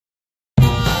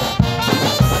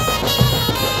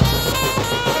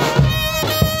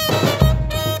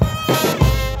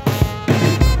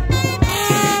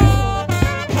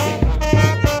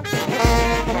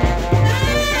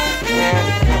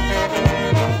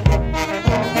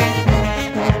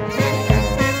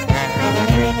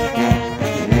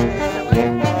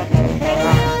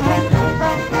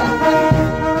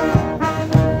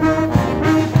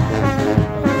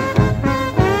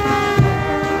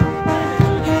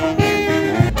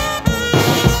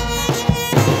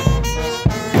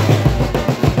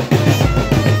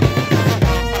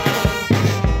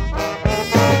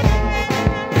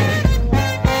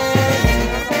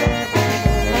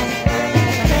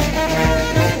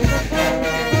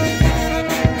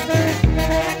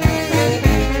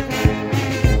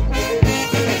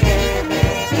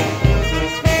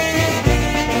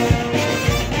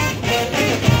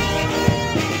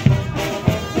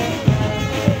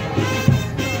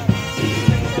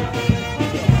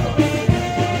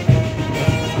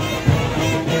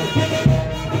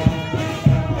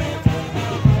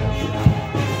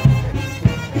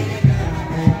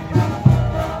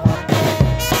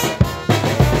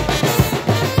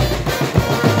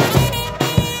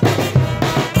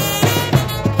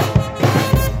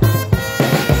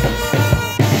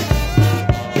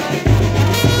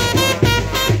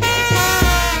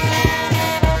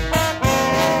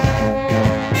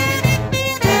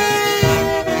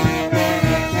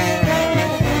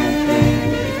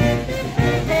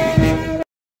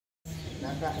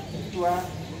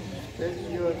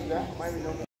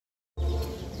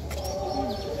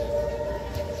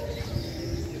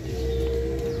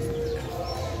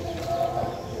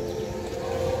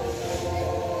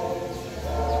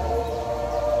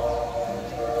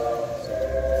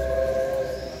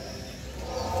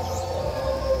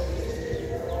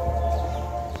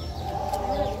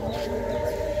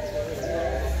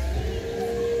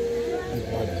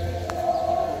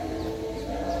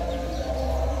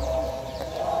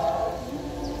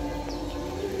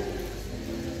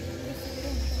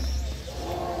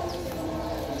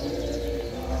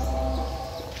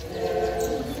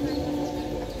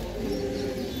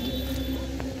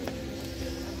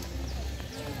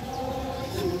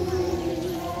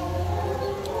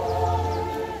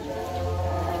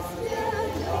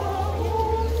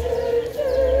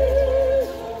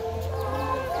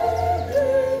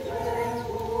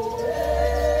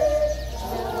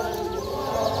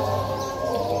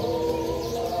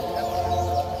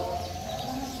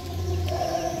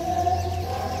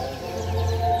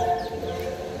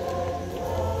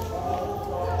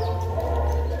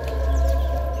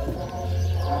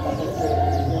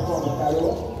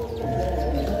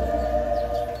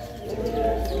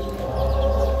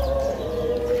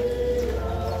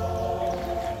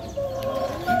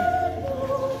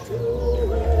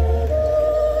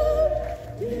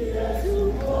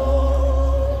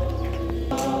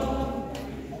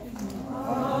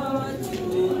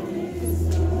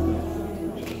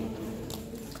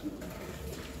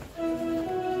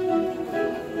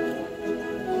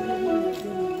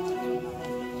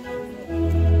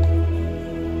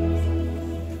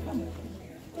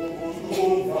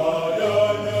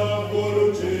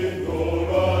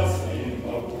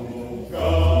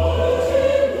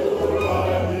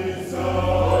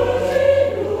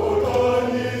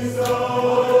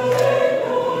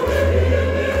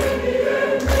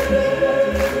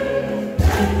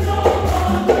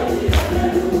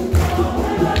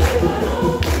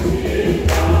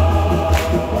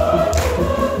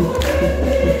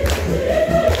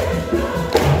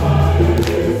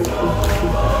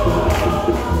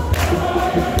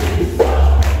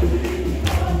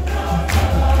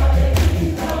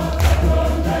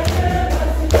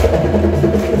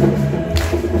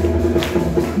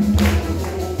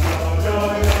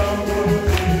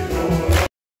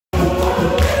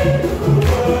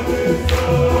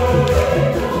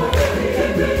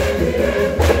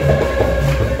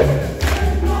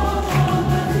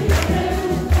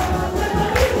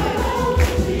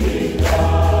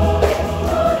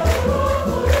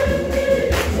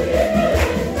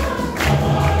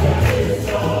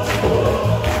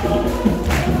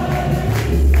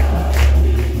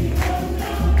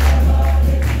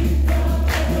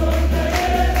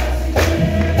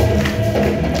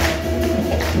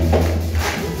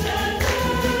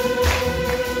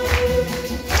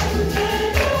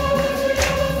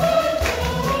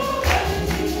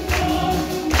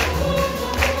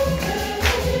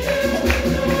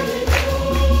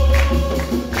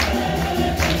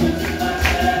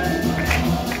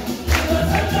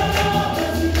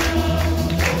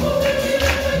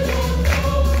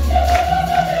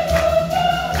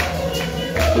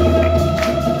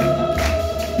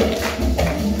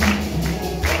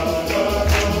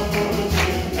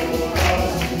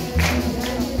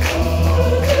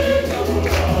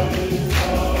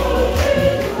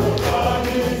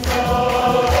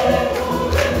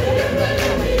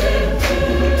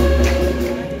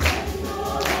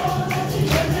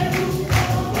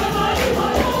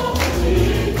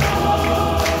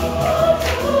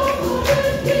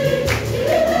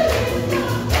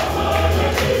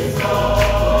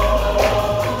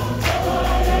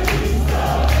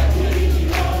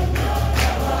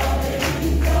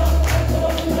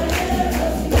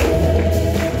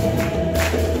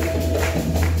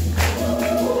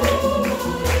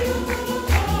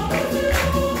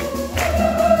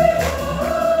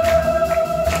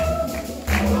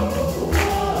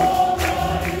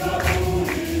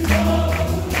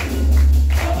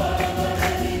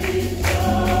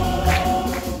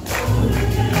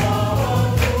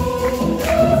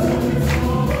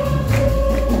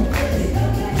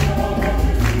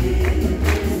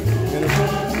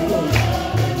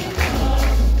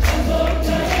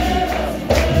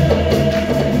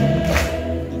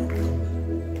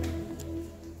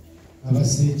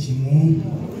abasekimu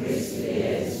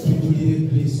tujulire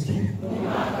Kristo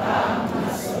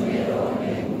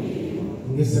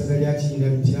ng'essaza lya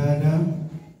Kiyinda-Mityana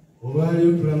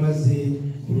olwaleero tulamaze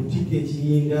ku lutikko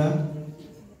Kiyinda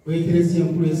kwekereza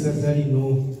enkulu essaza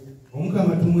lino.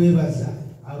 Omukama tumwebaza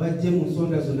abajje mu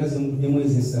nsonda zonna ze mutuddemu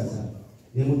ez'essaza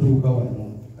ne mutuuka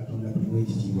wano. Katonda tumuwe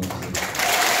ekitiibwa kye.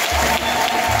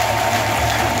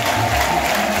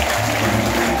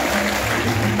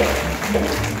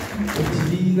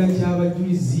 Ekibiina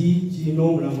ky'abajulizi kirina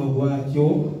omulamwa gwakyo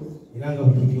era nga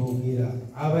bwe tubyogera.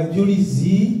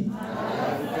 Abajulizi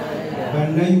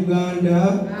Bannayuganda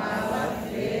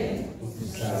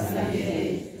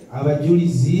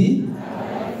abajulizi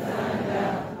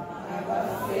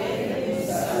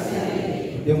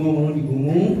tuddemu omulundi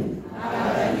gumu.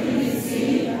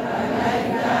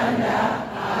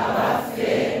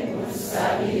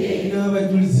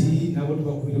 N'abajulizi nabo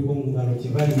tubakubireko mu ngalo kye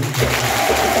bali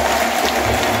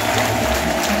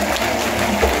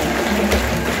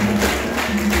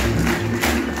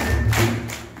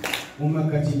mu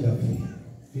makati gaffe.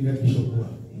 Tulina Bishop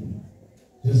waffe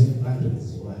Joseph Anthony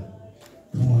Ziwa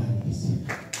tumuwanirize.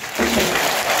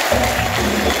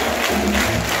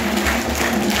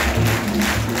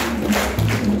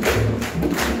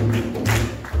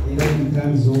 Era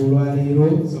ebitamiza olwaleero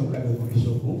z'omukazi ku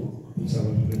Bishop nsaba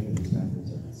tugende mu kitambo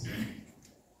ky'amazima.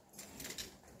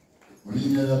 Mu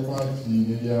linnya lya Paati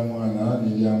n'erya Mwana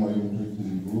n'erya Mwoyo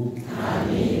Omutuukirivu.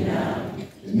 Amiina.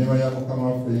 Enneema ya Mukama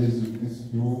waffe Yesu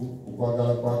Kristo,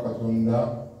 okwagala kwa Katonda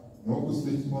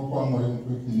n'okusiikibwa kwa Mwoyo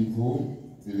Omutuukirivu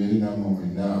bibeere nammwe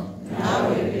mwenna.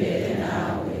 Naawe bibeere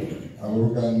naawe.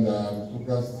 Abooluganda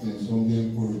tukasita ensonga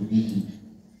enkulu bbiri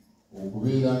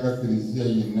okubeera nga Klezia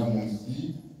yenna mu nsi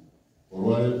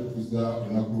olwaleero tukuza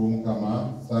olunaku lw'Omukama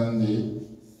Sande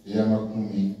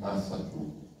eya30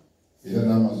 era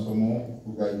n'amasomo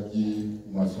tugajje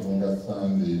mu masomo ga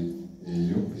Sande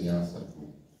eyo eya3.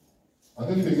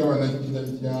 Ate ffe nga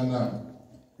Bannakiyinda-Mityana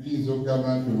tuyinza okugamba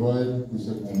nti olwaleero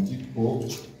tukuse ku ntikko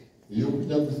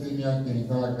ey'okujaguza emyaka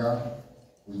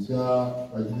 6 kukya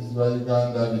bajulizi ba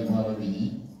Uganda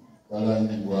 22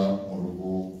 balangibwa mu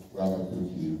lubu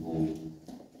lw'abatuukirivu.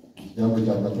 Ekigambo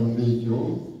kya Katonda ekyo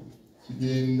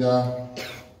kigenda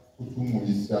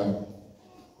kutumulisa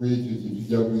ku ekyo kye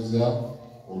tujaguza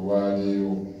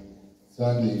olwaleero,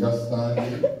 Sande nga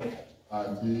Sande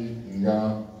ate nga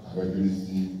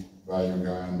abajulizi ba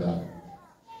Uganda.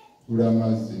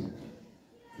 Tulamaze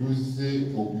tuzze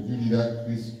okujulira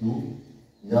Kristo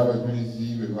ng'abajulizi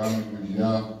bwe bamujulira,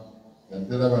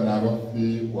 naddala bano abaffe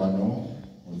wano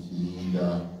mu Kiyinda.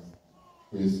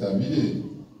 Twesabire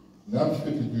naffe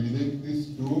tujulire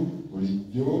Kristo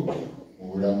bulijjo mu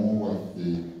bulamu bwaffe.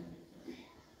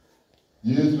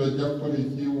 Yesu ajja kukola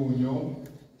ekyewuunyo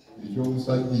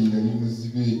eky'omusajja eyali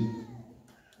muzibe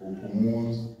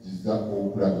okumuziza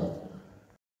okulaba.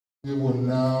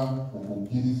 Bonna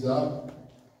okukkiriza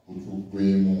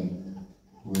kutuggwemu.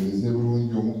 Tuweereze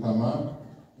bulungi Omukama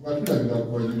nga tulabira ku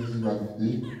bajulizi baffe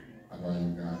aba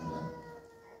Uganda.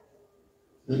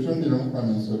 Twetondere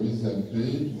Omukama ensobi zaffe,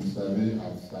 tumusabe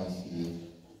atusaasire.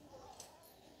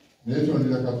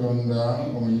 Neetondera Katonda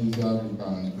omuyinza buli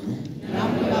kantu.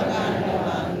 Nammwe baganda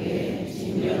bange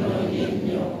kinyonoonye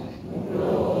nnyo mu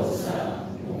kulowooza,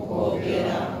 mu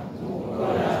kwogera, mu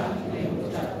kukola ne mu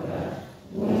butakola.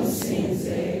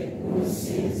 Munsinze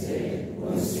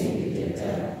kunsingidde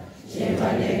ddala. Kyenva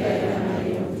neegayira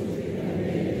naye omutuukirivu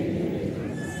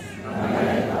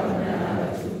abamalayika bonna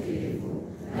n'abatuukirivu,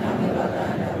 nammwe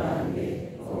baganda bange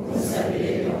okunsabira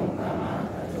eri Omukama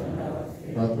Katonda waffe.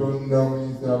 Katonda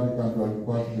omuyinza buli kantu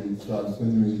atukwate ekisa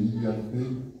asonyiwe ebibi byaffe,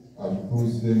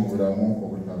 atutuuze mu bulamu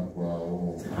obutaggwaawo.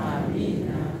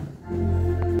 Amiina.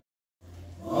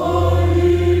 Oh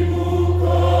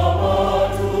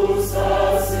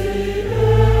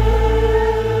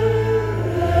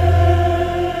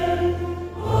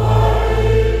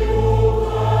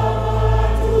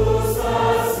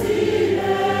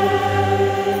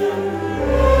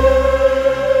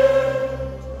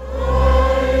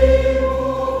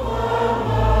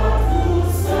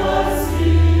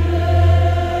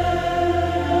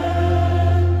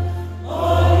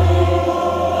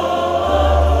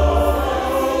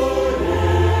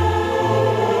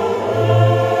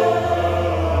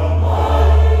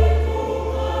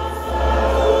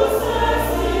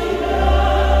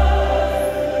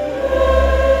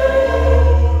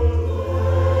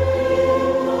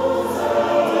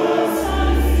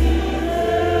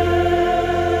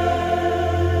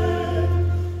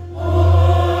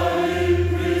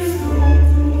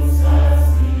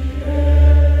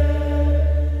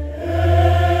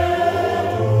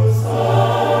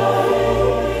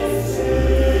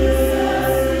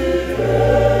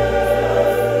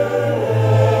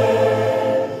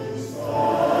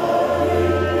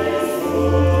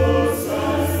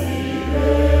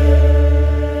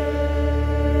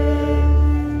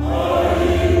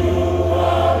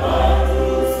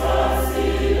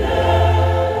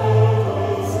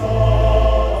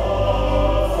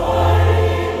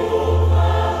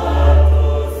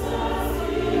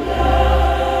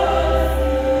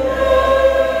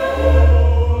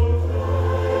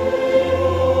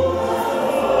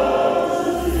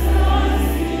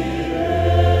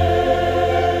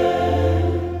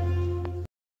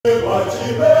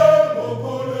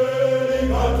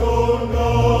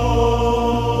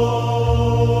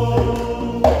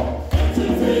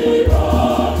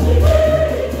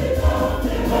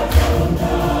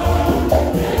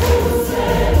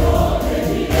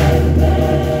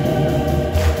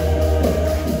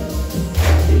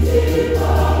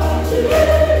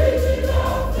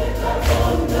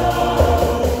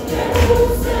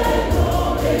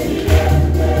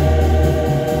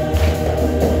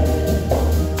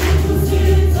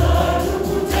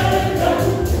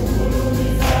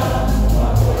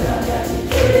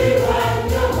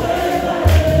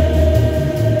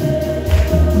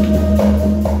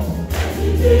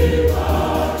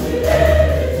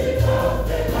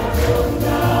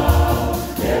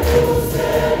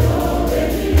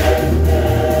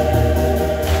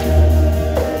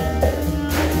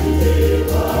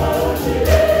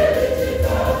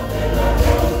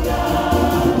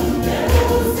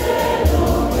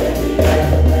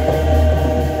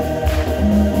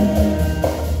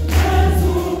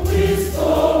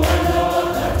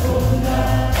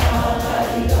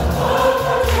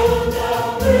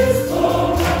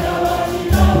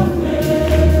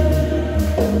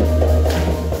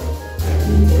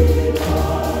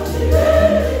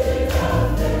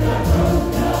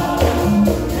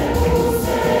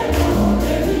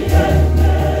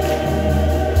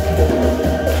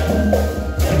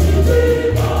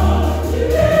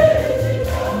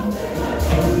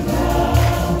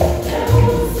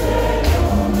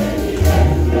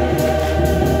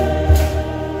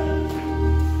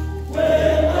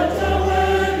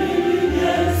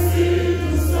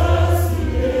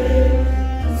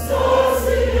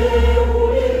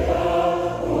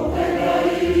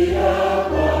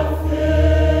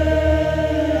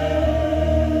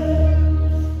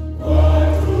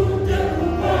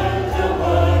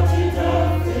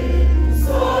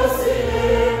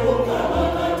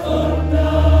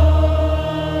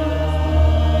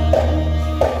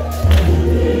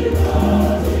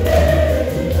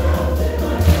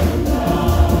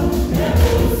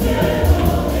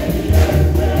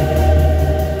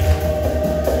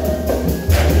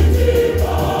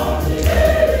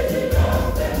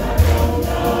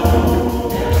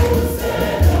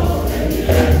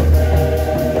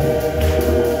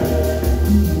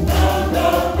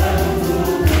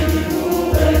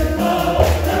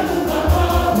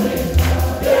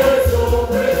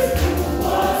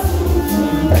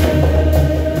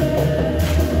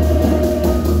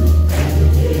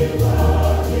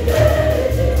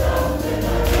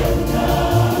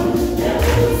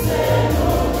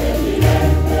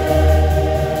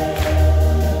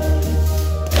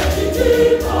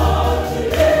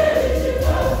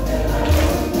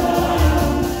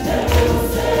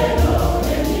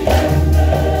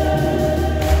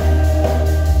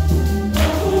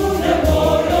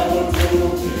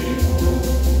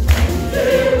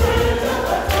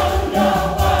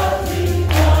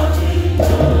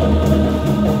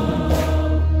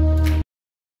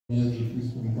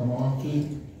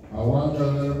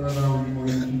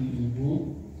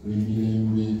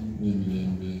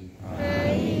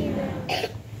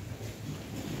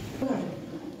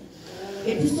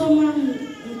Etusoma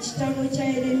mu kitabo kya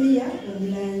Yeremiya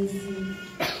omulanzi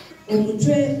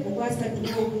omutwe ogwasatu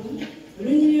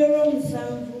olunyiriro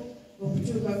lw'omusanvu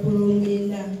okutuuka ku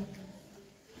lw'omwenda.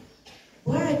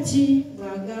 Bw'ati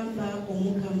bw'agamba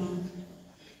Omukama,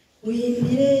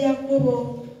 muyimbire Yakobo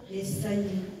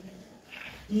essanyu,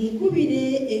 mukubire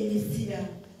emisira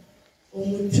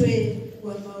omutwe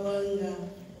gw'amawanga,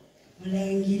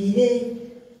 mulangirire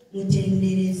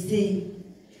mutendereze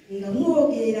nga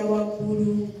mwogera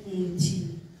waggulu nti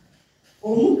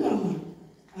Omukama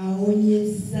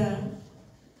awonyezza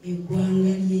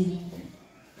eggwanga lye,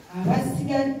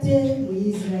 abasigadde mu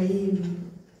Isirayiri.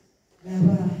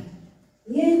 Laba,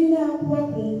 ngenda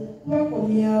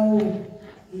kubakomyawo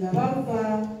nga bava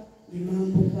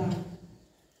emambuka,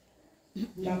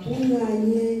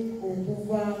 mbakuŋŋaanye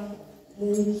okuva mu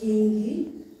nkingi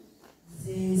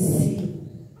z'ensi,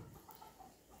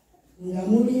 nga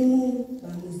mulimu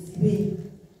bamuzibe,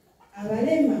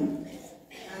 abalema,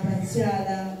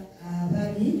 abakyala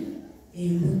abali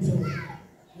embuto,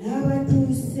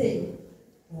 n'abatuuse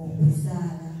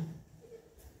okuzaala.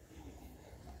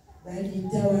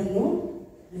 Balidda wano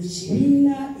mu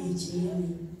kibiina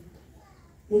ekinene,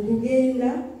 mu kugenda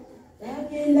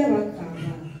bagenda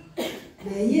bakaaba,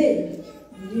 naye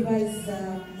ndibazza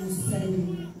mu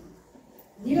ssanyu,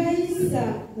 ndibayisa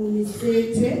mu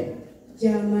miseetwe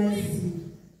gy'amazzi,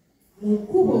 mu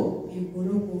kkubo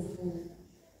eggolokofu,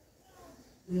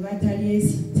 bwe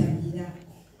batalyesittalira,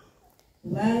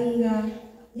 kubanga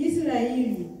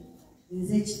Isirayiri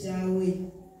nze kitaawe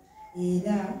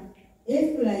era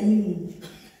Efulayimu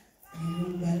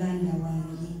omugalanda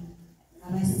wange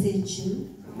abaseeki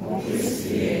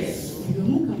ebyo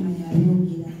Mukama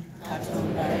yabyogera.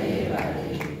 Katonda yeebale.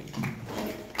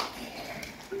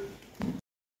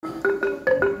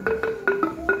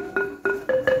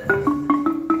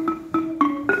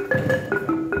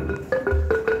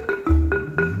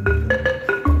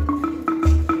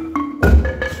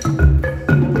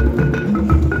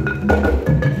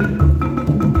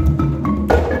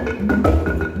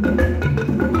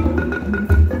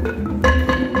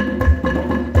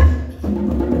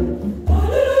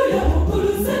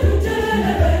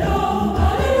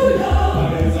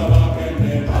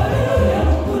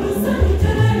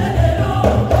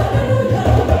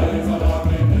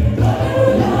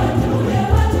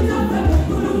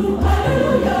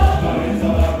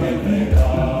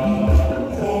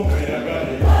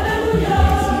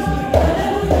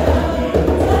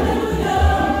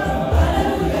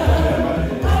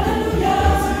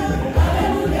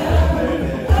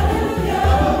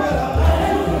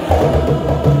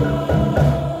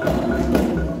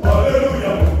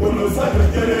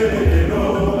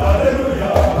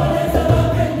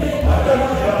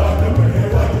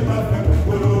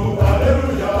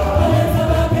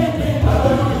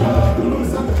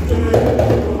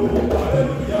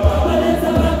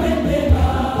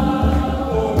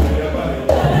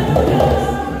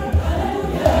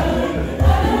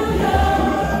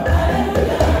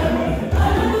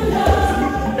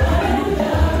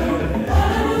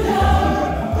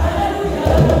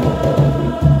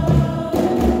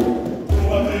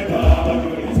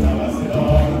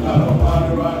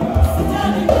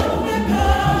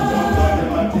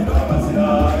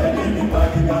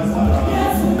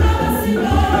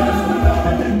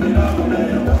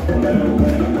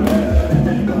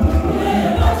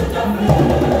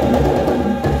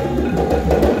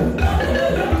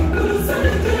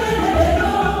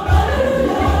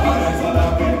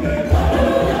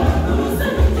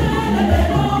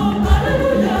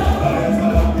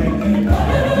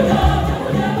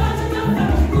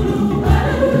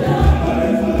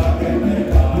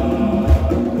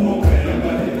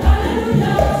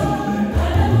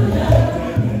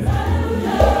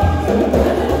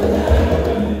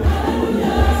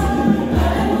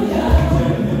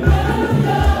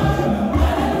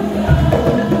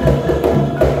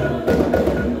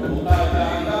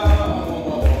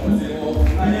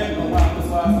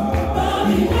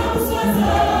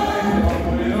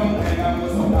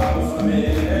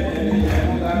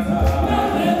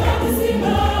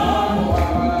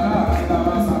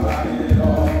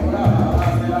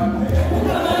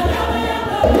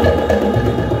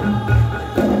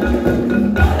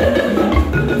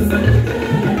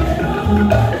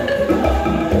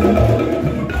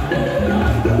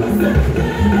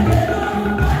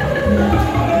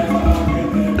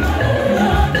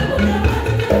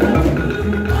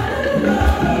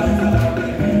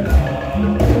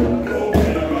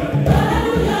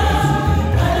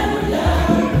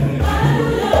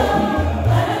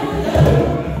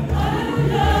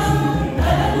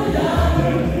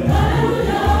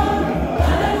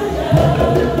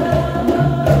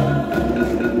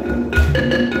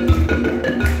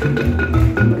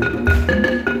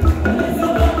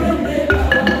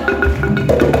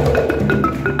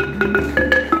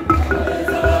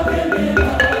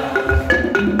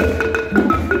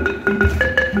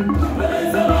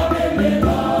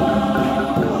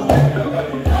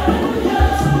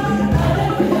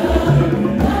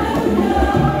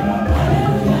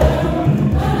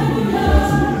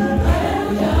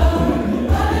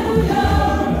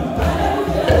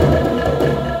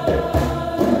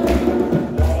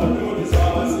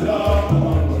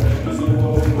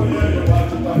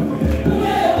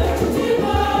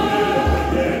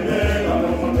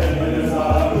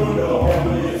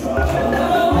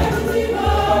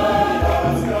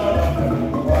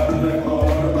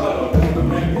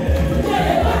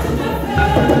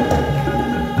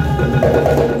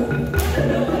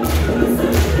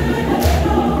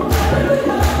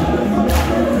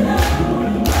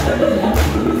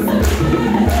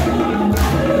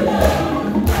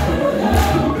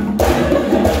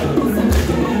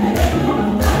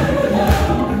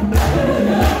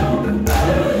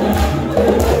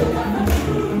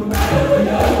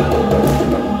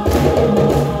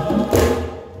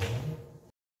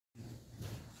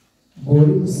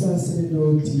 Oli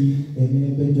musaaseredoti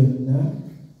emirembe gyonna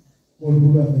mu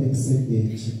lugula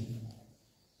Melkisedeki.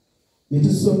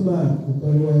 Netusoma ku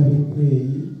bbaluwa ya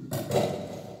Bikreyi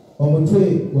omutwe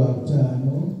gwa 5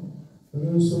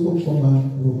 olusoka okukoma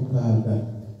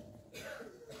 6.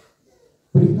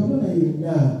 kabona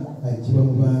yenna ajibwa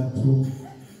mu bantu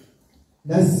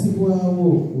nassibwawo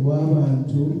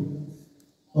olw'abantu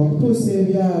okutuusa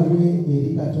ebyabwe eri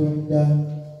Katonda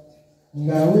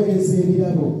ng'aweereza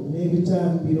ebirabo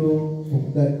n'ebitambiro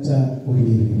okugatta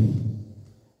olw'ebibi.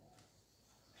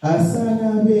 Asaana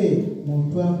abe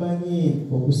muntu amanyi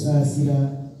okusaasira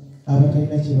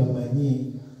abatalina kye bamanyi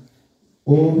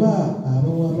oba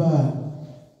abawaba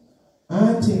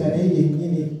anti nga naye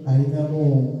yennyini alinamu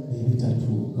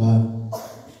ebitatuuka.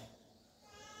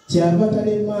 Kyava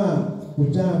talema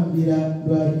kutambira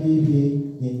lwa bibye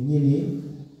yennyini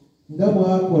nga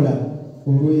bw'akola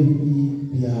olw'ebibi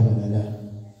by'abalala.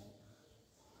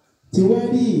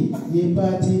 Tewali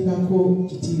yeepaatiikako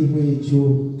kitiibwa ekyo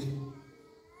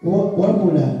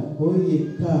wabula oyo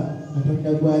yekka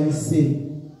Katonda gw'ayise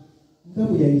nga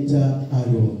bwe yayita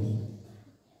Alooni.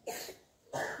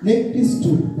 Ne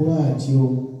Kristo bw'atyo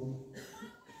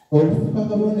okufuuka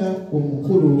kabona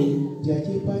omukulu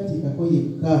gy'akyepaatiikako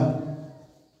yekka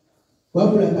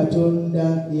wabula Katonda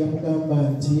eyamugamba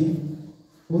nti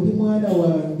oli mwana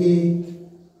wange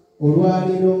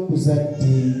olwaleero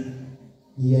nkuzadde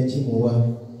ye yakimuwa.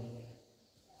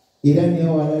 Era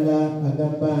n'ewalala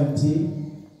agamba nti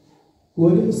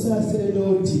oli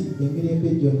musaaseredooti emirembe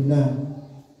gyonna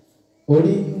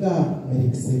olinga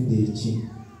Merikisedeki.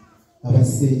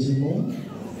 Abasse ekimu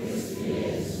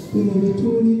bino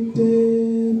bituulidde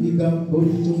bigambo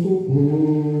bitukuvu.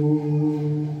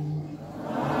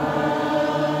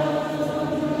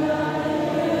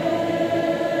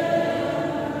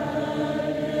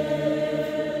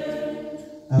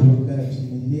 Abooluganda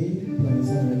tuyimirire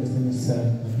tumalirize amalagazanyisa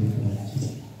ageekwakiri.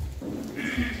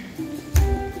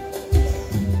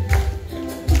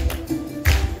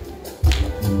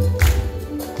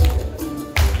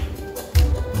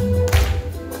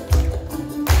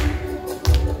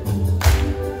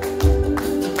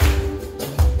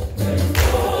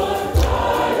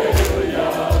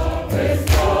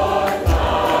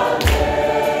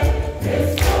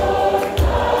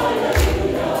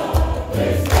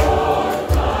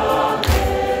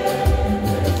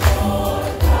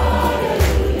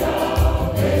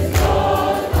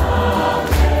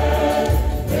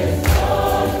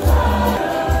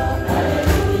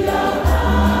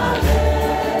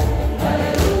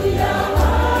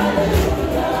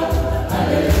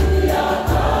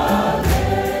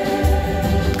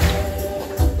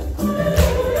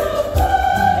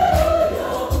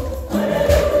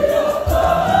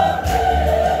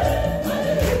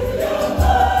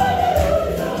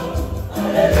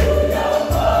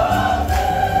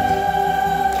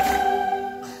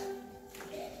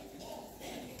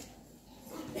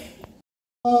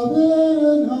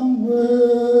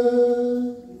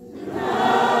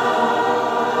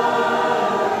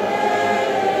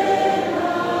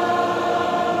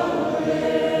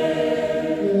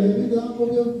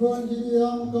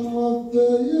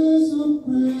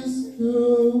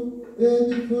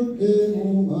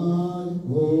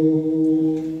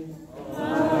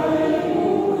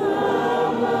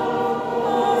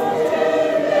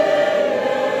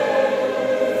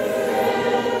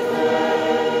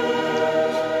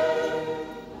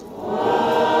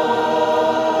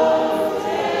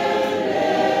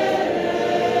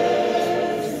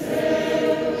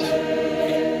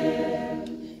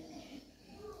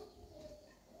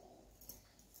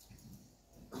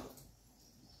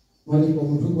 Maliko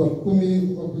mutugwa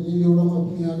 10 okunyingira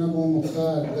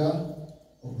 46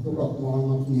 okutuuka ku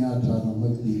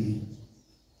 52.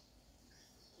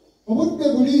 Obudde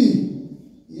buli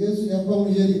Yesu yava mu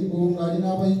Yeriko ng'ali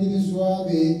n'abayigirizwa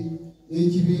be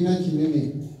n'ekibiina kinene.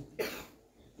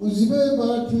 Muzibe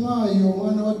Bartimaayo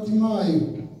omwana wa Timaayo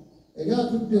yali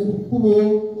atudde ku kkubo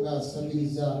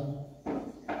ng'asabiriza.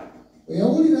 Bwe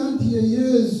yawulira nti ye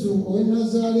Yesu ow'e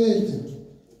Nazaaleeti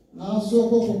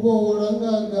n'asooka okukoowoola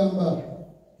ng'agamba,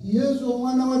 Yesu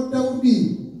omwana wa Dawudi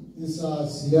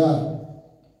nsaasira.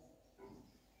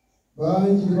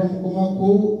 Bangi ne bamukomako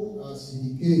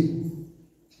asirike.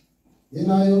 Ye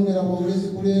n'ayongera bwongezi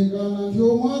kuleekaana nti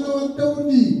omwana wa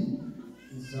Dawudi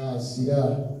nsaasira.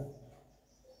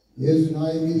 Yesu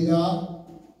n'ayimirira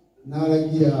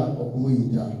n'alagira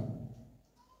okumuyita.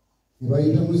 Ne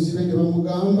bayita muzibe ne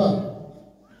bamugamba,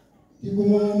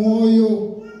 tiguma omwoyo,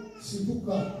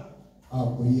 situka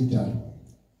akuyita.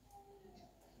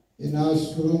 Ye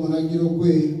n'asitula omunagiro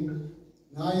gwe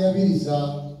n'ayabiriza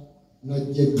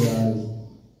n'ajja gy'ali.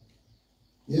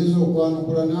 Yesu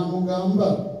okwanukula n'amugamba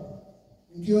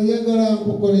nti oyagala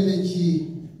nkukolere ki?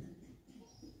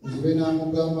 Muzibe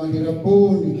n'amugamba nti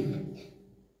Rabbooni,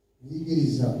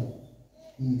 yigiriza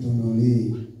ntunule.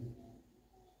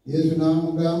 Yesu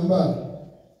n'amugamba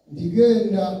nti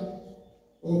genda,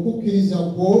 okukkiriza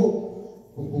kwo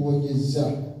okuwonyezza.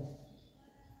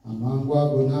 Amangu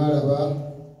ago n'alaba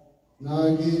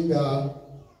n'agenda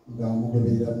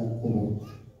ng'amugoberera mu kkubo.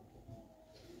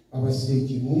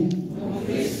 Abasiikimu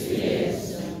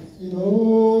kino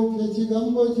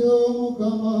ky'ekigambo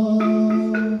ky'Omukama.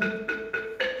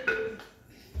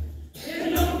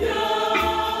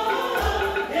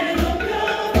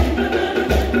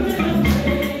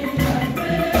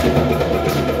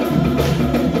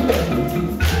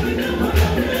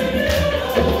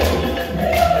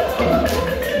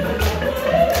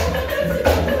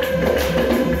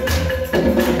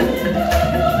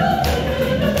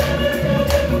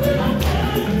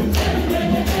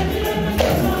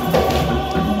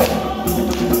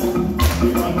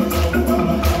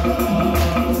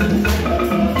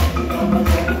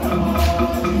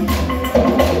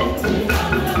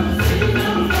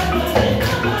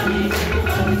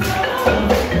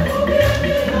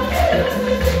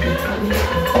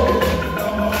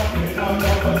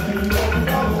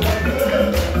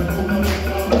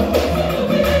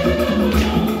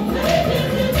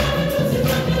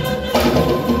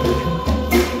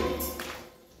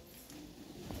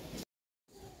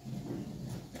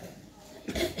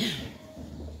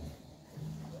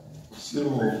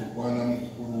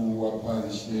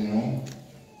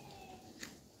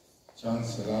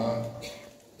 Chancellor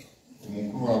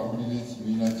omukulu akulira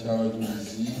ekibiina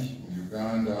ky'abajulizi mu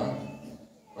Uganda,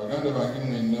 baganda bange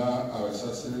mwenna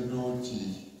abasaseredooti,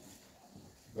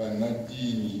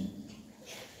 bannaddiini,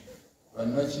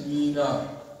 bannakibiina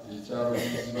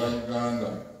eky'abajulizi ba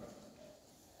Uganda,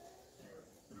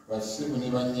 bassebo ne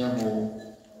bannyabo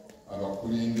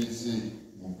abakulembeze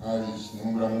mu parish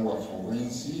n'obulamu bwaffe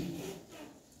obw'ensi,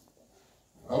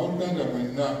 abooluganda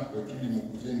mwenna bwe tuli mu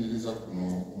kutendereza kuno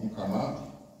Omukama,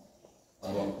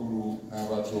 abakulu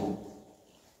n'abato.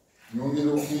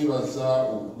 Nyongera okwebaza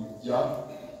okujja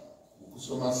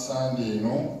okusoma Sande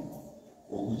eno,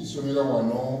 okugisomera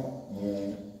wano mu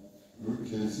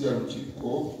Kereziya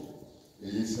Lutikko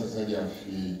ey'essaza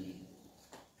lyaffe.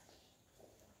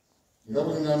 Nga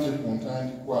bwe ngambye ku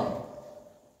ntandikwa,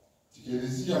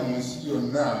 Kereziya mu nsi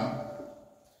yonna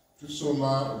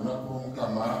tusoma olunaku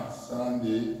lw'Omukama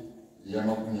Sande eya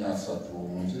 30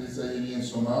 mu ntereza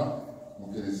y'ebyensoma mu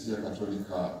Kereziya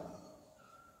Katolika.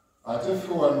 Ate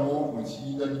ffe wano mu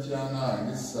Kiyinda-Mityana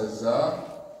ng'essaza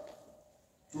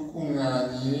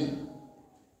tukuŋŋaanye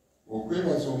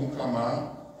okwebaza Omukama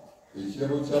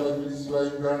ekirabo ky'abajulizi ba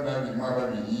Uganda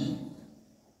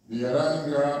 22 be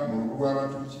yalanga mu lubu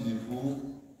lw'abatuukirivu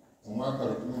mu mwaka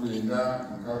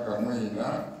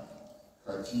 1964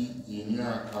 kati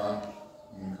y'emyaka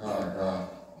 6.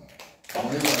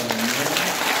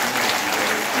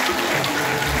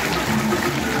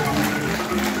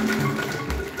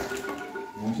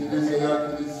 Mu ntereza ya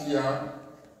Kereziya,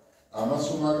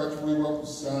 amasomo agatuweebwa ku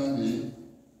Sande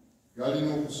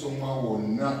galina okusomwa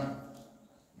wonna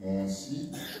mu nsi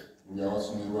buli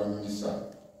awasomerwa mmisa,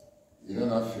 era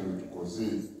naffe bwe tukoze.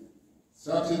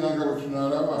 Saate era nga bwe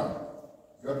tunaalaba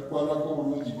gatukwatako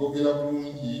bulungi, gogera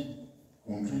bulungi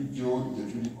ku ntujjo gye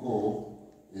tuliko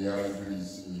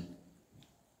ey'abajulizi.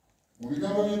 Mu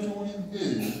bigambo bye tuwulidde,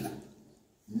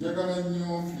 njagala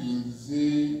nnyo tuyingize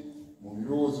mu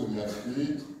birowoozo byaffe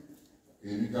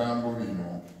ebigambo bino: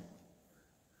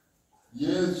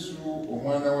 Yesu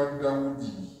omwana wa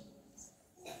Dawudi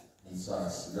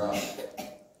nsaasira.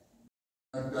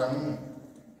 Addamu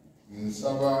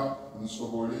nsaba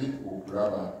nsobole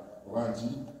okulaba, oba nti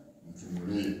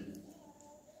ntunule.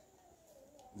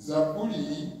 Zabbuli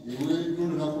eweereddwa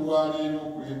olunaku lwaleero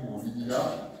okwebuulirira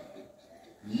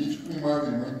ye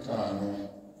 125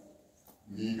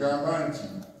 ng'egamba nti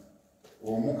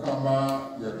Omukama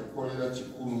yatukolera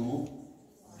kikulu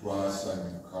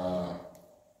twasanyuka.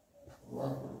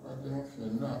 Olwakukaddemu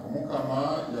ffenna, Omukama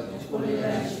yatukolera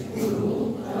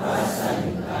kikulu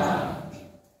twasanyuka.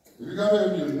 Ebigambo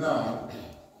ebyo byonna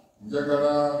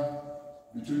njagala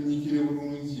bitunnyikire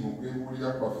bulungi mu kwebuulira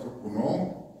kwaffe kuno,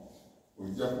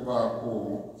 ojja kubaako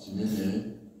kinene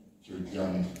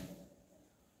ky'ojjamu.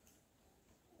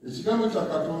 Ekigambo kya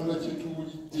Katonda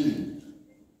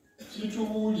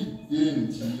kitubuulidde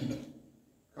nti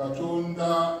Katonda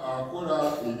akola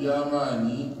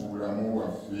eby'amaanyi mu bulamu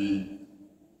bwaffe.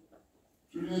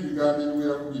 Tulina ebigambo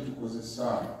ebiwerako bye tukozesa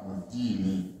mu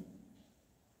ddiini.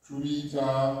 Tubiyita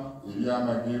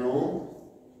ebyamagero,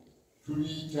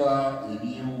 tubiyita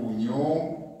ebyewuunyo,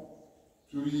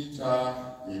 tubiyita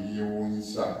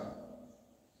ebyewuunyisa.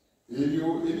 Ebyo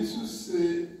ebisusse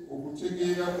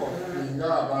okutegeera kwaffe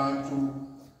ng'abantu,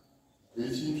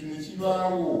 ekintu ne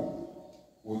kibaawo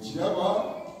okiraba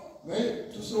naye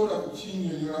tusobola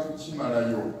kukinnyonnyola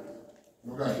kukimalayo.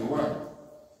 nti wa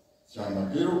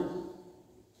kyamagero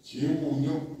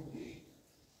kyewuunyo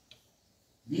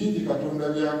bingi Katonda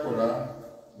byakola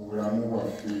mu bulamu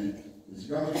bwaffe.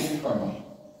 Ekigambo ky'Omukama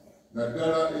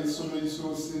naddala essomo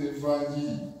erisoose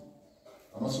n'Evvanjiri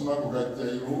amasomo ago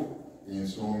gajjayo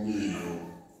ensonga eyo.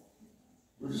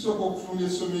 Bwe tusooka okufuna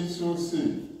essomo erisoose,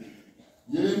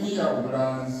 Yeremiya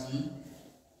omulanzi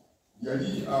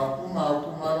yali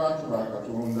akumaakuma abantu ba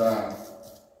Katonda.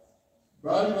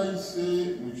 Baali bayise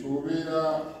mu kyobeera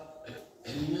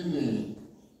kinene,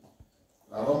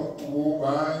 abamu ku bo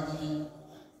bangi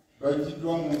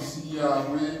bagiddwa mu nsi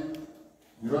yaabwe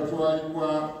ne batwalibwa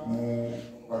mu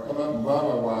bakama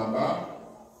baabawamba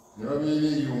ne babeera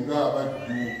eyo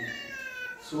ng'abaddu.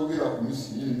 Soogera ku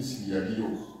Misiri, Misiri yaliyo.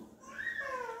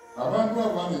 Abantu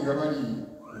abaami nga bali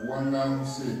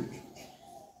buwaŋŋanguse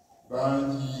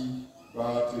bangi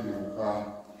baaterebuka,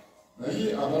 naye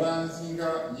abalanzi nga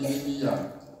Yeremiya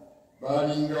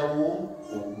baalingawo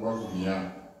okubagumya.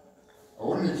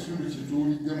 Awo nno ekitundu kye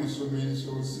tuwulidde mu ssomo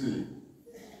erisoose,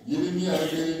 Yeremiya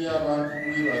yagererya abantu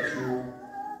bwe batyo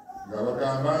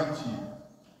ng'abagamba nti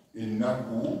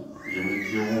ennaku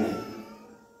eweddewo.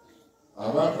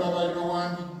 Abantu abaali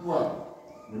bawandiddwa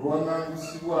ne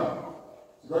bawaŋŋangusibwa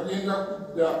tebagenda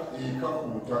kudda eka ku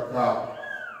butaka.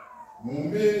 Mu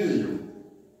mbeera eyo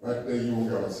baddayo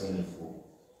nga basanyufu.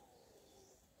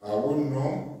 Awo nno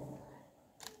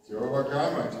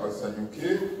kyebabagamba nti basanyuke,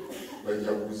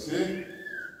 bajaguze,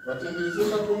 batendereze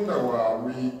Katonda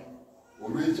waabwe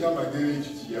olw'ekyamagero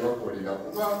ekyo kye yabakolera,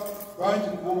 kuba bangi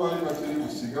ku bo baali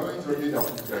baterebusi nga bangi bagenda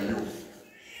kuddayo.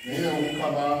 Naye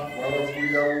Omukama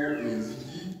bw'abafuulirawo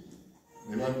enzigi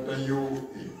ne baddayo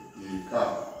eka.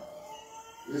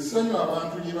 Essanyu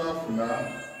abantu lye baafuna,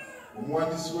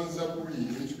 omuwandiisi wa Zabbuli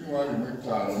 125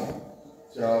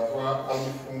 kyava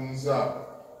alifunza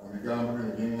mu bigambo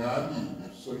bino bye ŋŋambye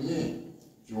etusomye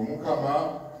nti Omukama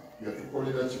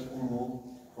yatukolera kikulu,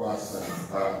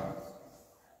 twasanyuka.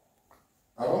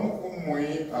 Abamu ku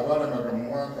mmwe abaalamaga mu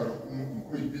mwaka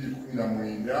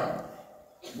 2019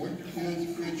 mujjukira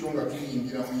ekifo ekyo nga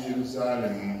tuyingira mu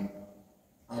Yerusaalemu,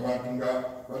 abantu nga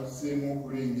batuseemu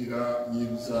okulengera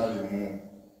Yerusaalemu,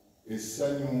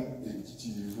 essanyu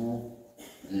ekkitirivu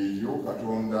eryo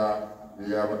Katonda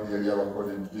yali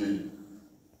abakoledde.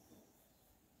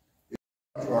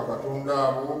 Abantu ba Katonda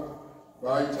abo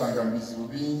baayitanga mu bizibu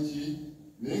bingi,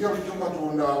 naye nga bulijjo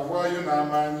Katonda avaayo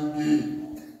n'amaanyi ge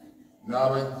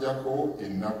n'abaggyako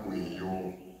ennaku eyo.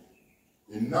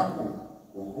 Ennaku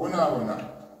okubonaabona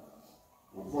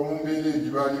okuva mu mbeera egyo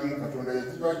baalimu Katonda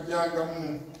yagibajjangamu.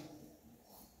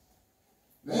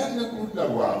 Naye ate ne ku ludda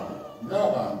lwabwe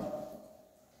ng'abantu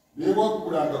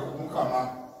beewaggulanga ku Mukama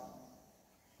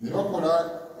ne bakola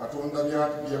Katonda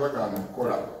bye yabagaana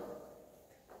okukola.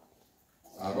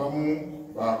 Abamu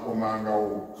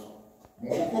baakomangawo. Mu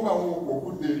kukomawo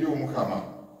okudda eri Omukama,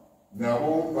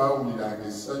 nabo baawuliranga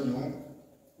essanyu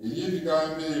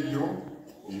ery'ebigambo ebyo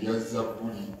ebya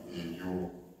Zabbuli ebyo.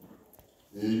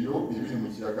 Ebyo bibiri mu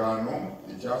kiragaano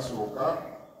ekyasooka,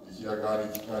 ekiragaano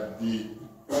ekikadde.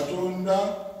 Katonda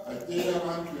ajjayo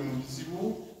abantu be mu bizibu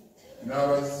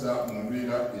n'abazza mu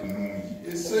mbeera ennungi.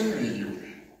 Essanyu eryo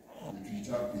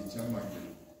lyetuyita ekyamagero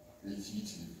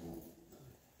ekiyitirivu.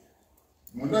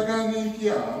 Mu ndagaano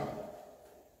empya,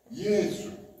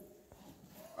 Yesu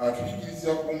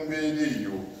atuyigiriza ku mbeera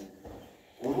eyo.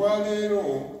 Olwaleero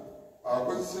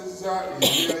akozesezza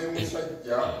embeera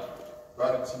y'omusajja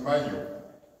Bartimayo,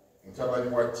 mutabani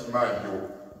wa Timayo.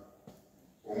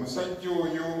 Omusajja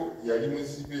oyo yali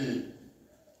muzibe,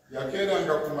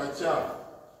 yakeeranga ku makya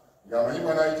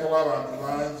ng'amanyibwa n'ayitawo abantu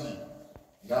bangi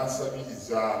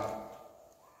n'asabiriza.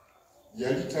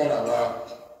 Yali talaba.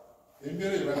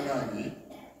 Embeera eyo bannange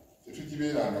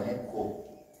tetugibeerangamukko,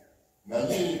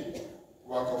 naye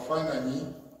wakafaananyi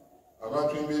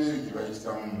abantu embeera eyo gye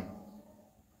bayitamu.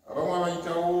 Abamu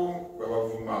abayitawo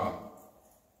babavuma,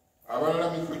 abalala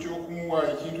mu kifo ky'okumuwa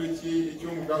ekintu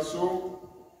eky'omugaso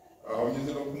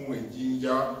onyeza n'okumuwa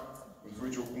ejjinja mu kifo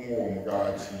ky'okumuwa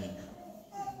omugaati.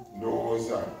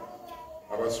 Ndowooza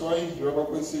Abaswayiri gye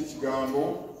babakozesa ekigambo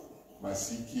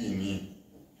masikiini.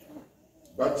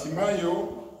 Bartimayo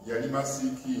yali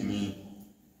masikiini,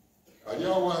 ali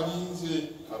awo alinze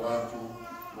abantu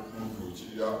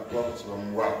okumutuukirira okubaako kye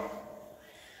bamuwa.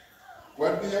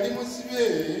 Wadde yali musibe,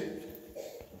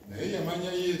 naye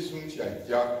yamanya Yesu nti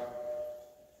ajja.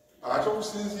 Ate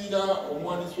okusinziira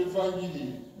omuwandiisi w'Evvanjiri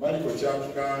Maliko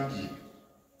kyatugambye,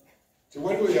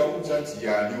 tewaliwo yabuuza nti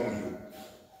y'ani oyo,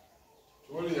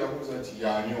 tewaliwo yabuuza nti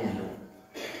y'ani oyo,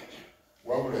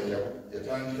 wabula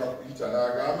yatandika kuyita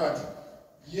n'agamba nti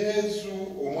Yesu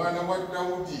omwana wa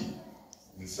Dawudi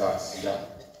nsaasira.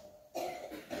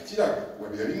 kiraga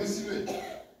wadde yali musibe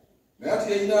naye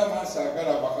ate yalina amaaso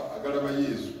agalaba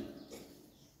Yesu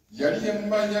yali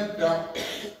yamumanya dda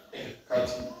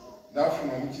kati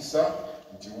n'afuna omukisa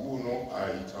nti wuuno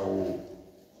ayitawo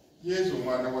Yesu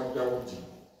omwana wa Dawudi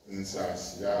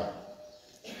nsaasira.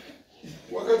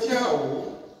 Wakati awo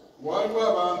waliwo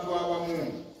abantu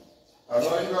abamu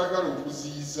abaali baagala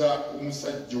okuziyiza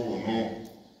omusajja ono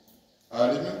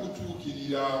aleme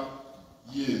kutuukirira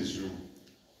Yesu.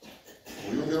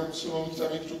 Oyongera okusoma mu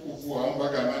kitabo ekitukuvu abamu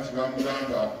bagamba nti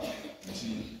bamugamba nti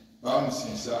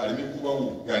bamusiisa aleme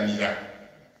kubawugganira.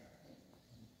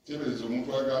 Tebereza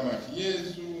omuntu agamba nti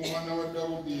Yesu omwana wa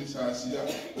Dawudi nsaasira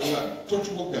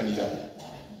totubogganira.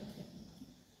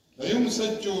 Naye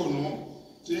omusajja ono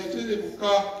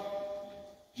teyaterebuka,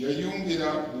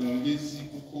 yayongera bwongezi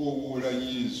kukoowoola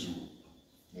Yesu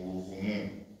mu buvumu.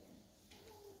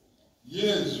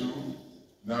 Yesu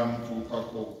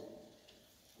n'amutuukako.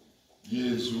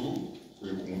 Yesu kwe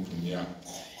kumutumya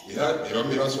era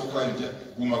basooka nti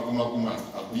guma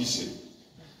akuyise.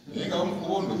 Naye nga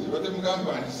bamukubondoze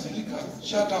batemugamba nti sirika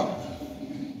shut up.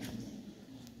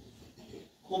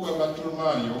 Kuba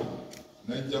Bartolomaayo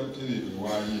najja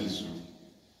kutereebwa Yesu.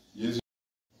 Yesu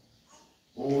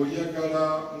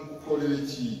oyagala nkukolere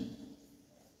ki?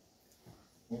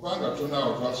 Mukanga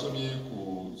tonaawo twasomye ku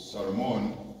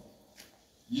Salomoni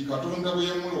ye Katonda bwe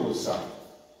yamuloosa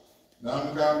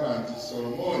n'amugamba nti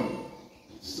Salomoni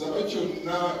saba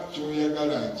kyonna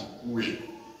ky'oyagala nkikuwe.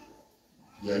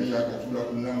 Yali yakatuula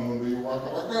ku nnamulondo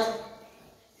y'obwakabaka,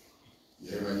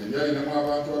 yabanje byalinamu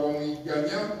abantu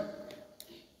abamuyigganya,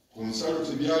 ku nsalo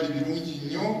tebyali birungi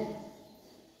nnyo,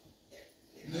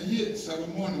 naye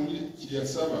Salomoni kye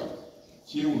yasaba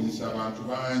kyewuunyisa abantu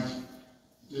bangi.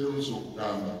 Ntera oluusi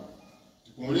okugamba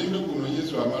ku mulembe guno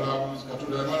Yesu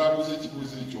Katonda amala abuuza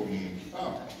ekibuuzo eky'omuntu,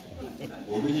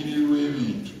 olunyiriri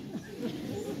lw'ebintu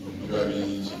biba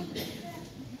bingi.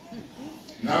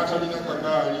 N'atalina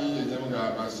kagaali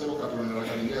yajamugamba ssebo Katonda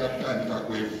nakalinga kutandika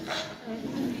kwevuga.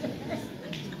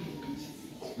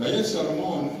 Naye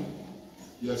Salomoni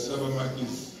yasaba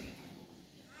magezi.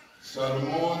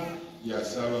 Salomoni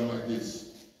yasaba magezi.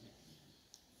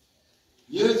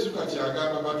 Yesu kati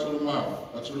agamba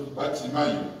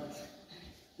Bartimayo,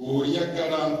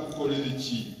 oyagala nkukolere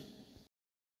ki?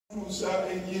 Tuusa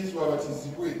Yesu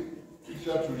abatizibwe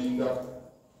tugira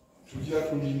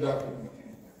tulindako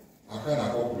akaana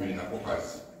akokubiri nako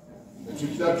kazi.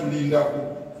 Tugira tulindako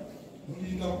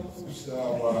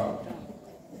kutusaawa.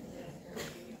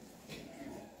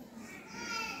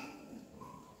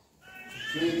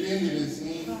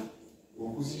 Twegendereze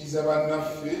okuziyiza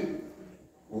bannaffe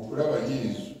okulaba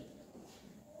Yesu,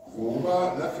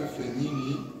 oba naffe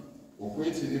ffennyini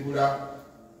okweterebula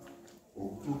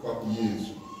okutuuka ku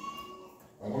Yesu.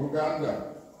 Abooluganda,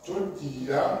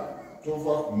 toddiira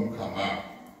tova ku Mukama.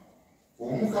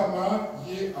 Omukama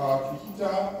ye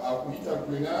akuyita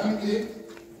gwe nange,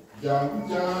 jangu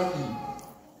gy'ali.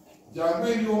 Jangu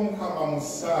eri Omukama mu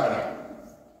ssaala.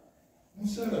 Mu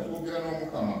ssaala twogera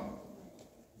n'Omukama.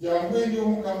 Jangu eri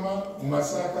Omukama mu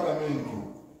masaakalamentu.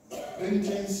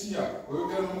 Penitensiya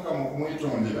oyogera n'Omukama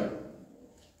okumwetondera.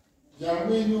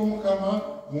 Jangu eri Omukama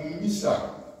mu mmisa.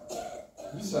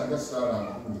 Mmisa nga ssaala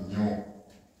nkulu nnyo.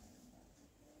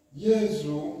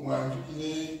 Yesu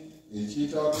mwanjulire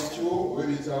ekyetaago kyo oba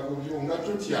ebyetaago byo nga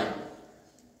totya.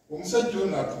 Omusajja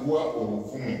ono atuwa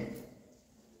obuvumu.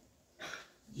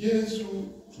 Yesu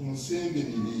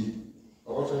tumusemberere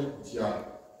awatali kutya.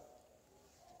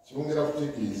 Kyongera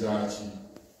kutegeeza ki?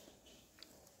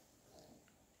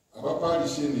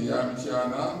 Abapaalisi eno eya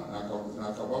Mityana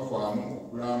nakabavaamu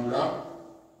okulambula,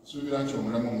 suubira nti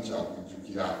omulamu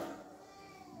omukyakujjukira.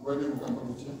 Gwadde kugamba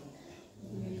kutya?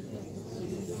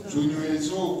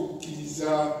 Tunyweze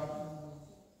okukkiriza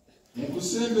mu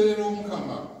kusemberera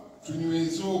Omukama.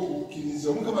 Tunyweze okukkiriza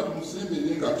Omukama,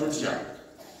 tumusemberere nga totya.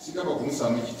 Sigamba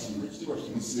kumusaamu ekitiibwa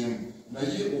tukimuseemu,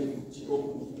 naye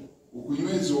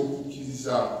okunyweza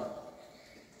okukkiriza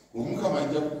Omukama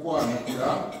ajja kukwanukula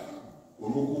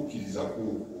olw'okukkiriza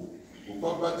kwokwo.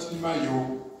 Okwa Bartimayo,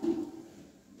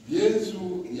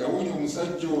 Yesu yawonya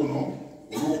omusajja ono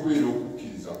olw'okubeera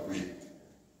okukkiriza kwe.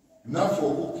 Naffe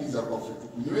okukkiriza kwaffe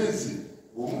tukunyweze,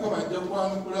 Omukama ajja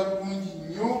kwanukula bulungi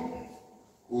nnyo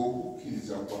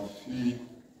okukkiriza kwaffe.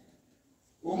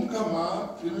 Omukama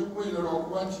tuleme kubeera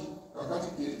lwakuba nti kakati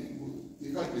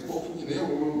tekoofunye naye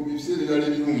ebiseera ebirala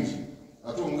ebirungi,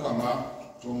 ate Omukama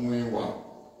tomwewa.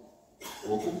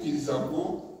 Okukkiriza kwo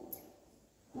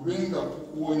kubenga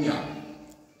kukuwonya.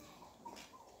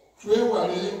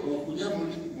 Twewale okulya mu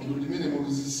lulimi ne mu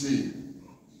luzise.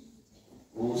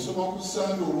 Osoma ku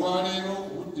Sande olwaleero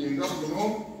obudde nga buno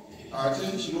ate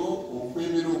ekiro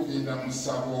okwebera okugenda mu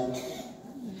ssabo.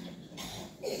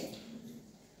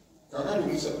 Kakati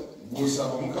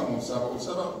bw'osaba Mukama osaba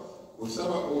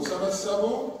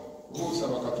ssabo oba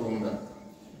osaba Katonda.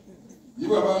 Ye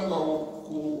bw'abanga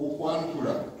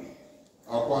okwanukula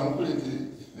akwanukule nti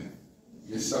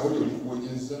essabo lyo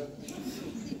likuwonyezza.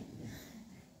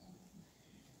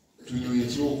 Tunyoye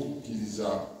ekyokukkiriza.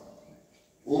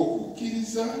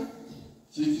 Okukkiriza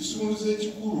kye kisumuluzo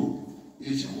ekikulu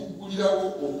ekikuggulirawo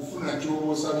okufuna ky'oba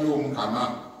osabye Omukama.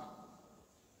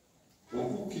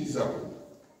 Okukkiriza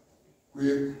kwe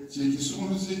kye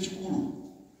kisumuluzo ekikulu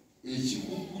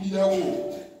ekikuggulirawo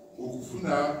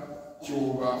okufuna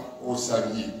ky'oba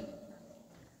osabye.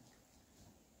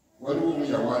 Waliwo omu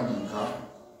yawandiika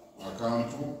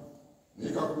akantu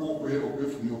naye kakuwa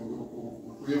okwefunira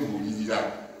okwebuulirira.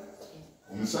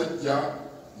 Omusajja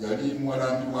yali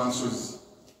muwalambi wa nsozi,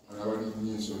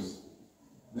 alabalinnya ensozi,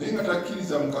 naye nga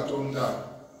takkiriza mu Katonda.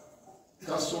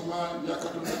 Tasoma bya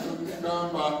Katonda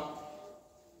kyobigamba.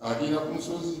 Agenda ku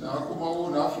nsozi n'akomawo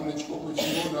n'afuna ekikopo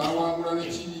kino n'awangula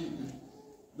nekiri.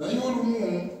 Naye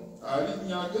olumu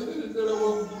alinnya agendera ddala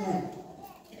waggulu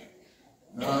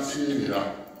n'aseerera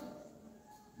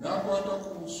n'akwata ku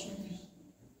busubi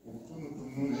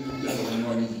obutonotono n'ebyala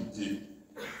bamwanyiridde.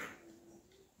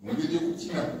 Mu ngeri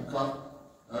y'okukinakuka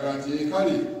aga nti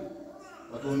kale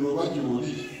Katonda oba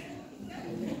gy'oli,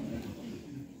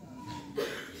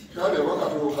 kale oba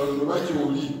Katonda oba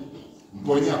gy'oli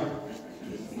mponya.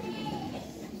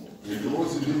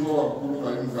 Eddoboozi liva waggulu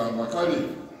nga limugamba kale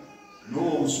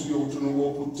n'oba obusubi obutono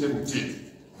bw'okutte bute.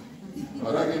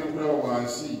 Ate agenda okulaba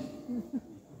wansi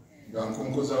nga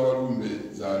nkonko za walumbe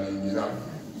zalengera.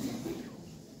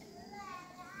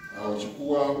 Awo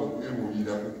kikuwa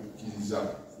okwebuulira ku kukkiriza.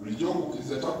 Bulijjo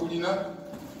okukkiriza takulina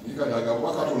naye kale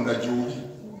agamba Katonda gy'oli.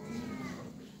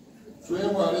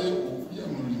 Twewale okulya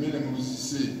mu lulime ne mu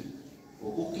lusise.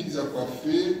 Okukkiriza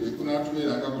kwaffe bwe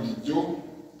kunaatubeeranga bulijjo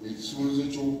ekisumuluzo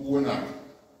ky'okuwona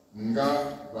nga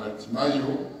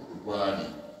Bartimayo bw'ali.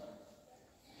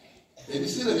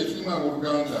 Ebiseera bye tulimu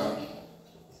abooluganda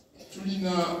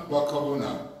tulina bakabona.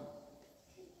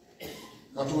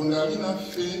 Katonda ali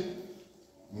naffe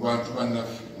mu bantu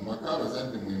bannaffe, mu maka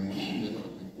abazadde mwe muli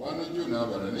mikwano gyo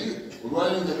n'abalala. Naye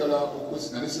olwaleero njagala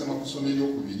okwesina nesema ku ssomo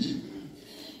eryokubiri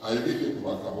ayogedde ku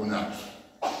bakabona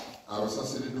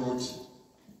abasaseredooti.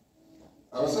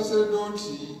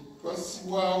 Abasaseredooti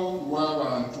twassibwawo ku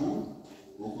lw'abantu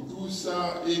okutuusa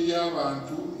eri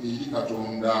abantu eri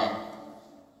Katonda.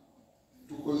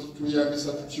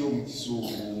 Tuyambisa tutya omukisa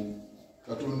ogwo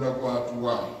Katonda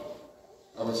gw'atuwa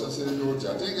abasaseredooti?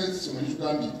 Ate ng'ekisimo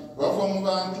kitugambye bava mu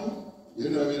bantu era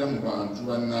ne babeera mu bantu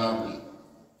bannaabwe.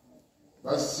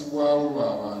 Bassibwawo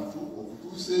lw'abantu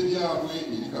okutuusa ebyabwe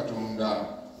eri Katonda.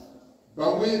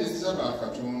 Baweereza ba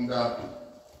Katonda.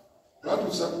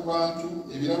 Batuusa ku bantu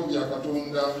ebirabo bya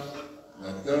Katonda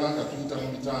naddala nga tuyita mu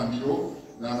bitambiro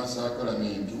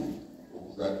n'amasakalamentu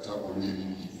okugatta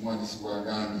olw'ebibi. Omwandiisi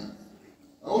bw'agambye.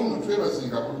 Awo nno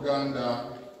twebazenga abooluganda,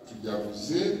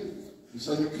 tujaguze,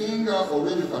 tusanyukenga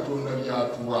olw'ebyo Katonda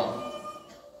by'atuwa.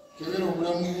 Kebera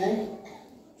obulamu bwo,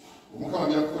 Omukama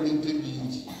by'akoledde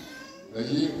bingi,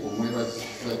 naye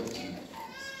omwebazizza ddi.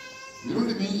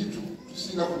 Mirundi mingi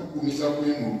tusinga kukugumiza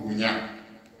kwemulugunya.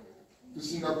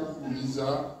 Tusinga kukugumiza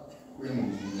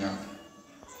kwemulugunya.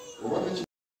 Oba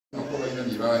tukinako balina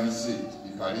bye baanise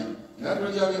bikale. Naye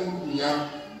tolyabemulugunya,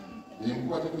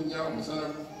 enkuba tetonya, omusana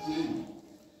gukuze.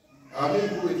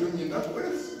 Ab'enkuba etonnya ennaku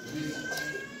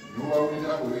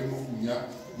n'owawulira olw'emulugunya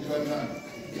ne bannange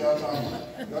byatambula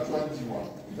nga twajjibwa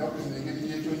ennaku zino engeri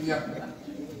gyetonya.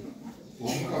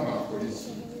 Omukama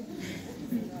akolesi.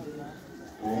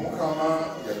 Omukama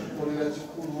yatukolera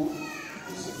kikulu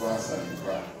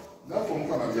twasanyuka. Naffe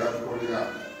Omukama byatukolera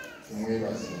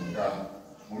tumwebazenga.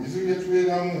 Mu bizibu bye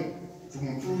tubeeramu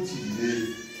tumutuukirire,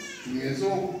 tunyweze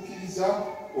okukkiriza.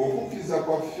 Okukkiriza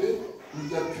kwaffe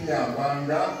kujja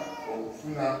tuyambanga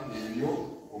okufuna ebyo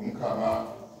Omukama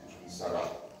tumusaba.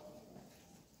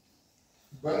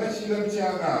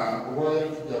 Bannakiyinda-Mityana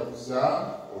olwaleero tujaguza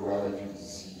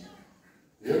olw'abajulizi.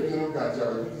 Era tulina okuga nti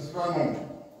abajulizi bano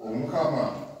Omukama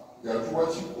yatuwa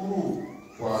kikulu,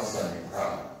 twasanyuka.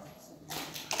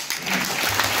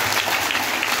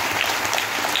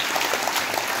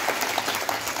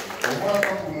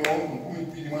 Omwaka guno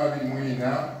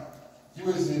 2024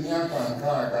 giweze emyaka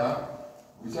 6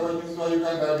 bukyabajulizi ba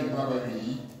Uganda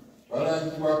 22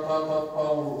 balangibwa Paapa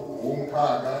Pawulo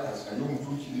ow'omukaaga kasitali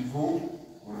omutuukirivu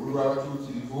mu lubulu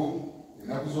lw'abatuukirivu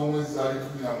ennaku z'omwezi zaali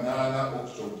 18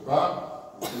 Oktoba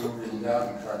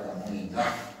 1969.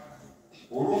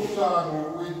 Olwokutaano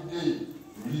oluwedde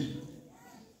luli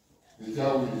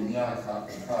ekyawulira emyaka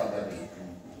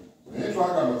 62 naye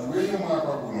twagamba tuweeyo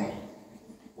omwaka guno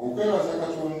okwebaza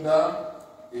Katonda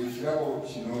ekirabo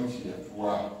kino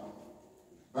kyeyatuwa.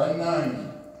 Bannange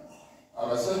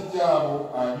abasajja abo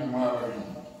 22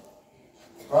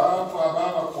 baafa,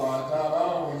 baabakwata,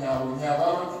 baababonyaabonya,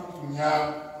 baabatulugunya,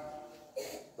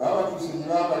 baabatuuse gye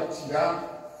baabattira,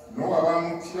 n'owa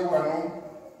baamuttire wano,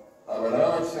 abalala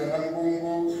babattira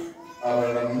Namugongo,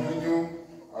 abalala Munyonyo,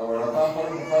 abalala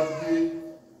Kampala Mukadde.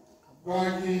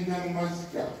 Bagenda mu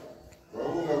maziga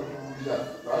babunga butuulira,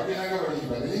 bagenda nga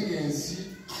balimba naye ng'ensi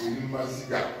eri mu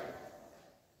maziga.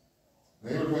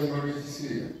 Naye oluvannyuma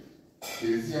lw'ekiseera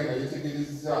Eklezia nga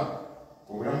yeetegerezza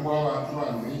obulamu bw'abantu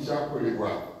bano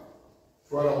n'ekyakolebwa,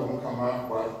 twalaba Omukama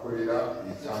bw'atukolera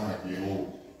ekyamagero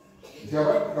nti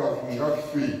abaddugavu nga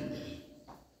ffe,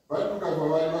 baddugavu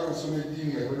abaali bakasoma eddiini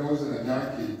nga tebanaweza na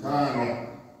myaka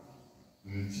 5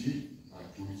 nti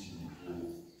atuukirivu.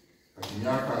 Kati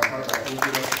myaka 60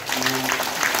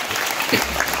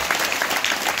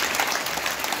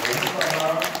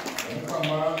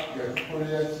 Omukama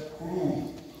yatukolera kikulu.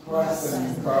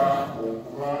 Twasanyuka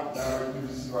okuba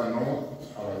n'abajulizi bano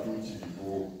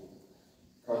abatuukirivu.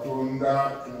 Katonda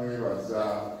tumwebaza.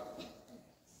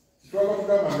 Kitwaba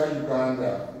tugamba nga Uganda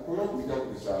nkola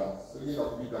okujaguza, segenda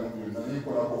kubiddamu byonna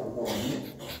nenkolako obukooni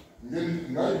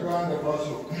nga Uganda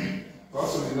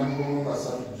twasomera mu nga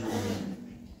 3 Juni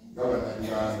nga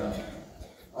bannayuganda.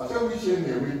 Ate wiiki eno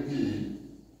ewedde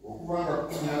okuba nga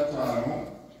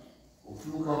 15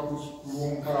 okutuuka ku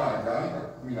Lwomukaaga nga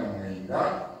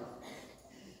 19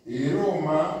 e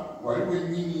Roma wali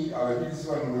wennyini abajulizi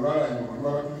bano bwe balanyuma oli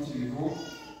w'abatuukirivu,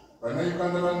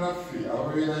 bannayuganda bannaffe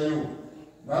ababeerayo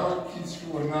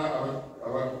n'abakristu bonna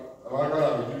abaagala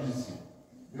abajulizi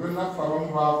ne bannaffe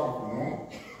abamu baafa kuno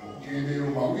okugenda e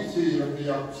Roma. Wiiki eyo yabadde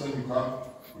yakusanyuka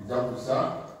kujaguza.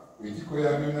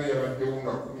 Ekikolera byonna yabaddewo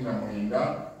nga 19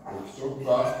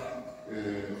 Oktoba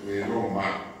e Roma.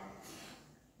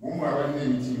 Mumwe abalina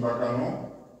emitimbagano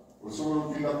osobola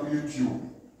okugenda ku YouTube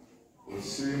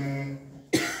oseemu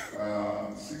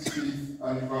 60th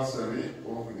anniversary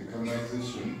of the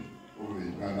Canonization of the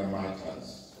Uganda Martyrs.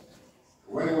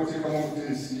 Oba ne oteekamu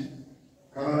obuteesi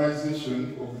Canonization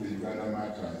of the Uganda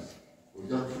Martyrs,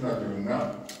 ojja kufuna byonna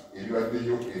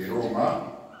ebibaddeyo e Roma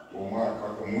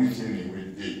omwezi eno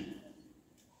ewedde.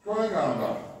 Twagamba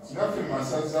kinaffe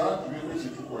masaza tubeeko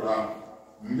kyetukola,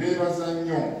 mbeebaza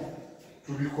nnyo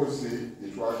tubikoze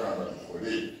byetwagamba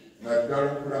tukole,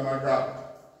 naddala okulamaga.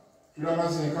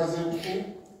 Tulamaze Nkazebuku,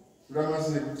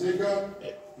 tulamaze Butega,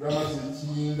 tulamaze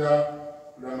Kiyinda,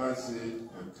 tulamaze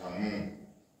Mutamu.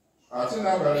 Ate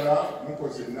n'abalala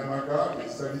mukoze Namaga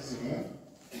ezitali zimu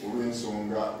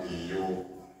olw'ensonga eyo.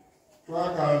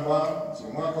 Twagamba nti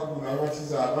omwaka guno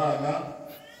ababatiza abaana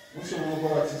musobola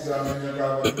okubabatiza amanya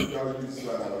g'abajulizi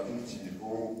bano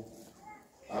abatuukirivu.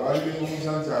 Abaali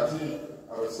beebuuza nti ate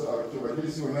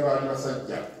abajulizi bonna baali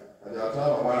basajja, kati ate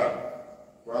abawala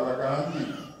twabagambye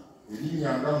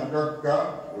erinnya nga Mugagga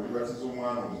olibatiza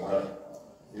omwana omuwala,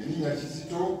 erinnya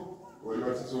Kizito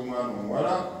olibatiza omwana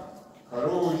omuwala,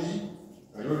 Kalooli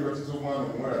naye olibatiza omwana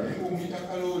omuwala naye ng'omuyita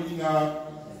Kaloolina.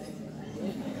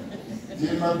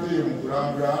 Gyembaddeyo mu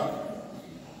kulambula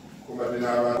kubadde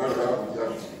n'abantu abakuja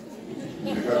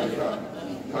negabika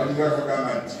kalinga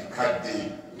kagamba nti kadde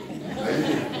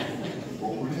naye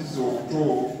okuliza obuto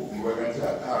mubaga nti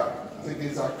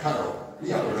ntegeeza Kalo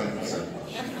lyalola nemusajja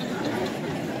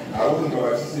awo nga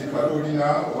bakize Kaloolina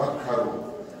oba Kalo.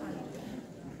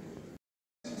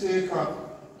 Kiteeka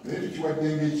naye tukiwadde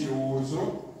ng'ekirowoozo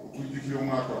okujjukira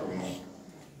omwaka guno,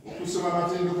 okusoma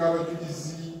amatendo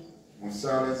g'abajulizi mu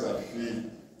ssaala zaffe,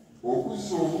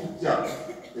 okuzza obujja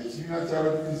ekibiina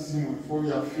ky'abajulizi mu bifo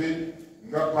byaffe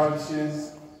nga parishes,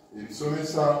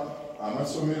 ebisomesa,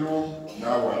 amasomero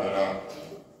n'awalala.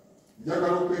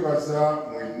 Njagala okwebaza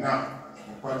mwenna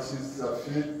mu parishes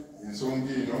zaffe,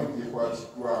 ensonga eno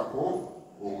gyekwatiddwako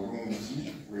obulungi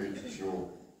bwe tutyo.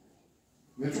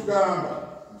 Ne tugamba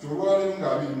nti olwaleero nga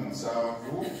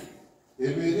 27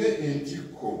 ebeere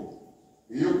entikko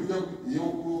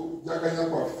ey'okujaganya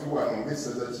kwaffe wano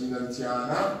ng'essaza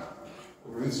Kiyinda-Mityana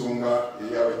olw'ensonga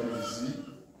ey'abajulizi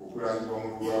okulangibwa mu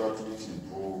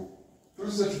lw'abatuukirivu.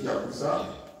 Tuzze tujaguza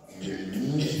ngeri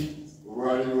nnyingi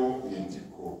olwaleero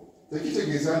entikko.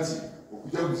 Tekitegeeza nti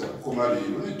okujaguza kukoma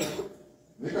leero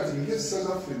naye kati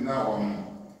ng'essaza ffenna awamu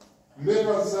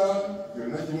mbeebaza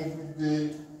byonna gye muvudde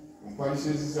mu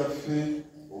parishes zaffe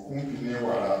okumpi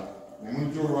n'ewala ne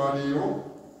mujja olwaleero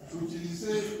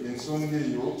tutuukirize ensonga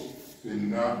eyo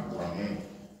ffenna wamu.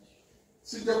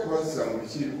 Sijja kubazza mu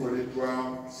biki ebikoleddwa,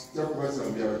 sijja kubazza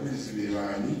mu byabajulizi be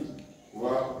baani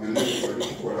kuba byonna byebali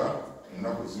kukola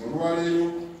ennaku zino. Olwaleero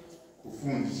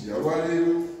kufundikira,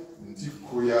 olwaleero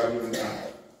ntikko ya byonna.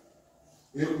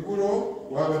 Eggulo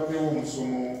wabaddewo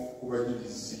omusomo ku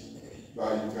bajulizi ba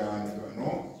Uganda bano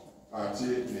ate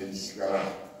n'ebisigala.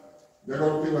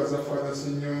 Njagala okwebaza Father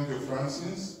Ssenyonjo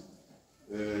Francis,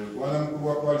 bwana mukulu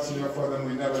wa paalisi ya Father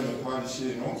mwena abali mu paalisi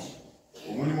eno,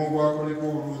 omulimu gwakoleddwa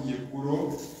obulungi eggulo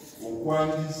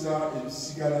okwaniriza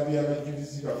ebisigala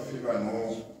by'abajulizi baffe bano.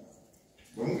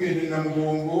 Bwe mugenda e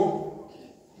Namugongo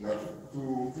nga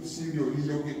tusimbye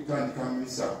olulyo okutandika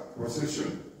misa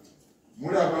procession,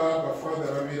 mulaba bafaada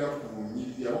ababeera ku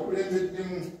nnyiriri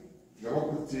abakulembeddemu nga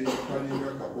bakutte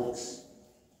kalinga kabokisi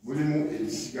mulimu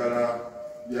ebisigala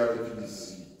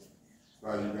by'abajulizi ba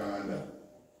Uganda.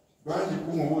 Bangi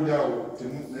kumu oboolyawo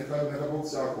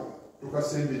nakabokisi ako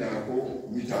tukasembirako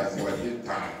mitaazi wadde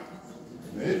 5,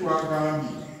 naye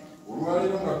twagambye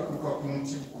olwaleero nga tutuuka ku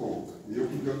ntikko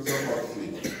ey'okujaguza kwaffe,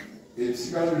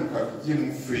 ebisigala bino kabijje mu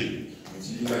ffe mu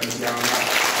Kiyinda-Mityana.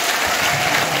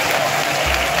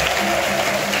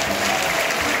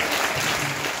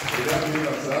 Era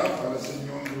nebaza Father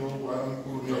Ssenyonjo bwana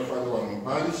mukulu wa Father wano mu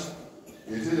parish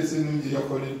eterese ennungi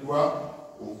eyakoleddwa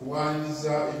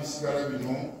okuwaniriza ebisigala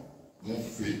bino mu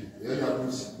ffe, era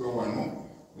byatuusiddwa wano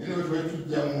naye ne bwe tubali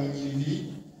tujja mu nnyiriri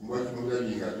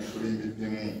mubakimulabye nga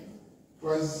tukulembeddemu.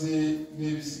 Twazze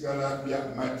n'ebisigala bya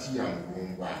Matiya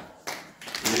Mulumba.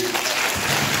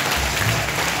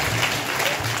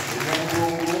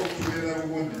 Namugongo tubeera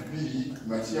bugundi 2,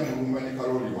 Matiya Mulumba ne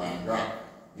Kaloli Wanga.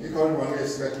 Naye Kaloli Wanga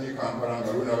yasigadde e Kampala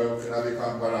nga lwe n'ab'e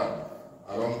Kampala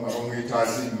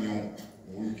abamwetaaze ennyo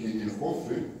mu wiikendi eno.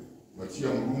 Koffe Matiya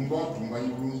Mulumba tumumanyi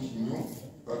bulungi nnyo,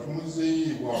 katumuzeeyo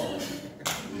ebwabwe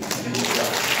ekiyinza.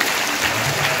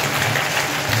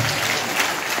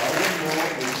 Awo nno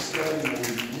ebisigala bino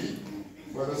bibiri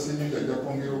Father Ssenyonjo ajja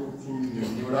kwongera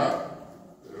okutunnyonnyola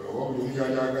oba buli omu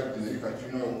yali agadde, naye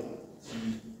katulina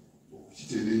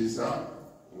okukitereeza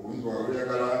obuyinza bwagala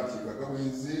oyagala nti kaka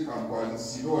bwenze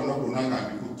kankwanisibe wano bonna nga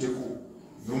mbikutteko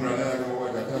n'omulala nayagamba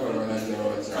bwati ate abalala banajja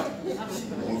babakyali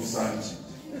omubisanikidde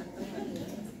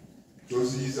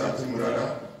kyoziyiza ate mulala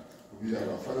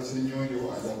kubiraba. Father Ssenyonjo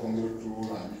ajja kwongera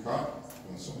okutulambika ku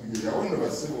nsonga eyo. Awo nno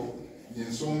bassebo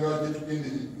ensonga gye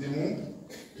tugendereddemu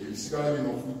ebisigala bino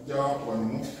okujja wano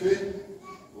mu ffe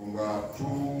nga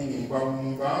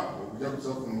tuwumbawumba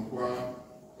okujaguza kuno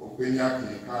okw'emyaka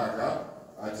 6,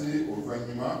 ate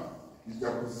oluvannyuma bijja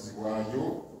kuzzibwayo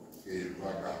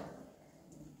erubaga.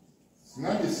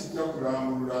 Sinambye sijja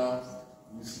kulambulula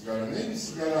bisigala, naye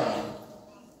ebisigala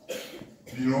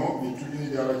bino byetulina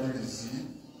eby'abajulizi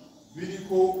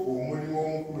biriko omulimu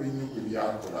omukulu ennyo gwe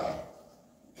byakola.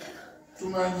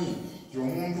 Tumanyi nti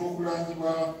omuntu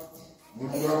okulangibwa mu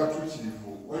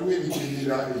lw'abatuukirivu waliwo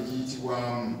emitendera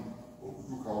egiyitibwamu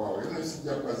okutuuka waawe, era naye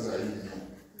sijja kubazaayo nnyo,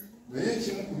 naye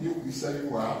ekimu ku byo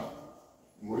kubisabibwa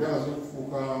ng'oli amaze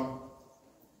okufuuka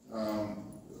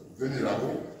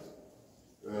venerable,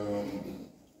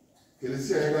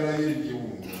 Kereziya ayagalayo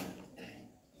ebyewuunyo.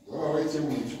 Wabawo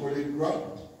ekyewuunyo kikoleddwa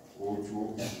otyo,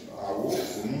 awo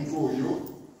omuntu oyo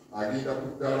agenda ku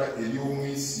ddaala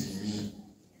ery'omwesiimi,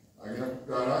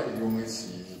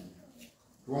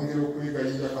 twongera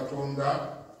okwegayirira Katonda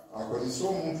akozese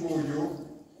omuntu oyo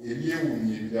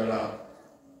ebyewuunyo ebirala.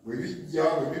 Bwe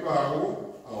bibaawo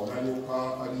awo nalyoka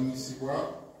alinyisibwa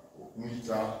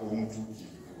okumuyita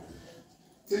omutuukirivu.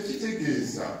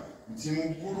 Tekitegeeza nti mu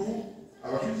ggulu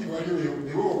abatuukirivu baliwo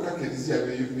ewe wokka Kereziya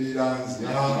beeranze,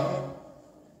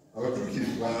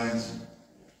 abatuukirivu bangi,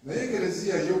 naye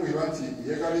Kereziya yo bweba nti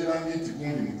eyagala nti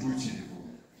gundi mutuukirivu,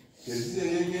 Kereziya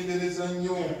yeegendereza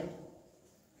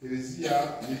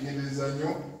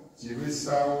nnyo. Kiba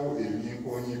essaawo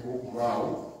ebyenkoonyeeko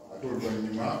okubaawo, ate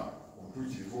oluvannyuma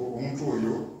omutuukirivu omuntu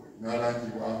oyo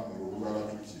n'alangibwa mu lulwo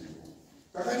lw'abatuukirivu.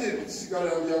 Kakati ebisigala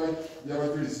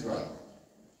by'abajulizi bano,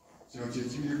 kino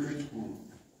kyekibiriko ekikulu.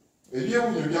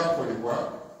 Ebyewuunyo byakolebwa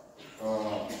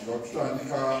nga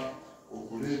tutandika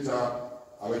okuleeta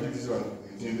abajulizi bano ku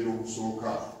mitendera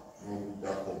okusooka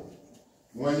n'okuddako.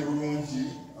 Mumanyi bulungi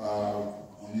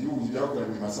ebyewuunyo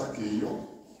byakolebwa e Masaka eyo,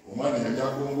 omwana yali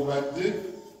agongobadde,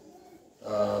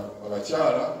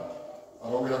 abakyala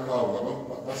abawerako awo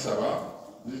nga basaba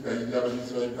beegayirira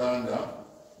abajulizi ba Uganda,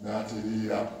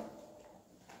 n'atereera.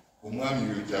 Omwami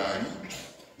oyo gyali,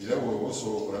 era bw'oba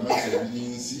olamaga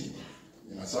ebirinzi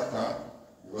e Masaka,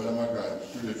 tulamaga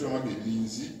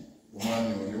ebirinzi,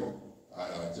 omwami oyo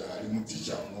gyali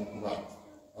mutica n'okuba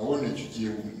awo nekyo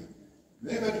kyewuunyo.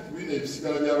 Naye nga tukubina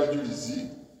ebisigala by'abajulizi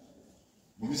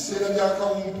mu biseera bya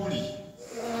kawumpuli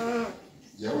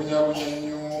yawonyawonya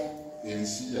nnyo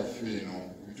ensi yaffe eno,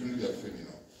 ebitundu byaffe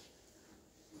bino.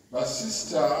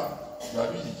 Basisita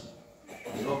babiri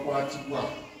ne bakwatibwa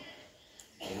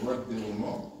obulwadde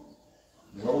buno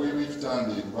ne baweebwa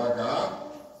ekitanda erubaga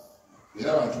era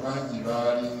abantu bangi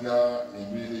baalinga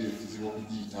embeera eyo kizibu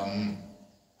okugiyitamu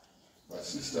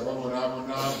basisita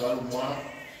babonaabona balumwa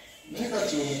naye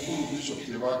kati omukulu bishop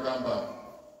tebagamba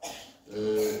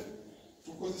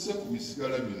tukozese ku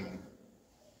bisigala bino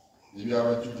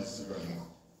ebyabajulizi bano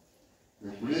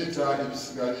ekuleeta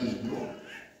ebisigala ebyo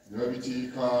ne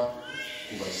babiteeka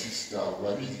ku basisita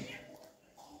babiri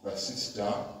basisita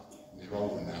ne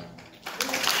bawona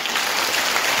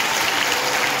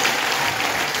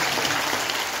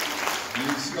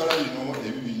ebisigala bino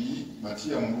ebibiri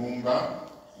Matiya Mulumba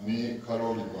ne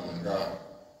Kaloli Lwanga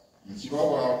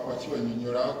nkibawa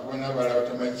kwakibanyonyola kuba n'abalala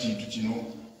batamanyi kintu kino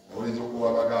abalenzi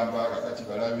okuba bagamba kakati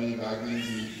balabe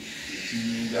bagenze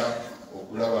ekiyinda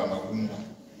okulaba amagumba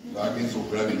bagenze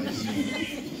okulaba emizimu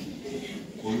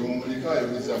oyo omuleka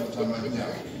ayogeza mutamanya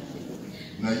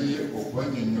naye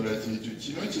okubanyonyola kyekyo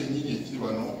kino kyennyini ekiri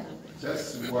wano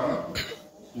kyasibwa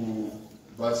ku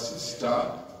basisita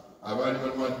abaali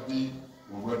balwadde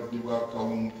obulwadde bwa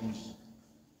kawumpuli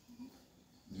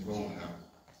ne bawona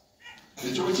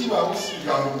ekyo bwe kibaawo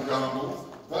sigambo bugambo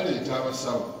baleeta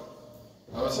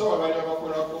abasawo abaali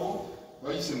babakolako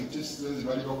bayise mu tesitenzi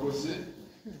bali bakoze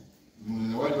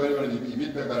wali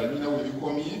eby'eddagala birinawo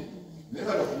ebikomye naye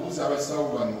bali okubuuza abasawo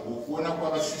bano okuwona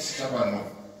kw'abasisita bano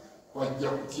kwajja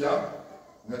kutya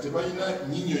nga tebalina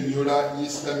nyinyonyola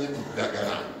yeesigamye ku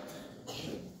ddagala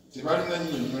tebalina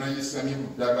nyinyonyola yeesigamye ku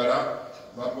ddagala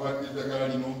bawadde eddagala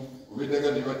lino oba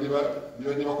eddagala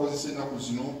libadde bakozesa ennaku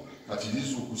zino kati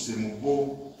lizuukuse mu bo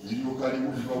liryoka liwo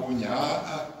libawonya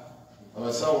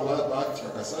abasawo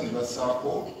bakakasa ne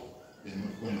bassaako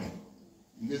emikono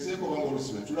ngezeeko banga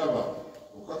olusi bwe tulaba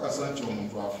okukakasa nti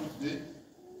omuntu afudde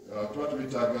tuba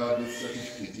tubetaaga death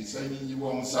certificate esayiningibwa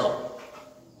omusawo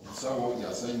omusawo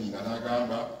yasayininga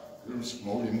n'agamba olusi ku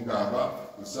mawulire mugamba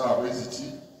esaawa bwe ziti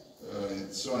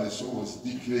so and so was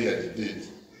declared dead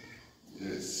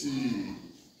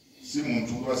si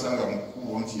muntu gwebasanga mu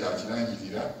kkubo nti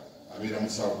yakirangirira abeera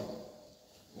musawo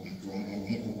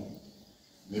omukugu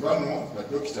ne bano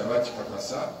badokita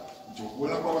bakikakasa nti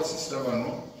okuwona kw'abasisita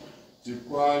bano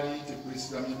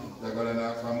tekwesigamye ku ddagala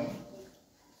n'akamu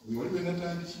bwe wali bwe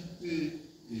natandikidde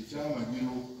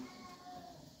ekyamagero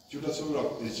kyotasobola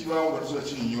ekibaawo nga tosobola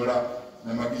kinyonyola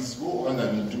namagezi go oba na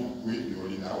bintu gwe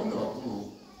byolina awo na bakulu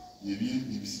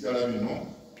ebisigala bino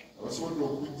abasobodde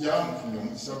okujja mufunye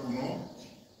omukisa guno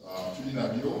tuli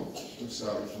nabyo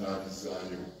tukusaba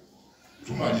tunaabizaayo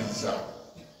tumaliriza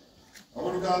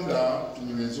abooluganda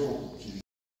tunyweze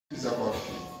okukkiriza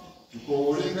kwaffe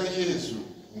tukoowolenga Yesu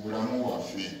mu bulamu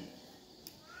bwaffe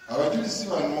abajulizi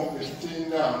bano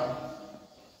betutenda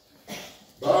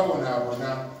baabonaabona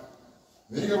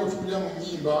naye nga bwe tukulira mu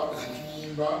nnyimba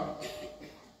etuyimba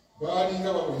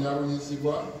baalinga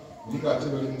babonyaabonyezebwa naye ng'ate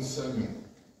bali mu ssanyu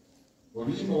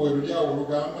oluyimba bwe luli awo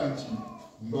olugamba nti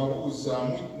mbabuuza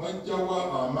mwajjawa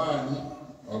amaanyi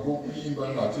ag'okuyimba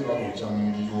ng'ate babokya mu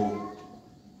muliro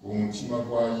omutima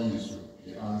gwa Yesu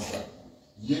ye ansa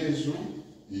Yesu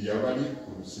ye yabali ku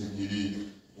lusegere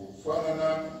okufaanana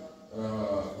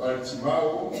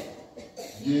Bartimawo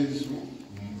Yesu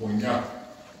mponya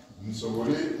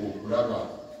nsobole okulaba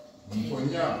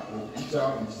mponya okuyita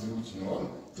mu kizibu kino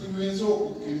tunyweze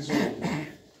okukkiriza okwo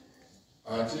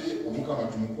ate Omukama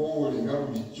tumukoowole nga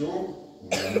bulijjo mu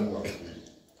bulamu bwaffe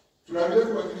tulabire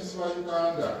ku bakirisi ba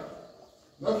Uganda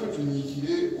naffe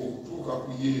tunyiikire okutuuka ku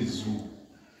Yesu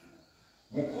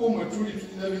mu kkubo mwe tuli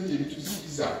tulina bingi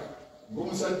ebituziyiza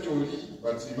ng'omusajja oli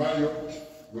Bartimayo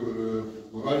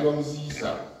bwe baali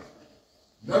bamuziyiza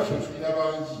naffe tulina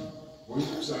bangi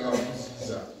oyinza okusanga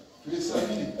bamuziyiza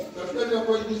twesabire tatugadira ku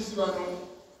bajulizi bano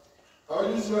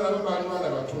abajulizi bano abamu baali baana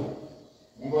bato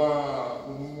mu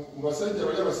basajja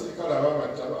bali abasirikale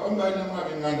ababatta abamu baalinamu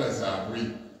ab'eŋŋanda zaabwe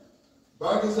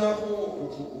bagezaako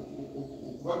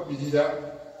okubabbirira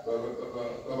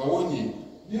babawonye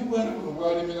naye obwana buno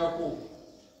bwalemerako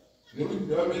ne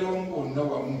babeeramu bonna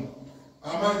wamu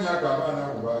amaanyi ago abaana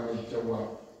abo bagajjawa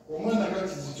omwana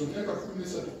gatizito myaka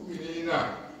 13-14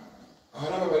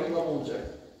 alaba bali babookya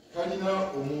kalina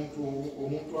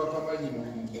omuntu akamanyi mu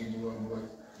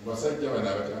basajja bano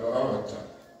ababatta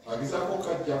agezaako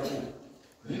kajjako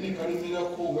naye ne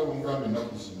kalemerako nga bwemugamba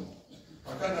ennaku zino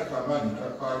akaana kamaanyi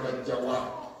kagajjawa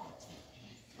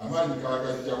amaanyi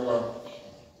kagajjawa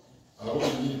abo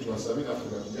nyini tubasabe naffe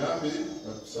batuyambe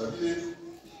batusabire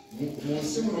mu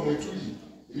nsi muno mwe tuli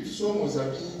ebitusoomooza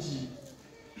bingi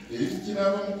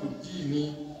ebikinabamu ku ddiini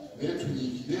naye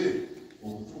tunyiikire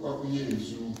okutuuka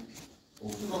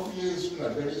ku Yesu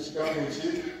naddala ekigambo kye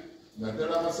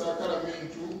naddala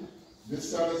amasakaramentu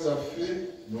n'essaala zaffe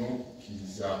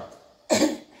n'okukkiriza.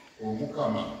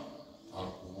 Omukama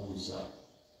akubuuza,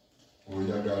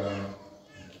 oyagala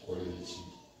nkukola ki?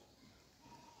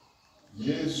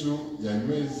 Yesu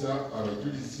yanyweza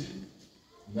abajulizi,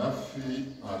 naffe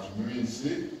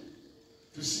atunyweze,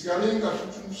 tusigale nga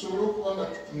tusobole okuba nga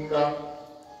tutunula,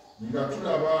 nga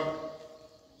tulaba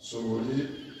tusobole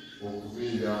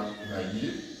okubeera naye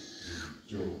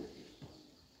bulijjo.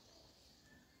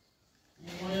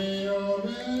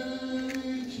 Mweyobe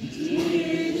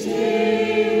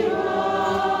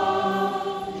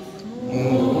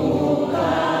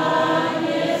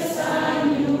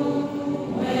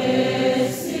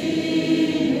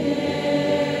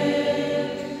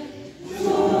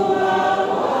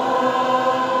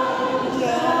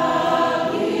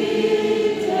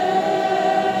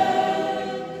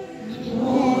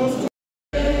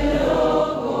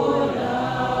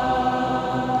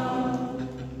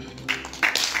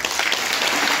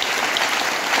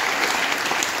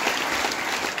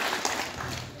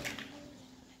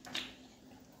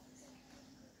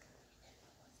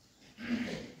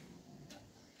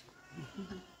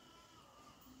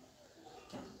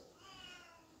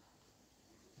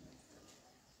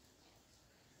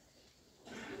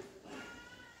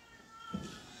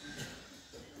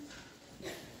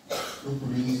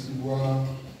tukubirizibwa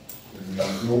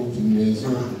okutunyweza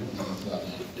okukkiriza.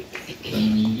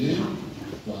 Tuyimirire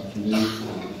twatule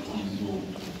okukkiriza.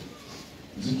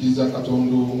 Nzikiriza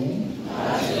Katonda omu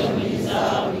akyomiriza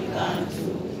buli kantu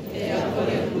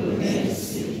eyakola eggulu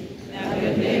n'ensi na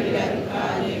byonna ebirabika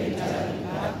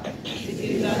n'ebitalabika.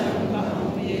 Nzikiriza n'Omukama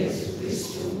mu Yesu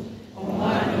Kristo,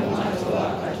 omwana omuto wa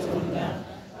Katonda,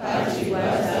 kaakirwa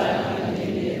azaala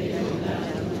n'emirembe gyonna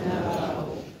ginabaawo.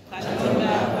 Katonda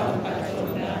ava mu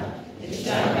Katonda,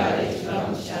 ekitangaala ekiva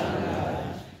mu kitangaala.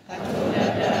 Katonda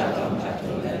ddala ava mu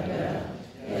Katonda ddala,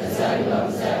 eyazaalibwa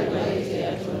buzaalibwa ye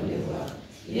teyatondebwa.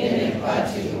 Ye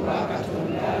n'empatirirwa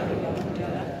Katonda alaba mu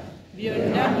ddala.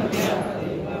 Byonna mu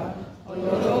byakolebwa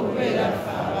olw'okubeera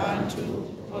ffe abantu,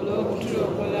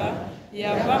 olw'okutulokola,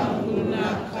 yava mu ggulu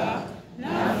n'aka,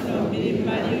 n'afuna omulimu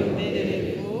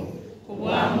omubererevu ku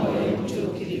bw'Amwoyo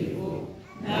omutuukirivu,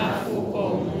 n'afuuka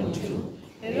omuntu.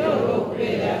 Era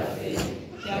olw'okubeera ffe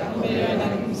yakomererwa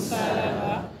ne ku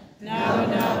musaalaba,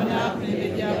 n'abonaabona ku ntebe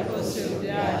gy'Apostolo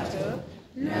Piraato,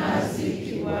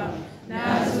 n'aziikibwa,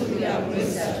 n'azuukira ku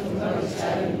lw'essatu nga bwe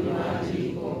kyali mu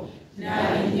biwandiiko,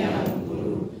 n'alinnya mu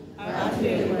ggulu,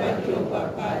 atuula ku lwadda okwa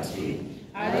Paatiri,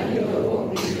 alidde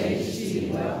olw'okulinda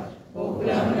ekitiibwa,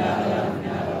 okulamula abalamu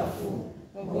n'abafu,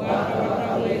 obwakabaka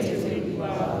bwe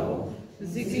tebuliggwaawo.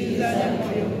 Nzikiriza ne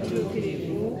Mwoyo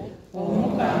Omutuukirivu,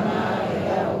 Omukama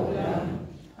era obulamu,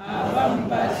 ava mu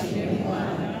Paatiri ne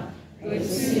Mwana, bwe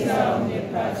tusinzaawo ne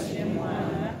Paatiri ne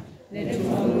Mwana, ne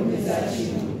tumugulumiza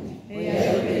kimu,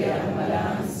 eyayogera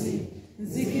amalansi.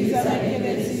 Nzikiriza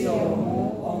n'Eklezia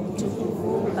omu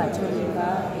omutukuvu Katolika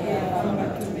eyava mu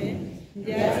batume,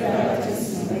 ndyatula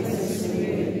batisimu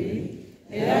ebibi,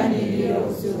 era nnyingira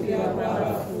okuzuukira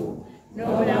kw'abafu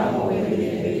n'obulamu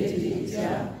obw'emirembe egirijja.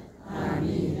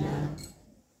 Amiina.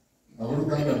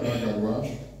 Abooluganda baagalwa,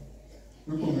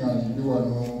 tukuŋŋaanidde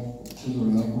wano okukuza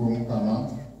olunaku lw'Omukama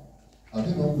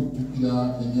ate n'okujjukira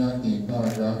emyaka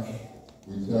 60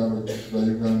 bwe kyalo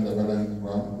Uganda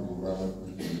balangibwa mu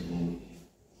lw'abatuukirivu.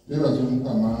 Twebaza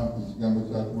Omukama ekigambo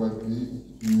kyatuwadde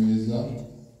ekitunyweza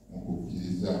mu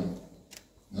kukkiriza.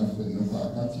 Naffe nno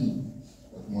kaakati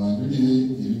batumwanjulire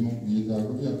ebimu ku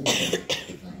byetaago byaffe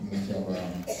nga tumusaba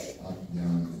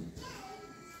atuyambe.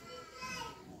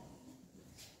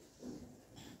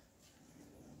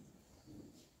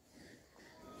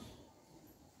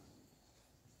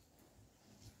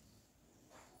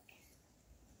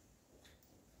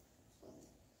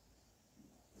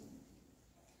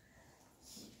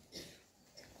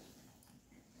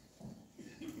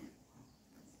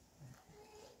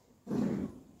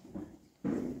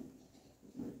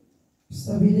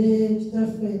 Tusabire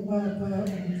kitaffe Paapa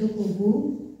omutukuvu,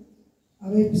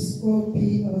 abeepisikoopi,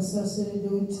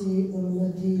 abasaseredoti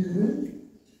n'abannaddiini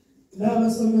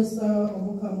n'abasomesa.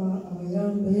 Omukama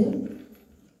abayambe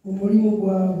mu mulimu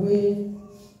gwabwe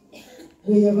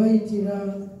gwe yabayitira,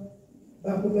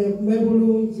 bakume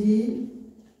bulungi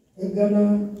eggana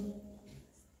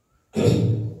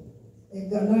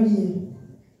lye,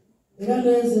 era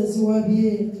n'ezo eziwabye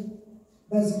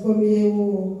bazikomyewo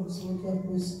mu ssimo lya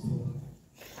Kristo.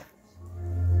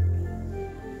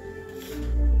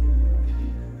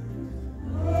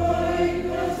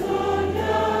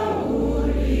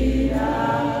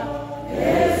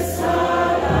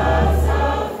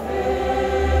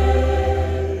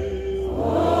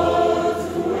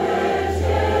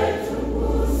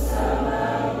 Tukusa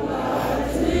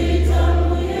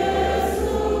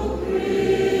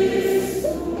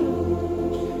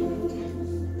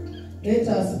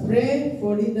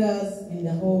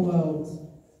whole world.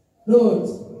 Lord,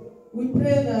 we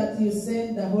pray that you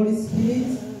send the Holy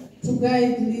Spirit to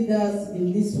guide leaders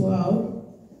in this world,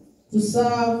 to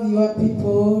serve your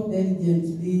people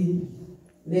diligently.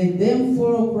 Let them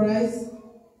follow Christ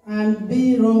and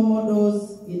be role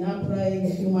models in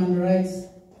applying human rights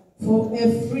for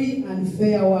a free and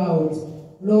fair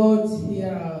world. Lord,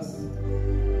 hear us.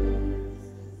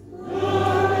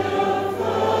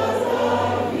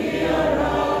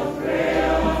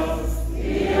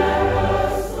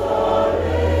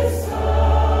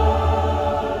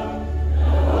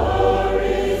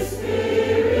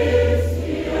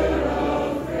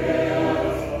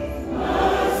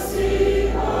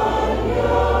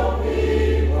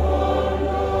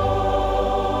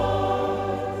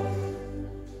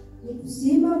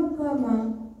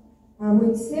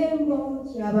 Ekisembo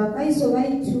ky'abakaiso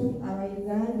baitu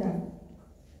aba-Uganda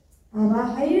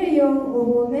abahayireyo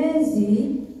obwomeezi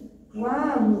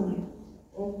bwabo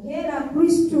okukeera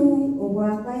Kristu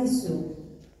obwakaiso.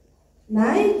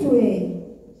 Naitwe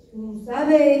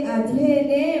tumusabe atuhe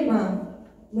neema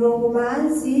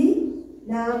n'obumanzi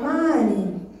n'amaani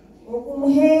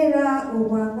okumuheera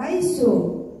obwakaiso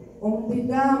omu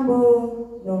bigambo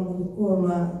n'omu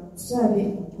bikolwa. Tusabe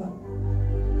Mukama.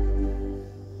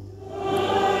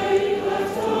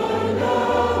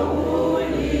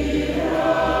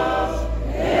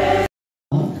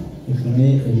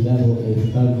 Ebirabo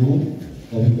ebikalu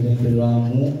nga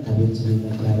bikulemberwamu ab'ekibiina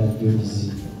ky'abajulizi.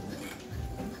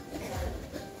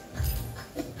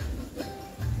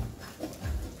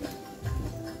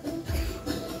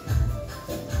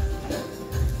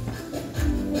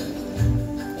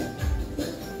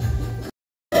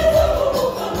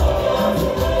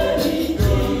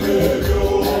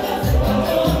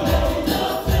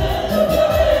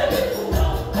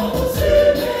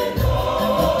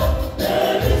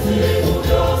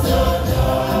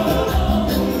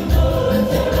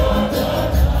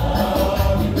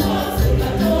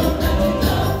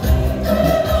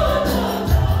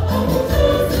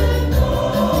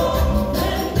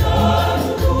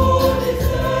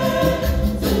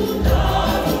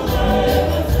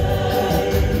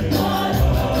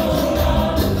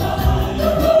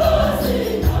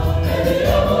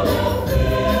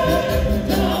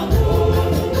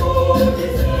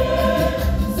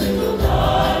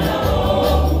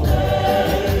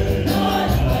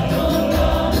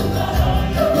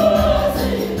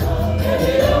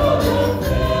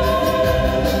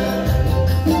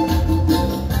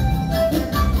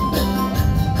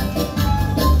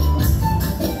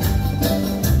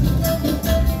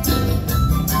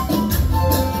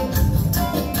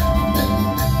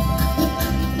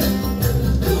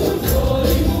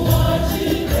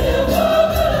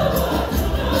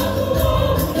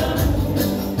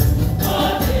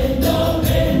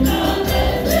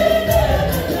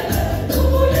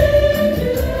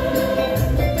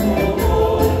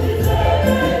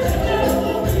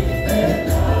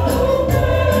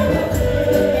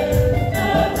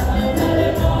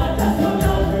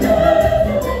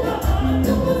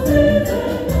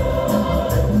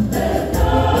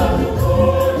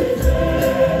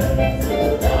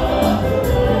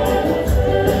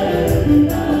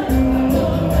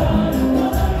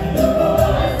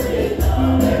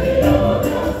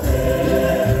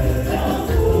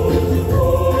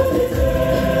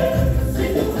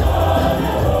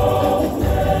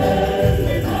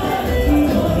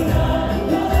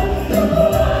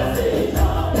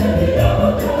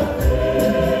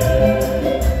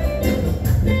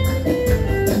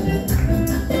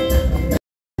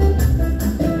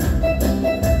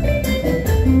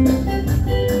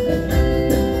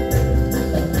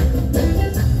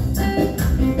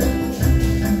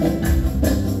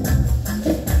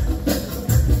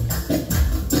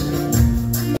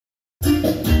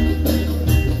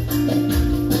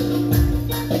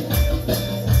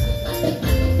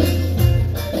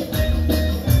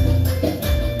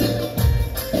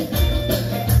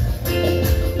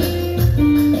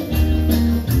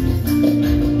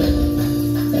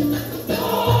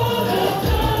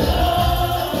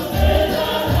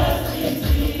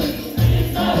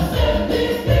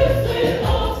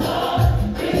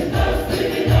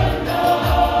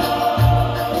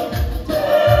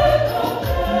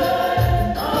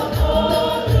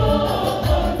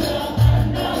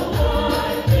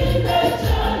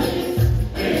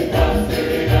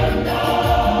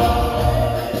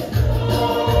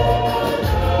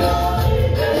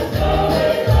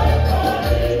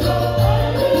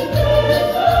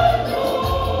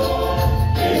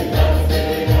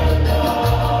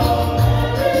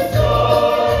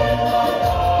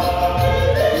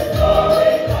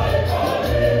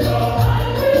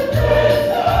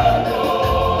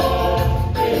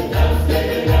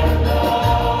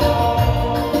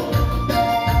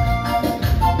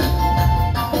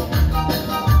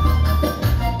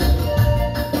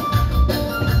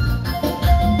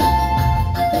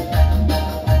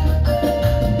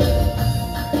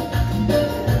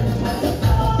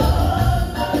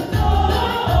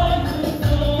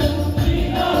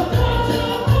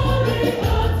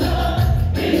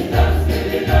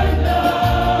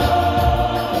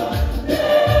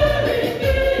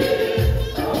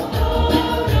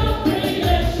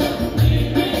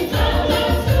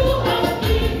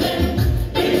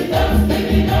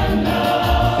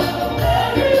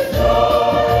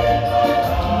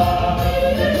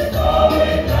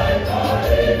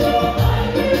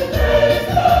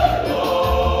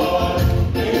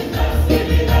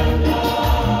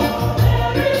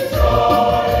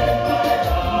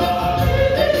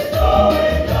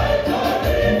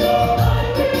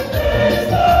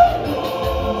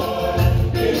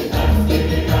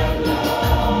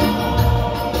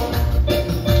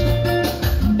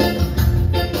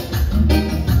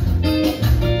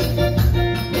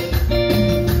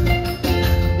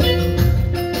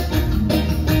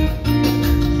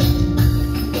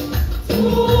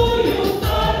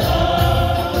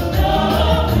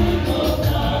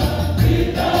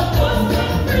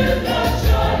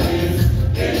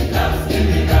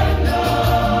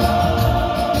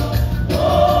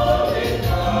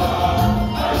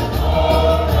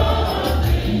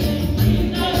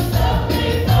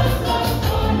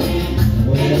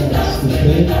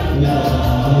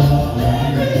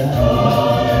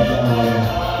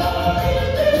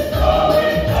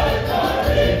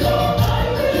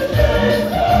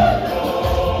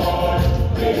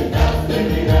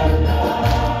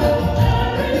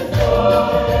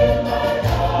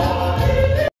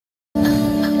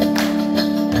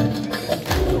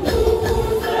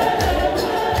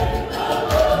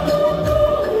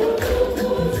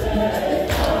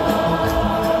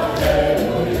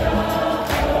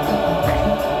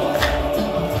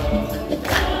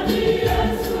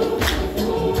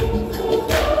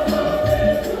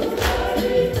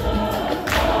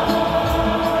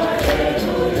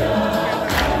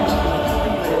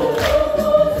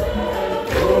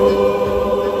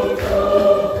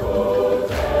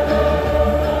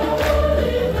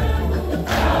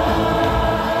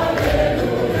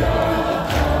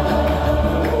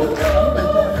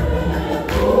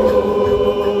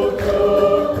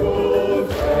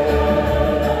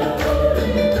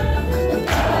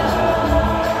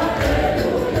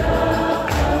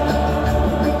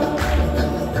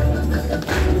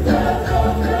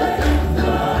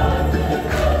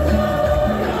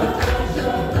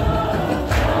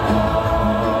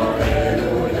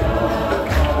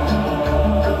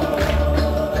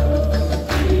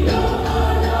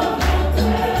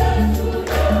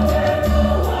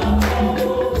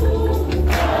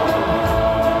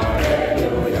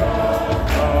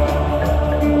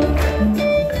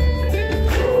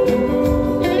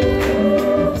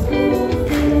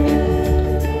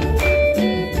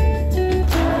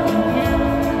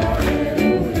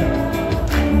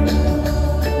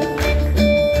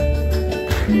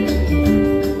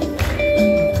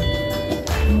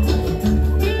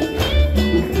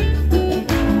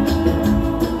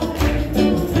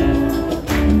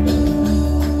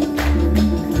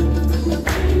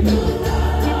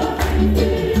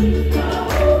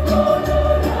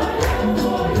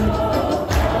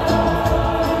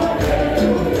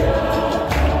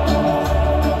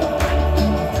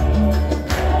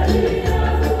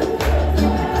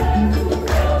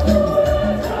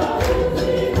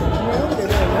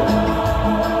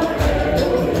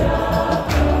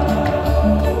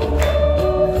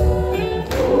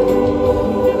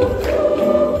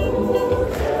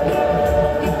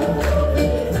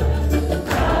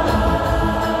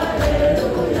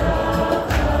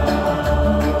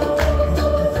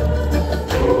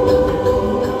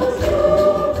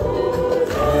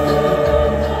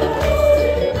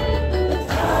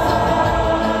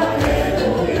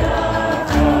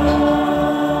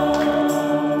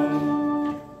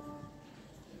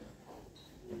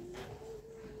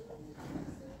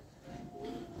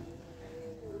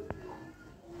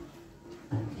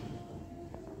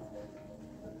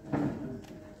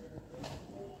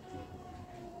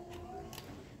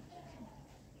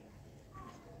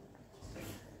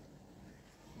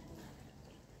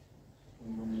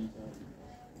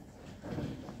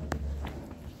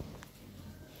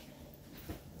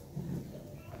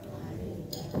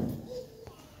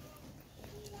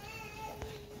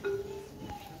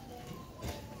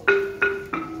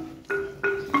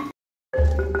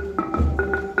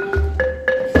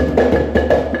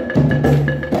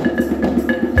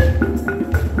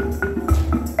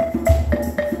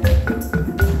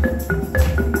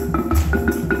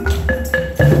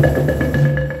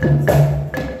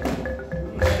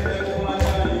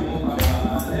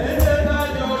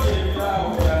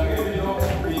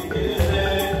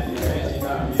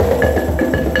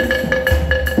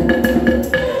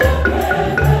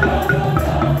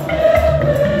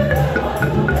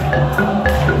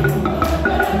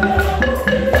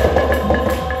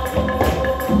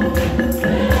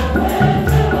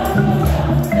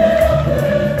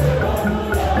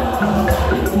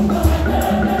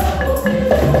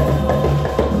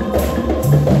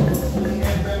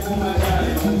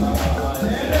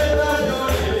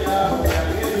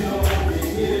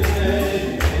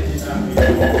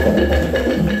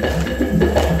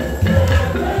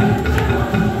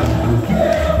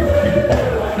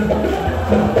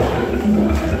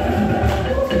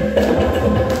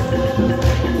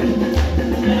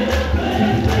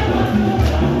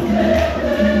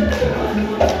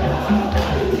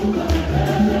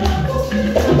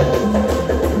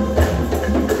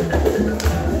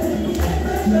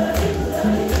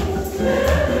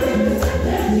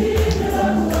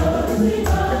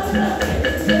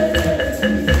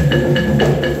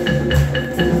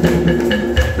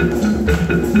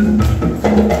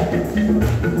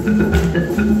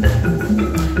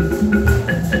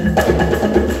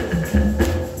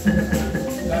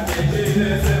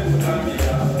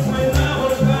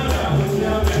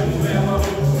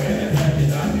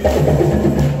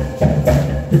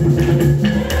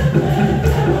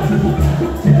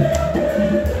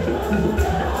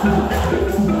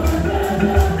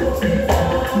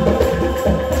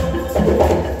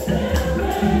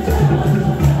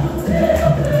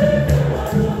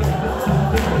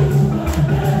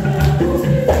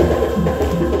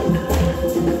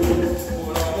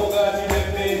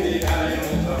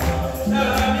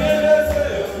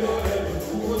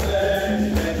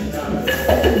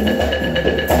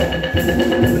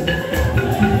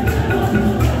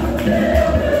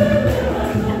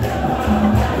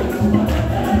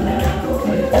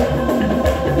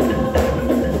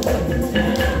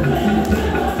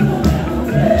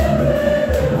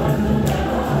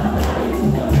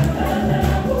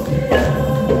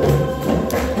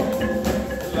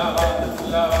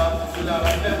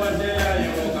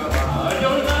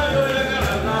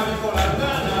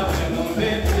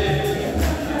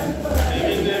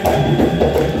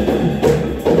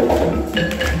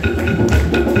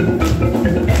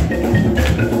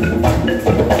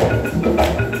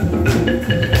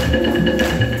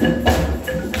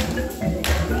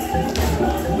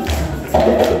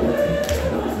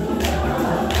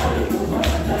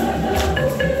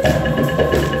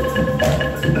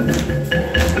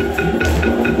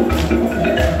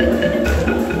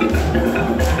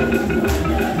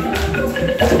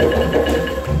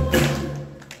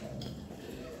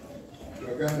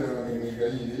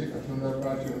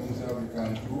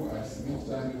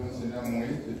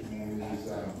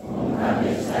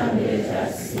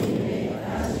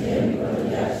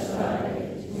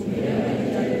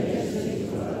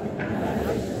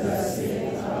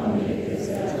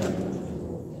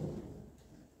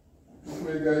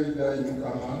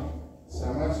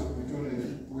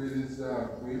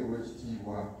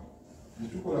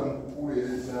 Bitukola mu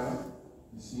kukuweereza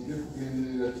bisinge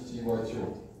kugenderera kitiibwa kyo.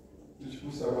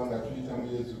 Tukikusaba nga tuyita mu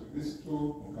Yesu Kristo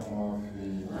Mukama waffe.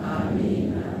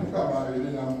 Amiina. Mukama abeere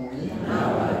nammwe.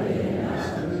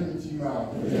 Musiteme emitima.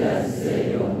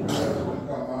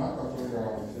 Mukama Katonda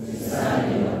waffe.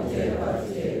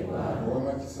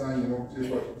 Owama kisaanira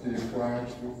okuteekwa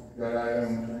kituufu ddala era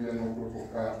n'omutuubira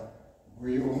n'okulokoka.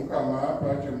 Gwe Omukama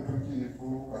Paati omutuukirivu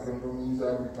Katonda omuyinza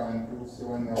buli kantu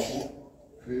ssewannaku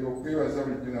okwebaza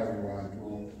bulijjo na buli wantu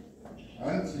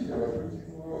anti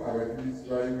abatuukivu abajulizi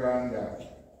ba Uganda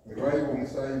bwe bayiwa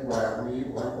omusaayi gwabwe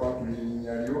olw'okwatula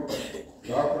erinnya lyo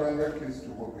baakolanga Kristo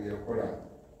bwe yakola.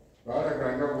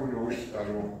 Baalaganga buli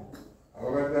ow'ekitalo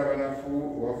ababadde abanafu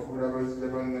obafuula abazira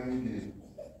bannamige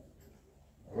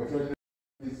abatalina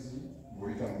bujulizi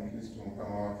bw'oyita mu Kristo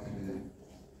Mukama waffe.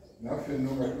 Naffe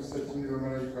nno nga tusakinira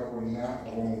bamalayika bonna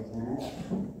ab'omu ggulu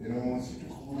eno mu nsi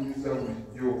tukugulumiza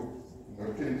bulijjo nga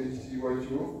tutenda ekitiibwa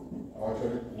kyo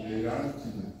awatali kubeera nti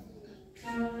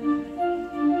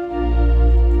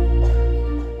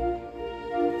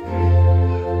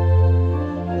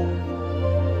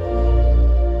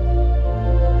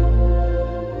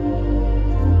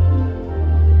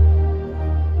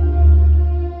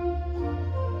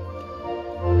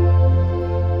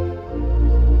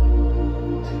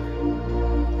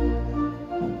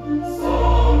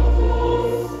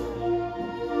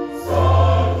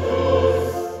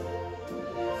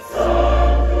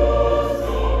Sanctus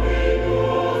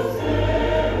Dominus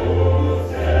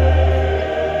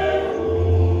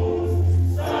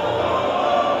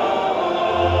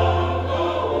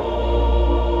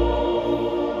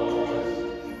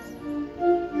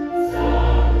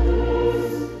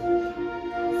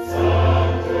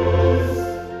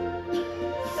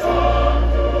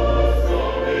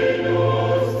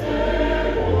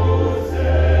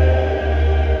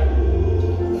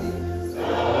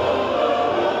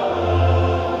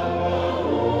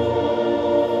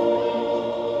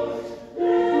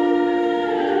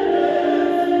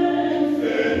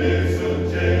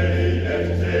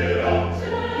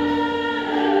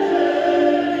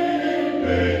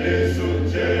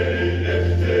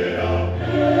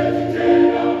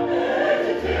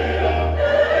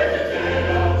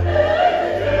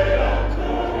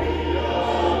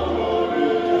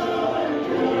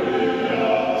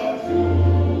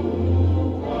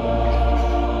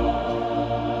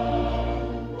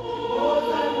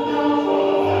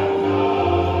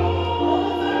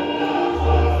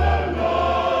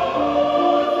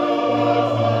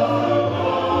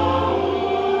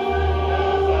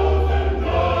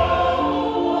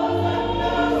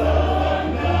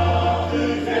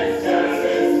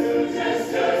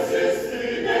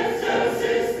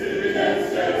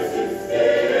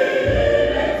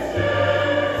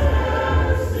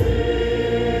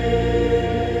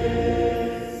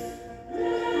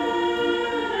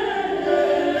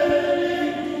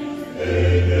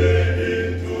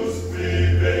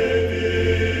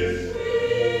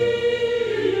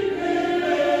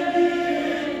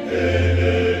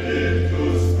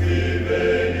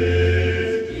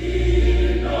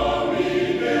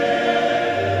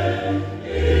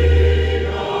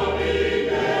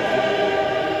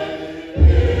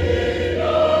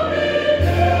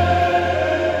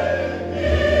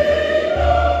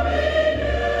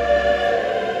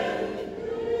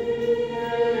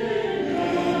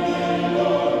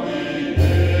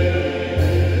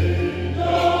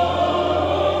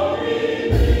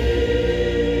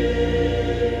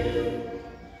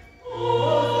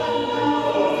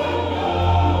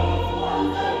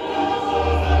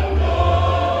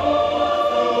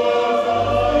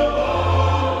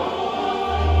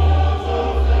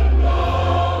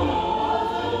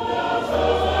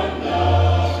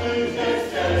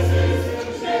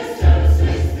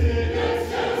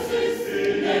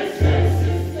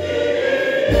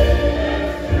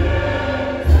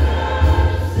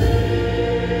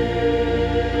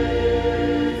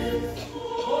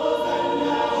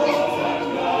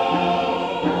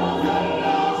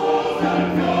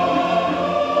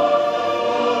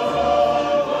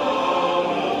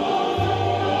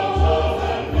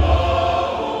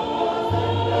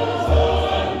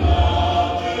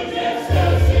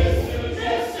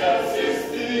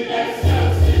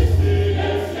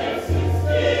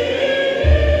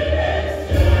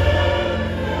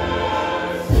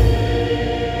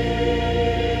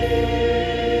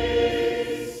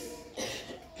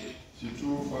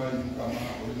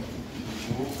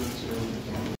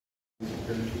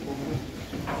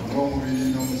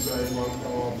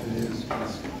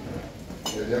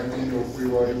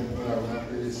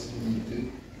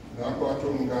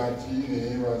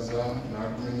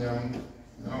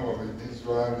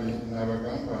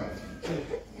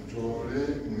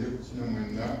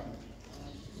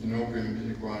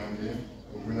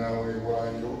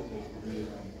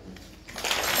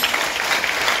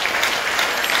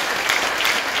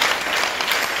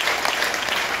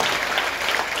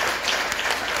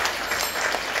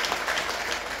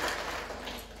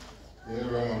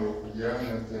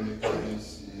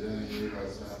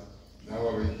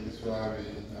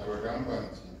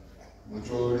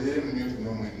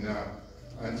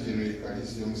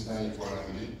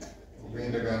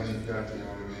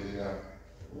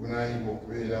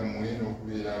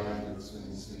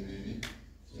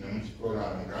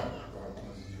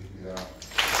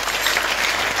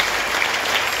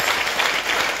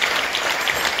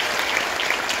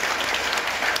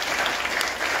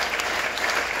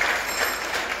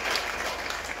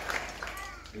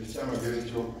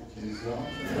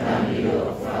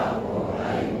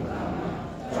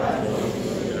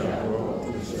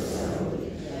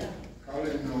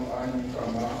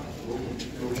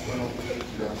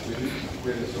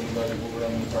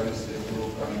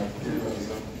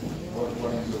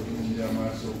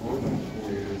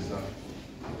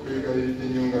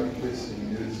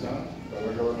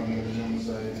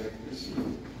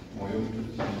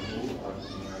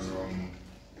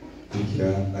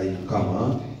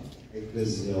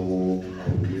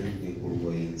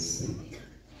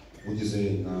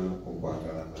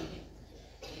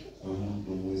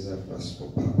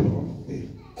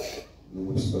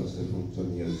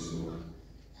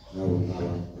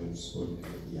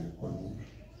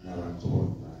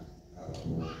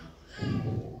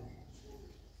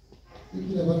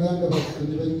Bikira baganda baffe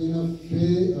ne bannyinaffe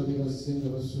abebasinga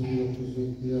basuubira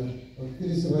okuzuukira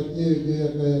bakkiriza bajjeejo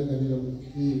yagaayagalira mu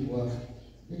kitiibwa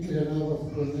bikira n'abafu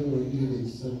bonna bawulire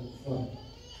ekisa kufa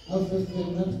affe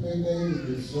ffenna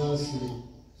twegayiriza esaasire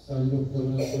tusaanira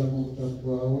okugabana kulamu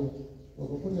obutaggwaawo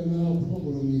okukutemera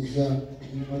okutugulumiza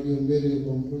enyuma ly'ombeerereko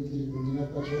omutuukirivu nnyina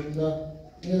Katonda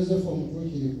ne Yosefu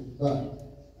omutuukirivu bba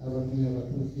abatumira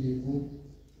abatuukirivu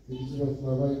ekibafu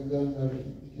aba Uganda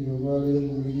kiro baaleero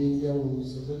mu biyinja mu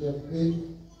bisoso byaffe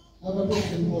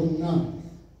abatuukirivu bonna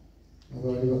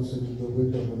abaali bakusanyidde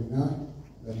obwedda bonna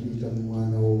nga tuyita mu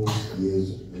mwana wo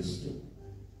Yesu Kristo.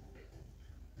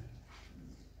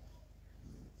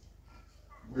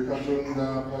 Gwe Katonda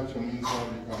bw'atyo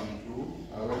muyisaabi kantu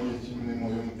abali ekimu ne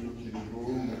mwoyo omutuukirivu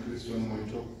mu Kristo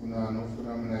n'omwoyo okufuna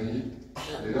n'ofunamu naye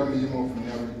era muyima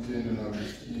ofunya buli ttendo na buli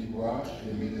kitiibwa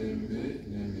emirembe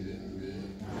n'emirembe.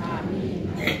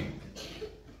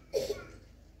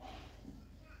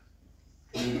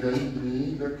 Engayiri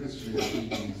nga Kristo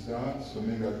yatuyigiriza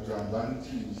tusome nga tugamba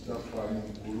nti Kitaffe ali mu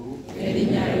ggulu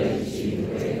erinnya lyo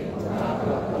likiirwe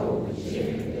obwakabaka bwo bujje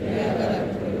oyagala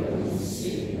tukolere mu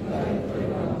nsi nga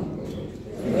bikolebwa mu ggulu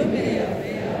emmere yaffe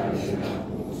eya buli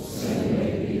lunaku tusonyiwe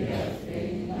ebibi byaffe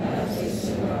nga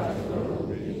twesonyiwa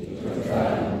abatulobuli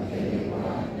totwala mu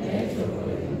kutemebwa naye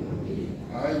tulokolere mu bubi.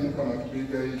 Ayi Mukama,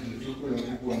 tubegayirire tukole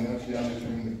mu gwonna tuyambe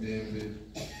tuli mu ddembe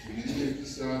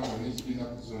ekisango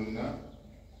n'ekibiinaku zonna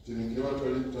tulengere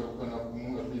batwale kutabukana kumu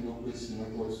nga tulina okwesiima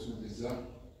kwatusuubiza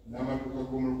n'amatuka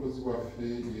g'omulokozi waffe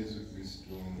yesu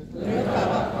kristo.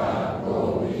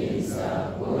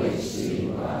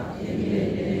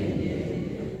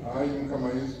 Ayi Mukama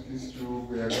Yesu Kristo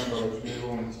gwe yagamba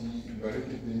abatumewo nti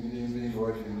mbalekedde emirembe nga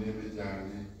wadde emirembe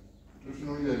gyange,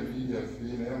 totunuulira bibi byaffe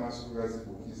naye amaaso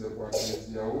gazikukkiriza kwa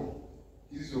Kiriziyawo,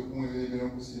 kkiriza okumuweerera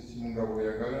n'okussa ekimu nga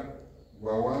bw'oyagala,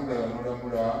 bw'awangala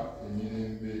n'olamula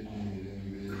emirembe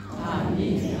n'emirembe.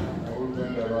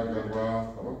 Abooluganda baagalwa,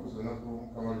 abakuza olunaku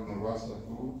Mukama luno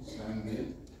lwasatu Sande,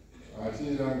 ate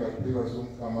era nga twebaza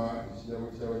Omukama ekirabo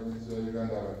ky'abajulizi ba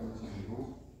Uganda abatuukirivu,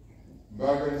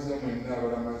 mbaagaliza mwenna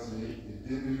abalamaze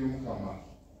eddembe ly'Omukama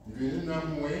libeere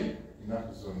nammwe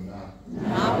ennaku zonna.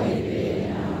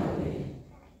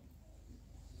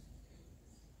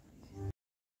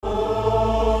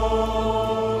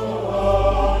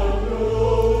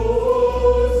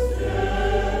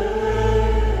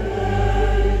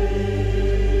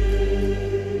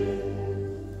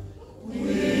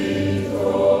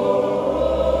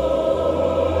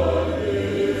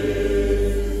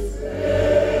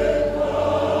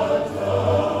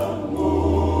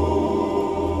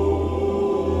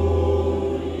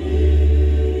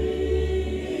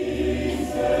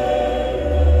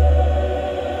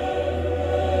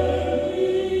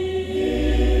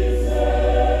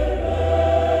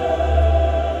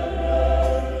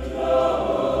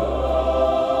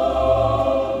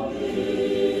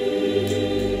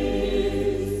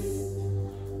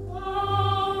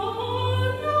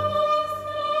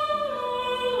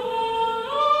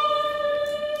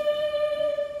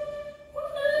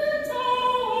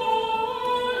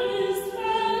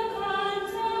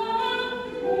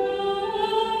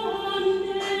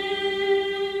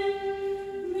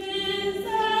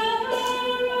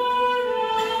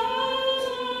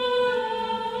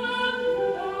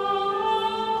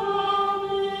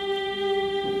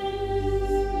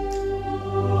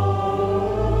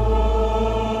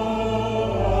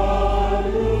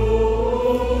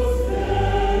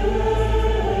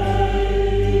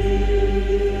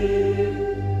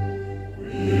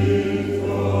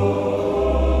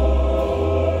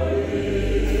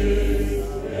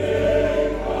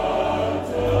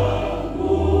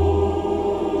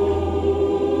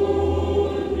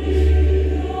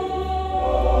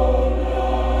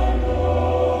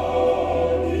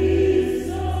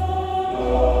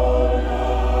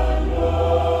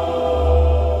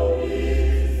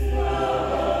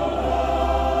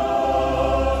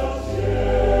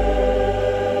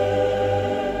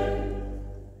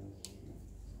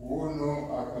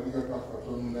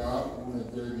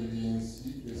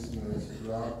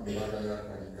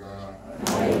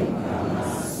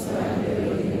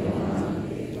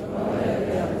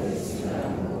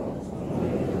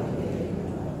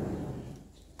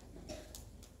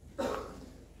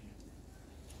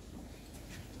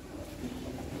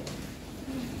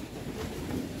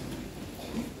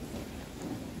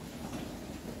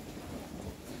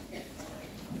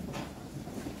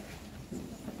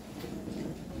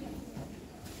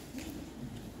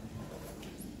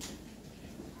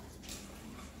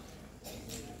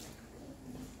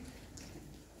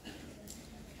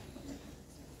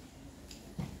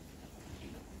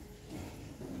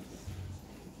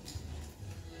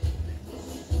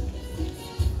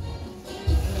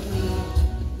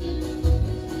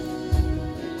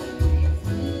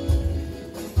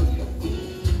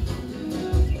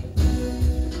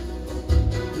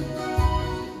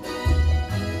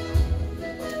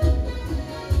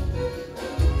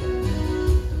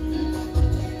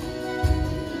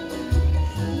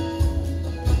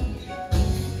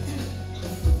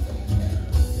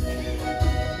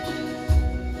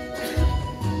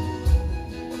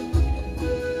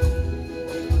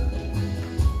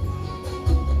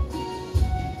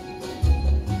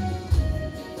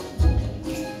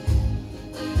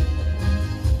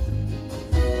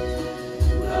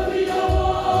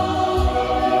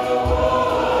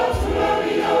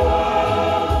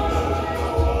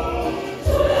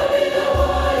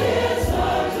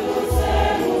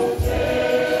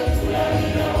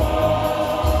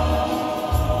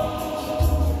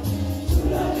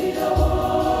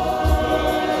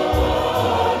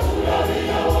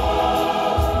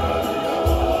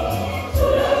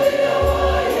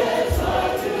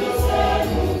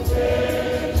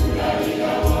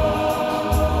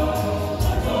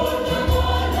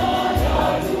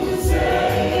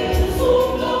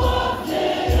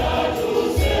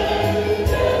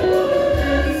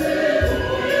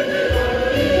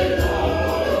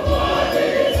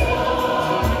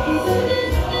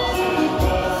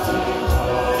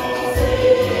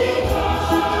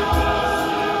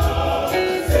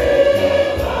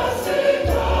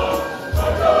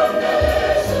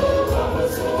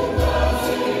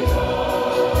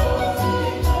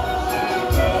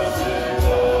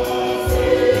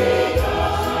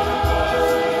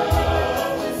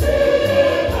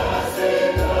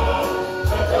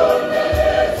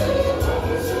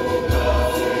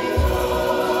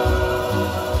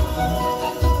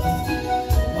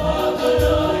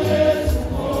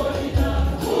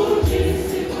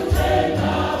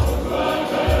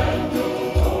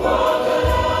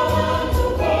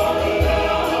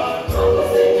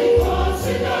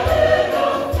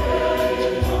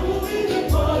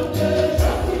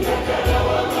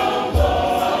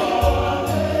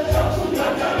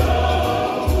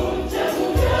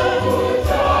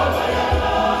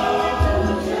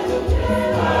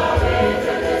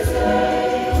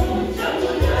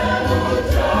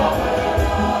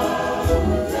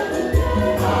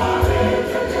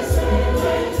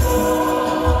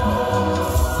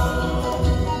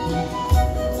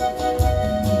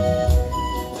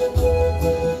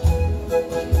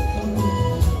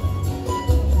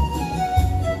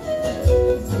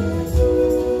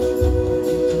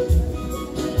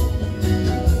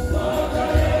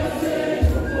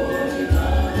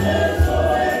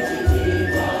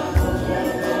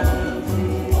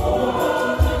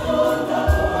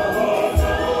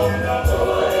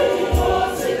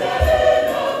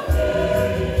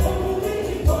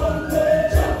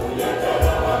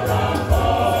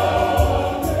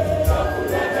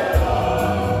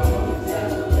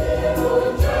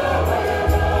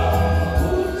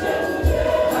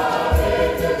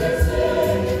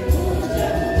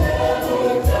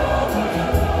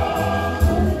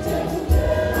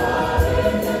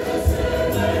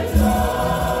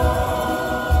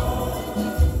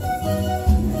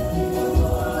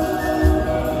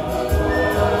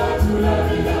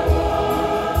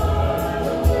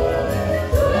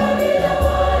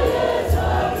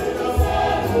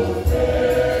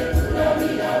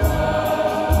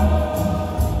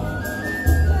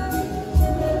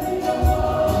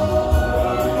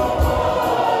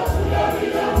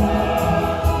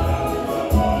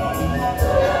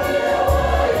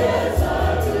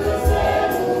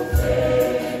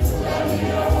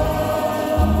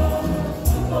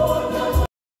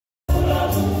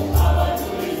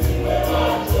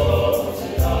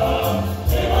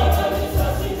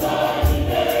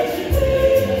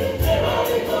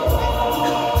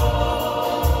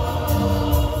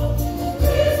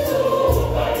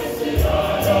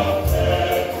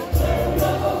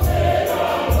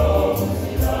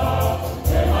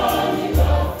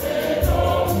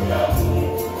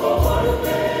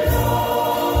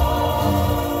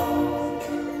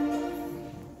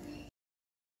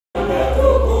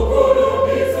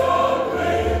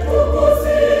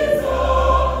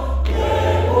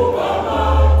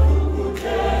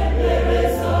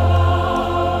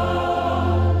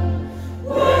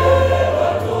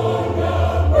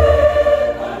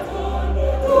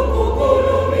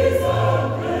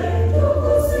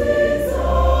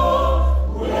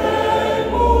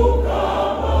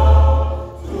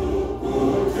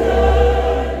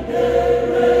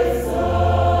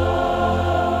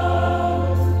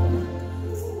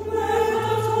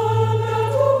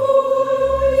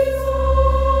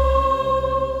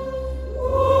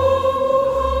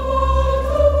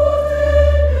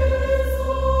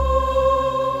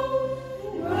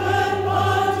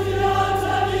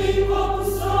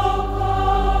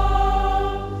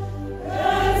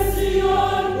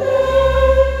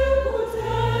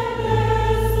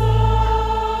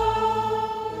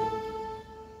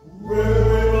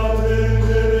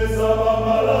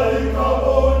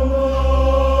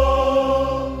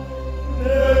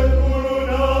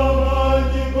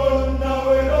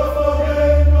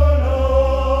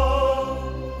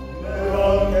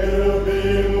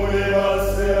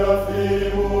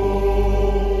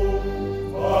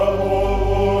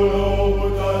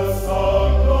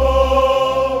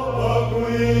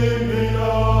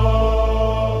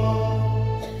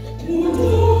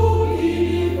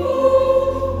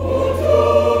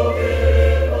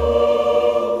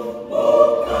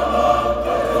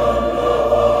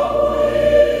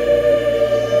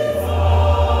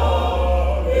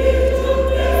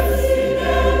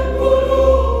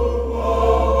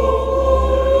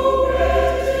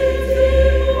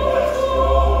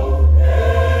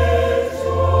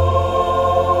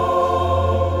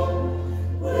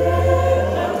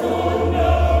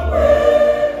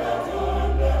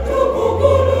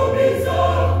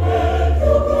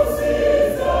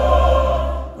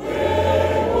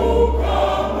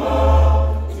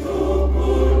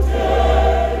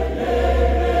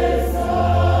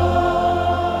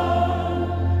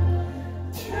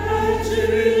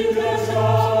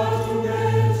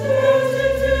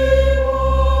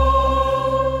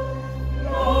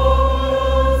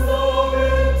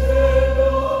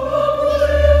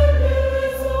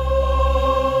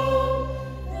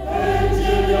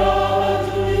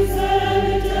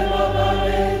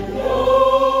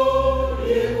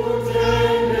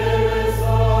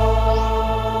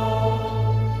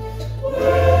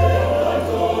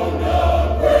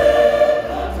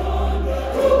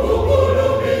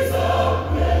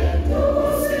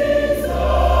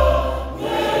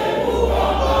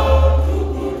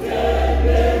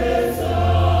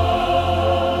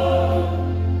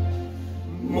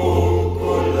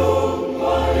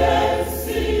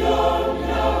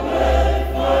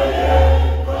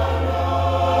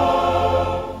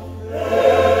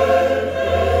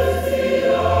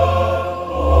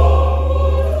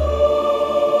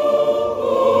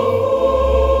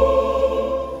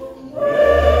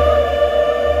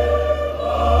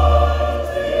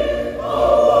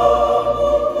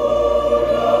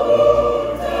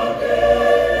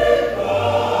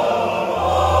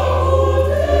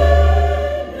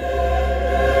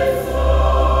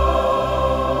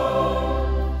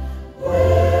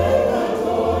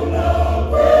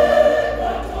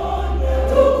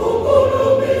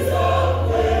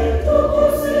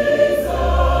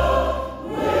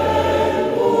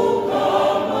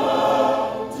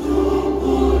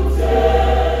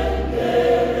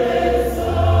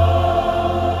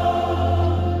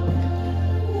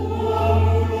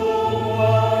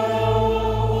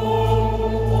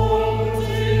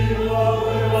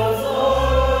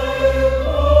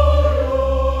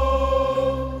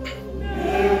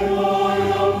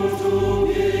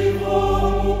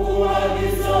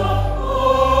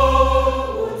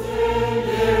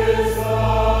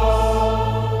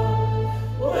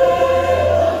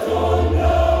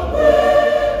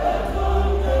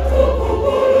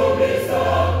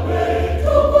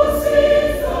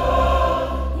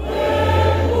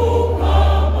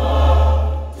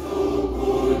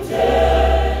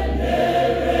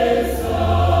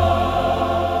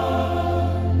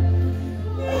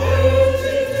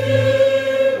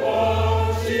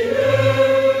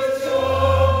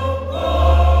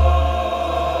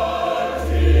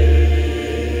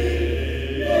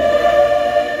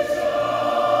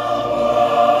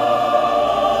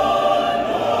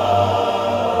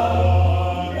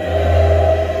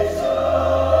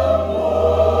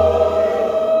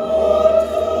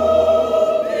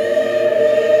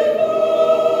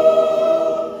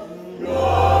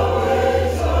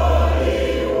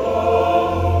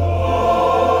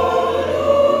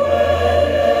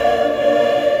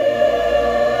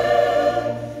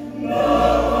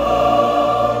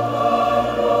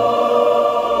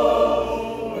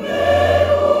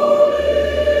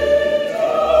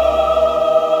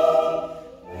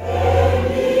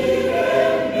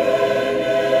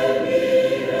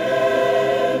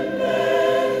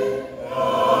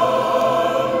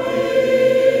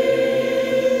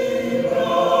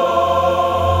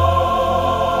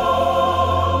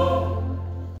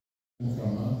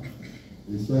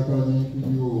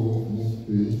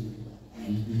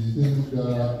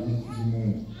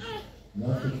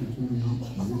 naffe tetuli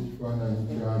ng'ekifaananyi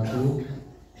kyakyo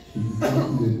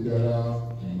tukituukire ddala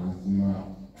mu mazima.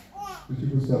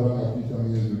 Tukikusaba nga tuyita mu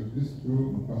Yesu Kristo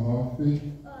Mukama waffe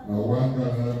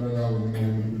awangala ddala olimo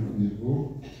omutuukirivu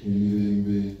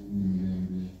emirembe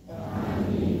n'emirembe.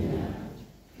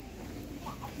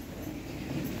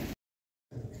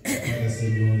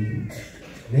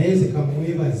 naye nze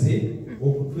kamwebaze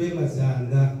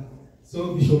okutwebazanga.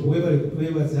 So Bishop webale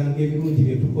kutwebazanga ebirungi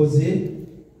bye tukoze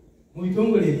mu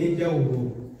bitongole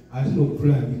eby'enjawulo ate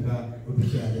n'okutulambika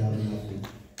otukyali abanafu.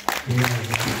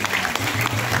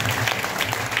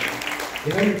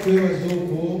 Era mutwebaza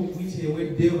okwo wiiki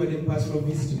ewedde obadde mu pastoral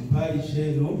visit mu parish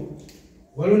eno,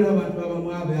 waliwo n'abantu abamu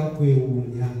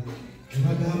abakwewuunya ne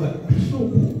bagamba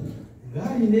Bishop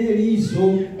ng'alina eriiso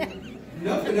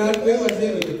naffe n'atwebaza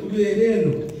eno tetubeera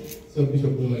eno. So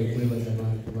Bishop webale kwebaza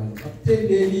abantu bano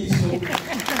bakutenda eriiso.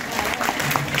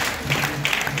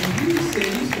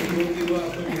 Eriiso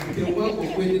lyongerwako omwaka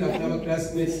okwendera kunaba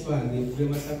classmates bange okuva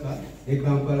Masaka ne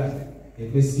Kampala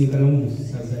etwesinkanamu mu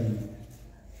ssaza lino.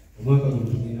 Omwaka guno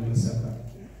tugenda Masaka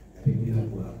tegulina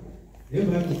gwako. Naye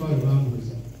baatuka wano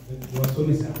bambuuza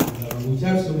wasomesa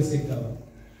ng'okyalusomesa eggaba.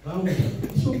 Bambuuza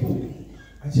Bishop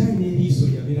akyalina eriiso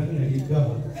yabeeranga nali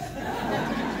eggaba.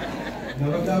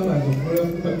 Nabagamba nti okukola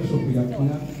kuba Bishop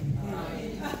yafuna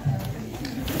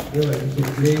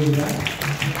ebakikulengera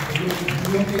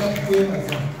yongera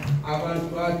kukwebaza abantu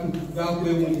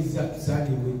bakwewuniza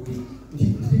saadi ewedde nti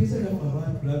tutegeeza nabo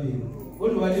abantu labeeno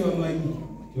bona bali bamanyi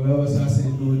gyolaba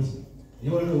basaasidde oti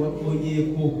naye waliwo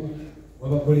wakonyeeko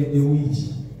wabakoledde wiiki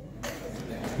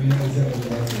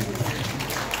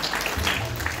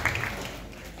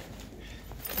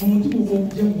omutima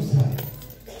ogw'okujaguza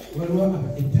waliwo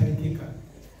ettalikeka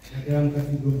naddala mu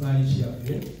Cathedral Parish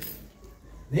yaffe.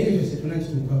 Naye ekyo kye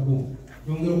tunakituukako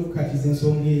yongera okukatiza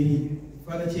ensonga eri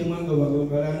Father Kyemwanga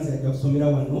Balanzi ajja kusomera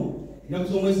wano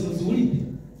ennaku z'omwezi muziwulidde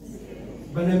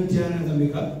Uganda nga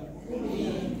meka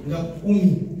nga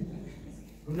 10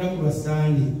 olunaku lwa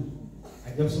Sande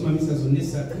ajja kusoma misa zonna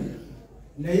esatu,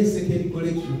 naye second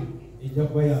collection ejja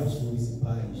kuba ya busuubizi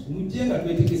parish. Mujje nga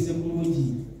twetegese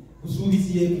bulungi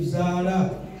busuubizi yetuzaala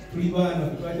tuli baana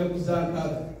twajja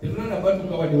kuzaaka tetunana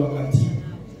batuka wadde wakati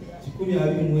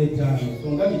 125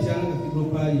 songa Mityana Cathedral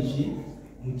Parish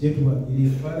mujje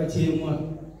tubagire Father Kyemwa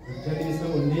okukyalisa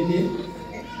wonnene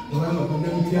obanga bonna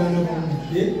Mityana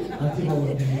bawulidde ate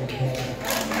bawadde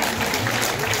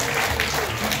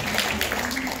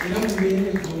era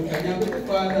mubeere kanyageko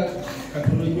Father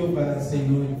katono nnyo Father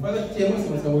Senyonyi. Father Kyemwa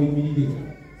simasaba oyimirire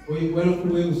oyigwana ku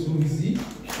lw'ebusuubizi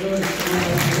era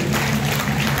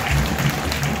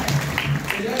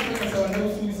tukasaba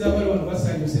n'abusuubiza abali wano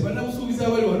basanyuse bannabusuubiza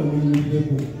abali wano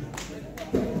muyimirireko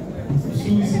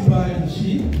busuubizi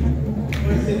parishi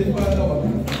olesede Father wa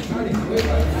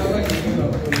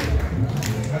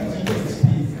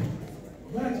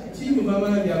kinyuma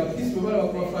abaana byabakristo balaba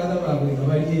kuba Father baabwe nga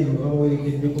bali eno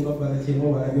babawerekeddeko nga Father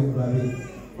Kyemwa walabye okulabe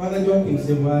Father Joaquin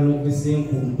Sebwana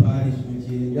okubesenku mu parishi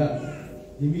mukyenda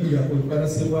imirirako Father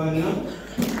Sebwana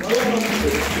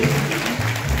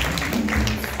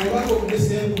obanga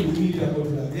okubesenku imirirako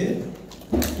tulabe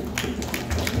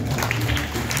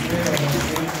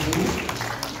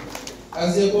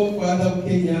azeeko Father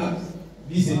Bukenya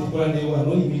bize tukola naye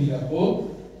wano imirirako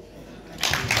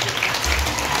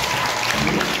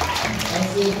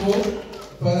azeeko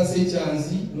Father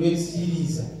Sechanzi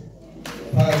lw'ebisiriiza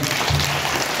pali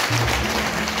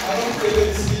abakuteba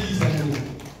ebisiriiza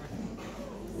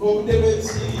okuteba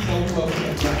ebisiriiza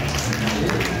okubakuaa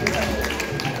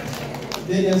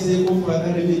then azeeko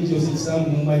Father Remedios Kisambu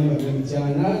mumanyi bagala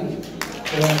Mityana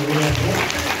owangeerako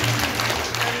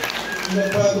nga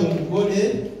Father omugole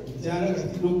Mityana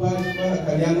Cathedral Parish Father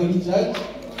Kalyango Church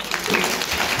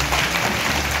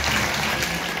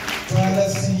Father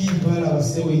Siri bala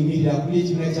abasewo yimirira kuli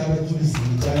ekibiina ky'abajulizi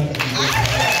Mityana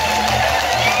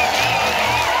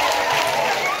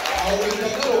awo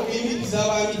njagala okuyimiriza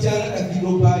aba Mityana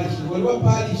Cathedral Parish waliwo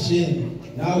parish eno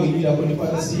naawe yimirako ne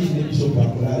Father Siri ne Bishop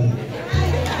akulabe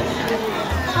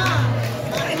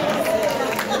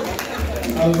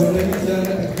awo ne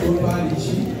Mityana Cathedral Parish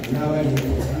n'abali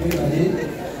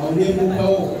awo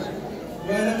nemukawo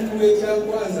mwana mukulu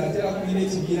ekyakwanza atera kulina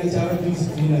ekibiina ky'abajulizi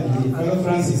tulina ye Father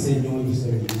Francis Enyonyi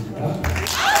kimanyi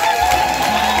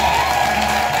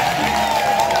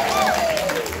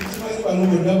bano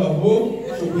bonna babo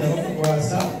kyokula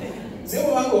bakukwasa naye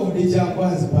bwobanga ovudde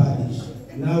ekyakwanza parish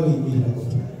naawe yimirirako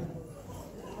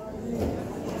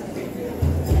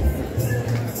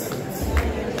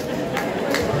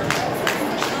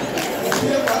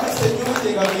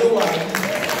nga naye wali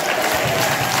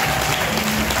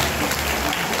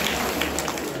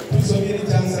tusomye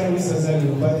n'ekyansala olusaza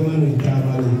lino Bademano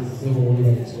ekyamale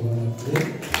seboolera kusoma naffe.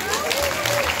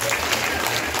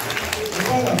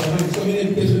 Mukwaga bonna tusomye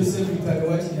n'education secretary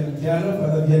wa Kiyinda-Mityana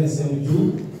Father Vianney Ssemuju.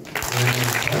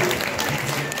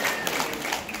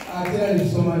 Ate era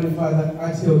netusoma ne Father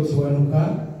Ateo Kiwanuka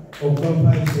okuva mu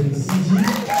parish Ensigi.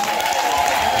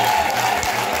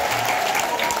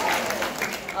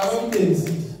 Abavudde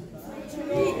Ensigi.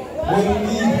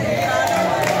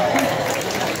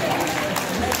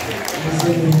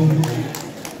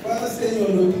 Father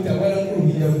Senyondo Peter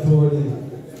banamukumbira butole.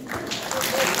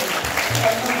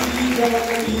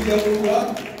 Banamukumbira bulwa.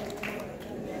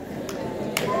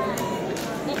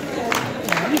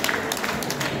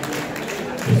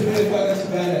 Tusubire Father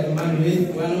Kiganda Emmanuel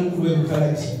banamukuwe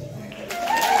bukalaki.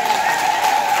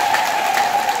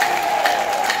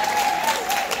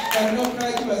 Kano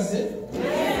kalaki baze?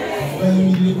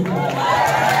 Banyumire bukalaki.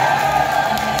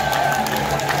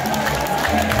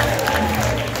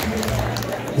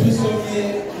 Tusomye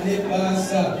ne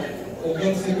basa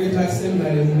okuva secretary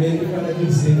seminary Mulenge Father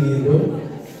Gisengendo.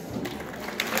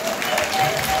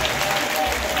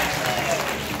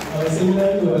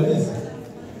 Abaseminari baleza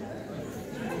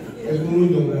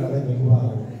ekulungi omulala bajja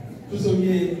kubaawo.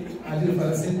 Tusomye ate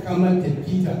Father Kamate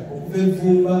Peter okuva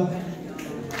Evumba.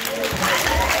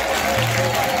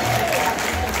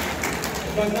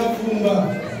 Banavumba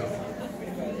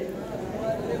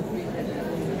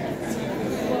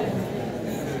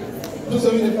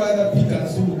tusomye Father Peter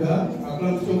Nsubuga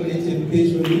akula kutongole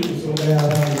education kusonga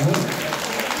y'abaana.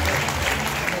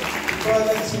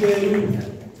 Father Kiberu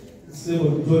Sebo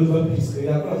John Baptist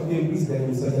yakula kugira empisa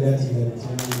y'omusaza lya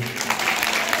Kiyinda-Mityana.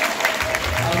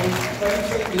 Father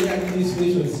Secretary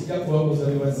administration sijja kubabuuza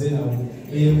be bazze nabo.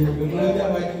 Emulabye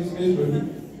aba administration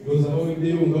ndowooza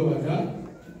baweddeyo nga bana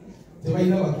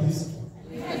tebalina bakristo.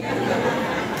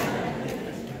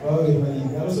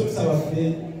 Abasomesa baffe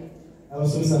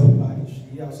abasomesa b'eparish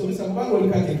abasomesa kubanga oli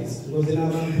katekisi ngoze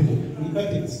n'abantu oli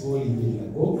katekisi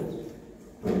b'olingirako.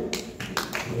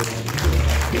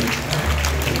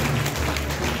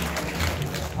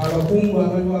 Abakungu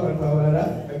abaliwo abantu abalala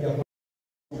bajja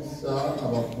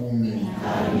abakuumi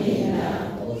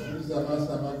abasuubiza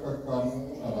amaaso amakakkamu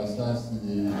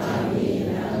abasaasire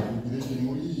atugire gye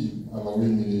muli abawa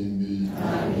emirembe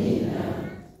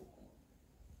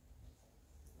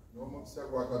n'omukisa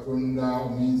gwa Katonda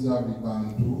omuyinza buli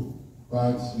kantu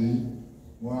Paatiri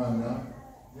Mwana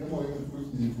ne Mwoyo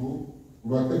Mutuukirivu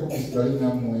gubakeko musigale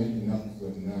nammwe ennaku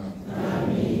zonna.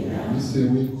 Misa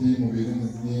ewedde mubeere mu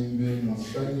ddembe mu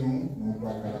ssanyu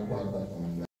n'okwagala kwa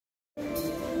Katonda.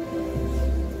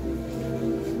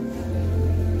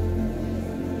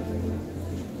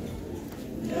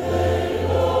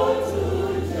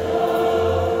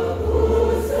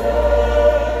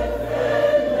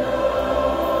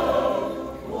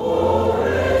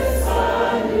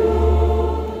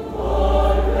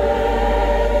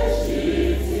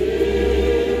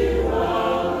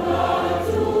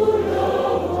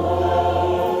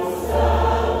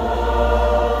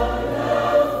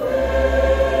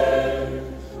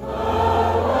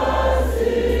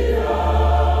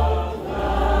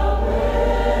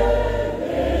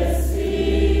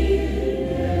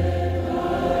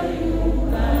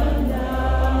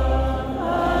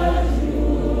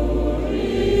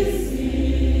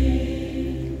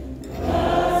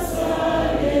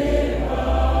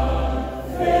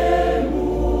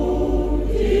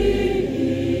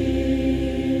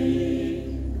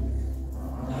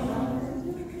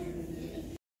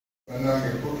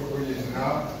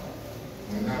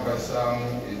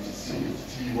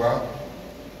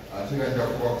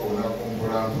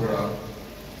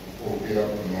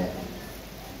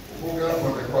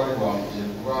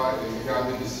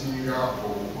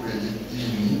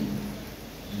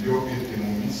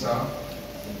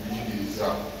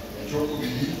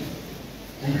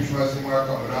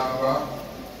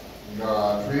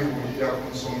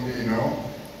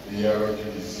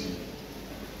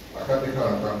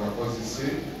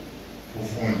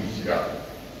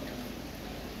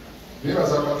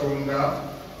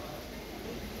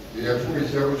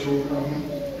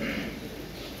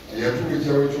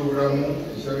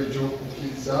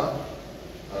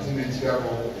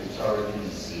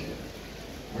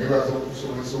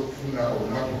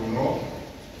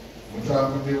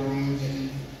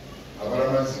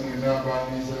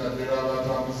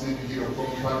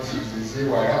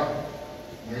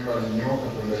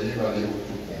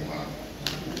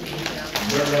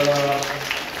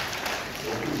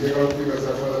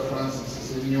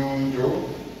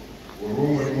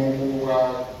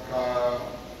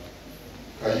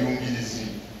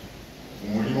 mu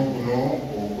mulimu guno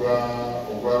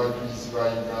ogw'abajulizi ba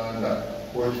Uganda,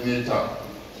 coordinator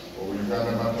of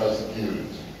Uganda Martyrs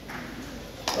Guild.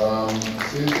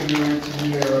 Ssentebe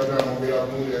w'ekibiina yabadde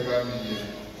amubeerako yagambye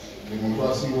buli muntu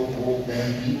asinga okuba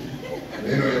okumpi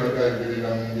naye no yabadde ayogerera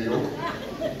mu ngero.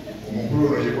 Omukulu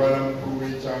ono ye bwana mukulu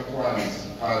w'Ekyankwanzi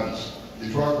parish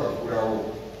gyetwakagulawo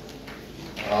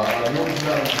alina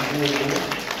okutwala mu kibuugo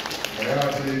naye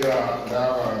ate era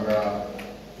n'aba nga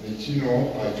ekino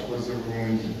akikoze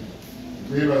bulungi.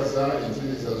 Twebaza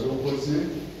entereza z'okoze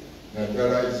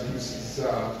naddala ezituusizza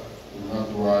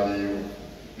olunaku lwaleero.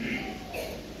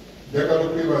 Njagala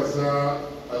okwebaza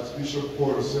Archbishop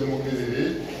Paul Ssemogerere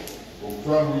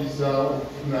okutwanguyiza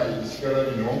okufuna ebisigala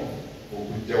bino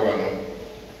okujja wano.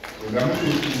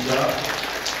 Wenamutuukira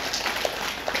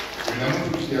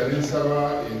n'ensaba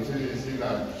entereza nga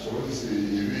tusobozese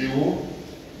ebiiwo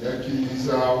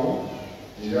yakkiririzaawo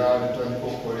era netandika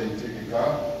okukola entegeka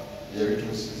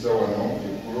eyabituusizza wano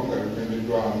eggulo nga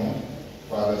bitembeddwamu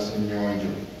Father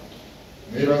Ssenyonjo.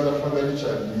 Mwebaza Father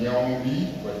Richard Nyawumbi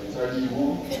wadde taliiwo.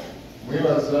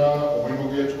 Mwebaza omulimu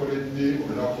gwe yatukoledde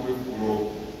olunaku lw'eggulo.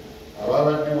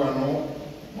 Abaabadde wano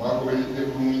mwagoberedde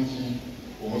bulungi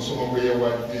omusomo gwe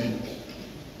yawadde.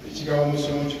 Ekigambo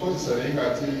omusomo kikozesa naye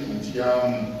ng'ate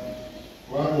ntyamu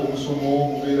kubanga omusomo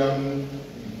mubeeramu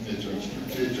ekyo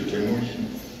kitutte ekyo temuli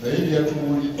naye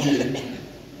byatubuulidde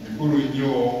bikulu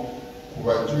nnyo ku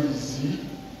bajulizi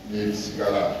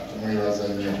n'ebisigala. Tumwebaza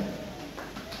nnyo.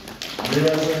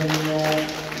 Mwebaza nnyo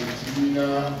ekibiina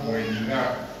mwenna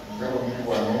nga bamuli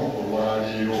wano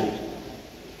olwaleero.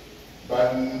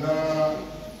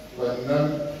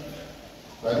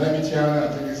 Bannamityana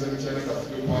ategeeza Mityana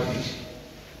Cathedral Parish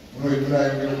muno bwe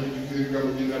tunaayogera omujjukira ebigambo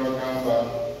bye nabagamba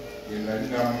bwe nali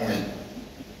nammwe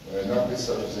ennaku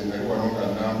esatu ze nali wano nga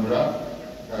nnambula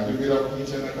nga njogera ku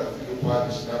Mityana Cathedral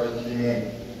Parish n'abagirimu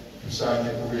tusaanye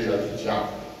kubeera tutya.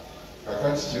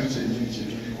 Kakati kino kyennyini kye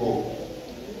tuliko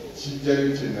kijjayo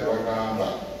kye nabagamba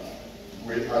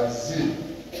gwe azze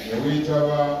ne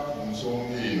weetaba mu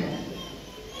nsonga eno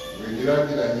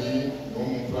wegeraageranye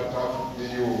n'omuntu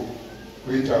ataafuddeyo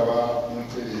kwetaba mu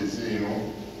ntereeza eno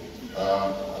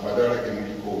amadaala ge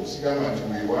muliko. Sigamba nti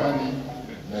weewaani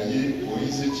naye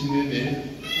oyize kinene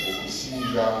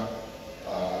okusinga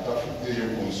atafuddeyo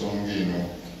ku nsonga eno.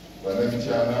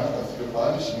 Bannamityana Cathedral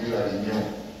Parish mwebale nnyo.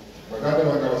 Baganda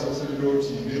bange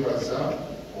abasaseredooti mbeebaza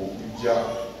okujja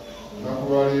olunaku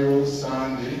lwaleero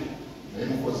Sande naye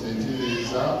mukoze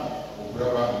entereeza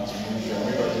okulaba nti mujja.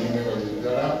 Mwebale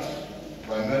ddala.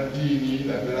 Bannaddiini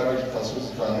naddala bali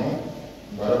kasozi kano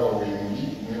mbalaba weemuli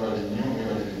mwebale nnyo,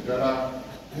 mwebale ddala.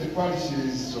 Ne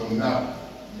parishes zonna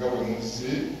nga bwe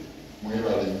muzze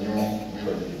mwebale nnyo,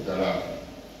 mwebale ddala.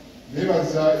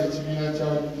 Nebaza ekibiina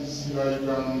ky'abajulizi ba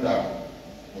Uganda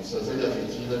mu ssaza lyaffe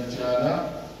Kiyinda-Mityana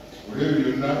olw'ebyo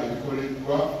byonna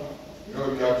ebikoleddwa era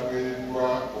byatuweereddwa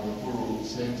omukulu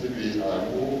ssentebe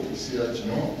aliwo ekiseera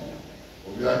kino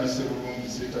obirambise bulungi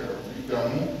seetaaga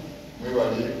kubiddamu.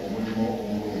 Mwebale omulimu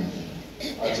omulungi.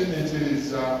 Ate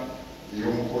n'entereza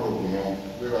ey'omukolo guno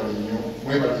mwebale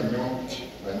nnyo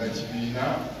bannakibiina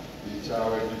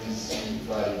eky'abajulizi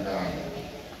ba Uganda.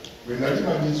 Bwe nali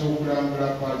maliriza okulambula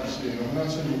parish eno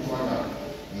munansonyi okwana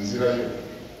nzirayo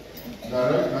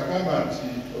nagamba nti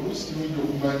oluusi kirungi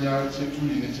okumanya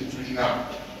kyetuli ne kyetulina.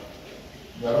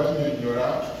 Nabannyonnyola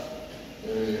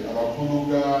amakulu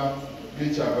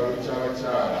g'ekyambalo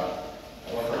ky'abakyala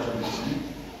abakatoliki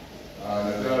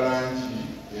naddala langi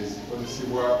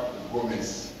ezikozesebwa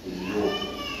gomesi eyo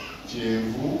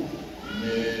kyenvu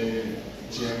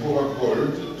oba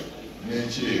gold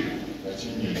n'ekyeru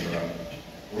nakinnyonnyola.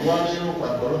 Olwaleero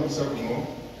kwatwala omukisa guno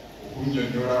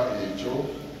okunnyonnyola ekyo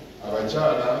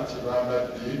abakyala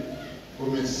kyebambadde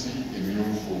gomesi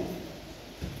emyufu.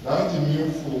 Langi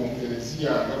myufu mu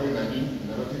Eklezia nga bwe nali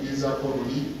nabategeezaako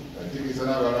luli nategeeza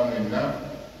n'abalala mwenna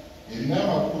erina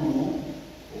amakulu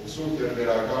okusookera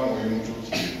ddala ag'Omwoyo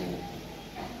Omutuukirivu.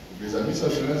 Tegeeza misa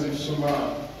zonna ze tusoma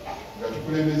nga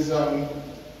tukulembezaamu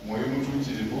Mwoyo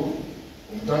Omutuukirivu,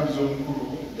 omutambizi omukulu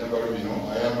ebyambalo bino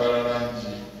ayambala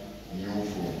langi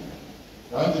myufu.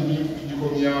 Langi myufu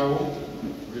tugikomyawo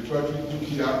bwe tuba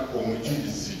tujjukira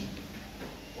omujulizi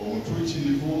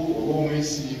omutuukirivu oba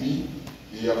omwesiimi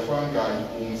eyafa ng'ali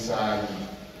ku musaayi.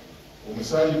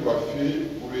 Omusaayi gwaffe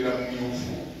gubeera mu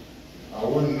myufu.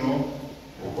 Awo nno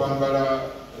okwambala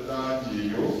langi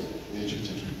eyo ekyo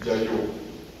kye tujjayo.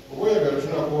 Oba oyagala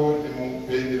tunako ne mu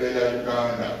bendera ya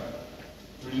Uganda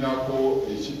tulinako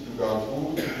ekiddugavu,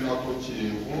 tulinako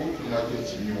kyenvu, tulinako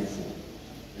ekimyufu.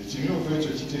 Ekimyufu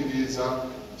ekyo kitegeeza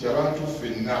nti abantu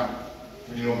ffenna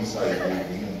tulina omusaayi gwe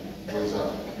gumu. Ndowooza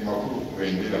ni makulu ku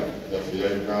bendera yaffe ya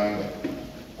Uganda.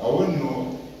 awo nno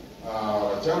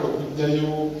abakyala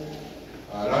okujjayo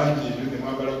langi ebyo ne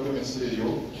mwambala gomesi eyo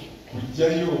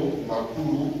kujjayo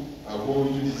makulu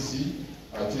ag'obujulizi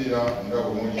ate era nga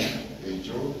bwemuli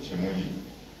ekyo kyemuli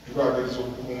tubaagaliza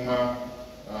okukuuma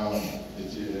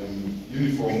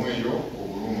yunifoomu eyo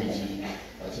obulungi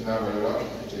ate n'abalala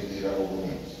okutegeera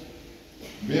obulungi.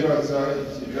 Mbeebaza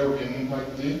ebirabo bye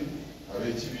mumpadde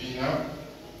ab'ekibiina,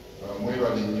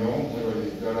 mwebale nnyo, mwebale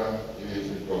ddala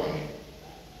ebireeteddwa wano.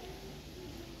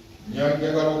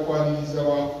 Njagala okwaniriza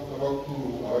abakulu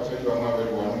abatali bamu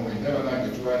abali wano, mwenna banange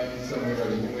tubaniriza,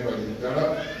 mwebale nnyo, mwebale ddala,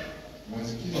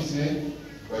 munzikirize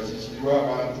bakiikirirwa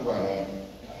abantu bano.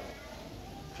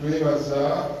 Twebaza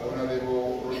Honorable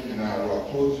Rodina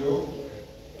Lwakojo,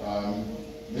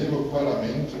 Member of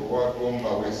Parliament owa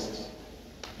Gomba West.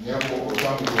 Nyako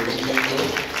otambula olugendo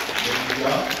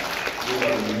n'ekira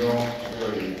mwebale nnyo,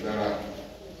 mwebale ddala.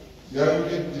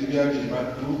 Byayogedde byali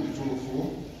emaddu bituufu,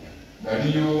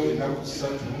 naliyo ennaku 3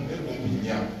 n'enkumu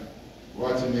 4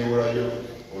 lwaki neewolayo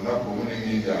olunaku lumu ne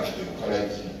ngenda e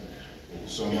Bukalagi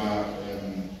okusoma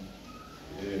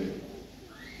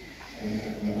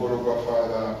ku mukolo gwa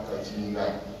Father Katinda.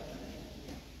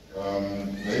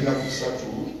 Naye ennaku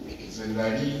 3 ze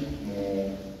nali mu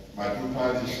Madu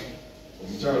Parish,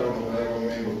 omukyala ono mulala wa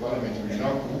Member of Parliament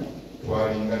lunaku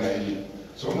twalinga naye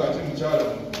so nga ate mukyala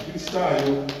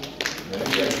mukristaayo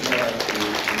naye yalina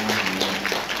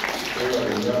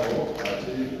twebale njabo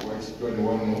ate wakiddwa ne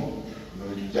wano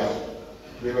nojja.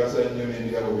 Twebaza nnyo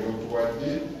n'ebirabo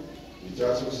byotuwadde,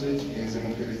 ekyasoose kigenze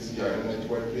mu Kereziya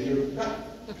nakiwaddeyo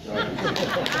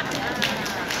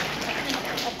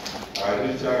ate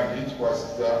ekyange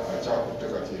kikwasiza akyakutte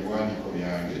kati ebiwandiiko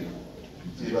byange.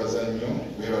 Twebaza nnyo,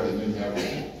 weebale nnyo nnyabo,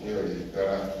 weebale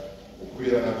ddala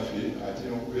okubeera naffe ate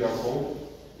n'okubeerako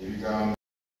ebigambo.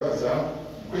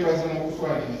 Kwebaza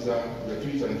n'okufaaniriza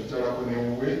yatuyita ne tutalako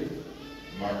newuwe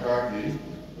maka ge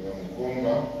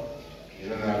Mugomba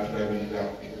era n'atulabirira.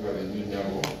 Weebale nnyo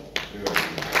nnyabo, weebale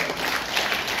ddala.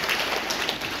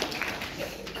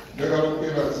 Njagala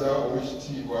okwebaza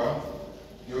Oweekitiibwa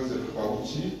Joseph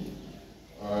Kawuki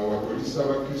watolisa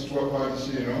abakristu ba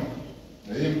paalishi eno,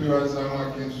 naye nkwebazaamu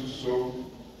ak'ensuso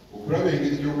okulaba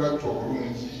engeri gy'ogatta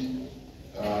obulungi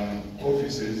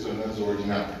ofiisi zonna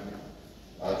z'olina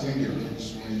ate ng'ebyo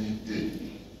bisuuliridde.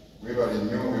 Weebale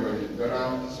nnyo, weebale ddala.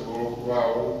 Kisobola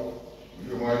okubaawo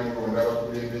buli omwali mulonda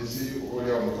abakulembeze oba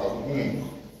oliawo mu kagungu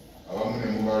abamu ne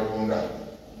mubalonda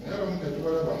naye abamu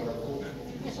tetubalabangako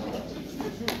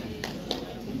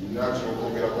nakyo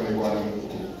okwogerako ne bwana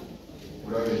mukulu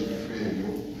okulaba ekifo ebyo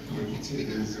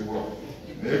wekiteerezebwa.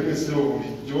 Naye kwesebo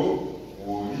bulijjo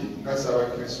oli nga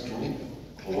Ssaabakristu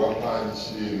owa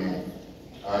paalishi eno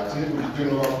ate bulijjo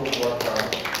n'obako obubaka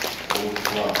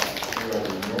obutwa. Weebale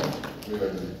nnyo,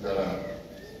 weebale ddala.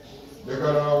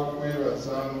 Njagala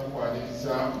okwebaza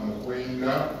n'okwaniriza mu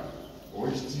kwenda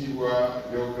Oweekitiibwa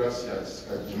Deogratias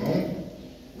Kagimu,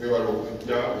 weebale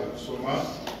okujja okusoma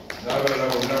n'abalala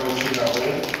bonna bose nabo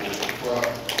okuva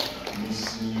mu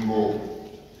Ssingo.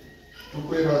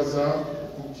 Tukwebaza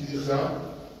okukkiriza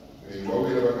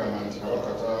waweera bagamba nti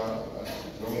kabakata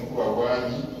n'omukuba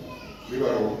bwami,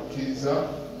 weebale okukkiriza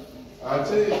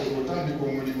ate otandika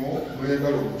omulimu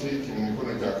mwegala okuteeke mu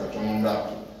mikono gya Katonda.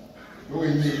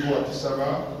 Wewenyiiko watusaba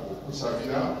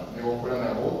okusabira newokola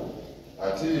nabo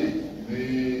ate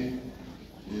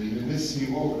ne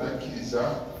singa nakkiriza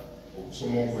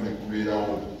okusoma okwo ne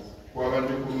kubeerawo.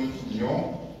 Kwabadde kulungi nnyo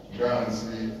nga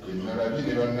nze enalabye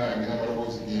ne bannange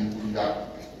n'amaloboozi g'empulira.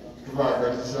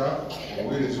 Tubaagaliza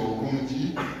obuweereza obulungi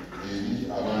eri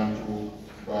abantu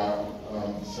ba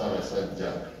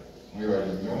Ssaabasajja.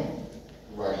 Mwebale nnyo,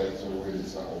 tubaagaliza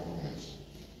obuweereza obulungi.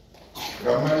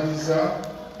 Nga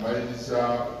maliriza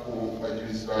ku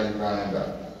bajulizi ba Uganda.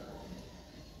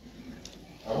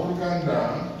 Abooluganda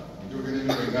njogerere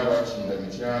mwenna aba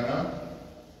Kiyinda-Mityana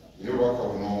era obubaka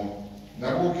buno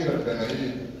nabwogera dda naye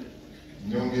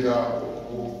nyongera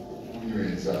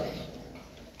okunyweza.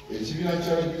 Ekibiina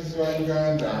ky'abajulizi ba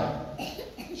Uganda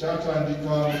kyatandika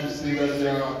mu biseera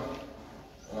bya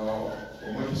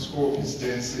omwepisikoopi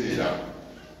Stenseera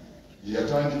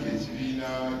yeyatandika ekibiina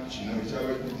kino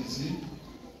eky'abajulizi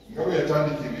nga bwe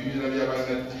yatandika ebibiina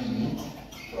by'abannaddiini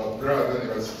ba brother ne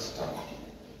ba sister.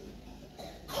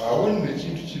 Awo nno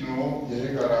ekintu kino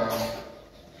yayagala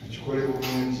tukikole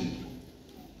bulungi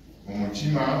mu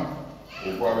mutima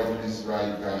ogw'abajulizi ba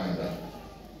Uganda.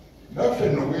 Naffe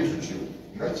nno bwe tutyo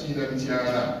nga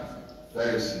Kiyinda-Mityana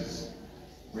Diocese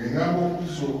bwe ngamba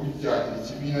okuzza okujja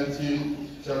ekibiina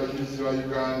ky'abajulizi ba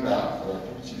Uganda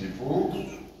abatuukirivu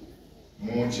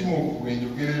mu mutima ogwo gwe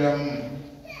njogereramu,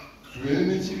 tubeere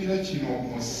n'ekibiina kino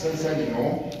mu ssaza lino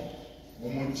mu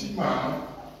mutima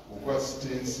ogwa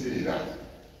sitenseera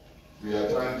bwe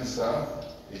yatandisa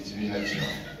ekibiina kino.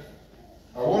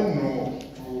 Awo nno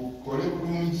tukole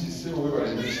bulungi sebo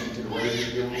webaleme sente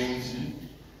lwaleredde bulungi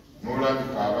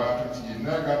n'olabika abantu nti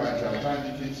yenna agamba nti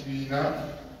atandika ekibiina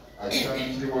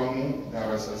akitandikire wamu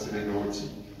n'abasaseredooti.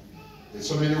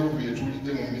 Essomo eryokubiri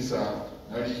tuwulidde mu misa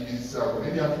naliyigirizaako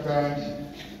naye lyatugambye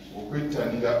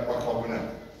okwettanira bakabona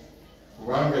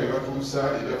kubanga ebatuusa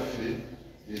ebyaffe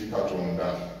eri Katonda.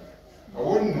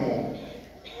 Awo nno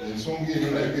ensonga eno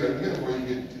nayogera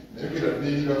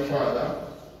ddiri bafaala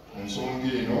mu nsonga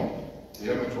eno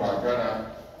era mwe twagala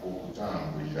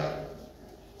okutambulira.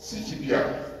 Si kipya,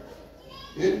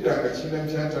 edda nga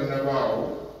Kiyinda-Mityana tannabaawo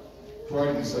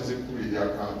twali mu ssaza ekkulu erya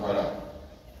Kampala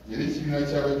era ekibiina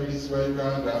ky'abajulizi ba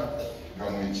Uganda nga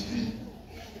mwekiri.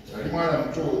 Nali mwana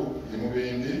muto ye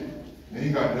Mubende naye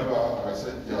nga ndaba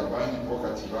abasajja bangi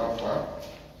wakati baafa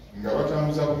nga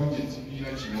batambuza bulungi ekibiina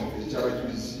kino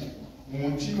eky'abajulizi mu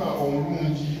mutima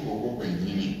omulungi ogwo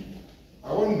gwennyini.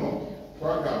 Awo nno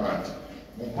twagamba nti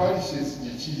mu parishes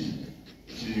gye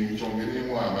kiri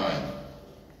kyongeremu amaanyi,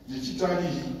 gye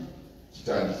kitali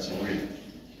kitandikibwe,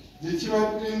 gye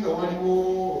kibadde nga waliwo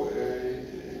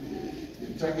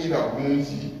ebitagenda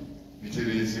bulungi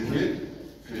bitereezebwe,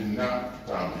 ffenna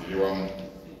tutambulire wamu.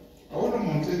 Awo no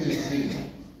mu ntereeza eno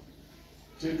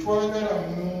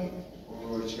tetwagalamu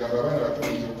ekigambo abaana bato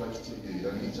oyinza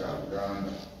obutakitegeera n'ekya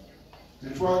Luganda,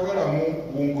 tetwagalamu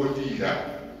bungodiira.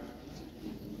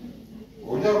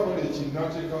 Oli akola ekintu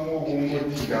n'ateekamu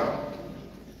obungodiira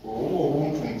oba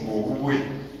obuntuntu obubwe,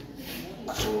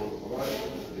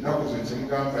 ennaku zo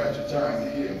kyemugamba yakyo kyange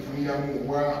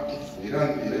enfuniramu wa era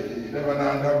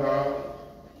banandaba.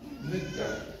 Nedda,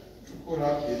 tukola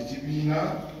ekibiina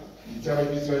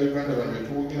ekyabajulizi ba Uganda bano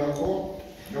betuwogerako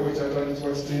nga bwe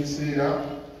kyatandikibwa sitenseera,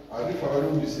 ate fe abali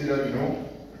mu biseera bino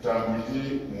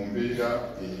tutambulire mu mbeera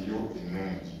eyo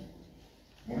ennungi.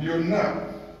 Mu byonna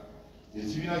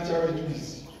ekibiina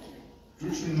ky'abajulizi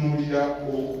tutunuulira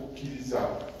okukkiriza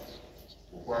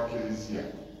okwa Kereziya,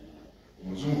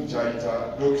 omuzungu kyayita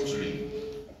doctrine.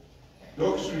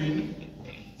 Doctrine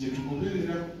gye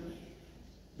tugoberera.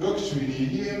 Doctrine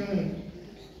eri emu,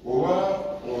 oba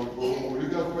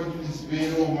oyogera ku bajulizi b'e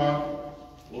Roma,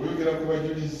 oyogera ku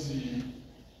bajulizi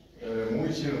mu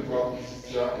wiiki eno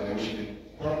twakuzizza enawedde,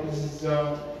 twakuzizza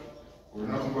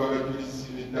olunaku lw'abajulizi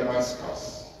b'e Damascus.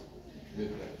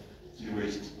 Kiri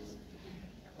bwekiti.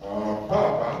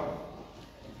 Paapa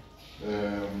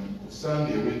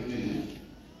Sande ewedde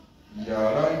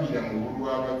yalangira mu lulu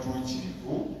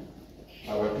lw'abatuukirivu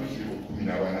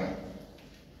 14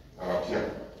 abapya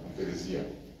mu Kereziya.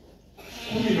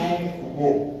 11 ku bo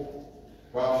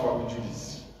baafa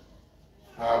bujulizi,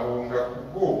 abo nga ku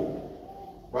bo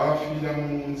baafiira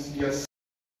mu nsi ya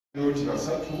Saseredooti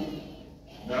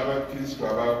 3 n'Abakristo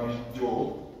aba bulijjo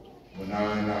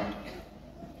 8.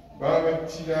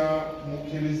 Baabattira mu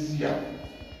Kereziya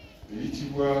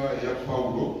eyitibwa eya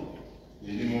Pawulo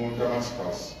eri mu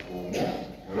Damascus, omwo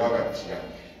olwabattira.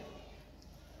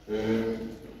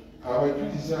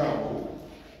 Abajulizi abo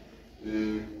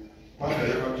Paapa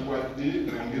yabatuwadde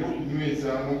bongere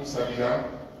okunyweza n'okusabira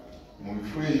mu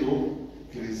bifo eyo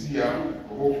Kereziya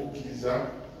oba okukkiriza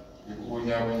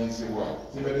ekubonyaabonyezebwa.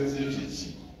 Zibadde z'ekyo ki?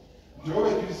 Nti oba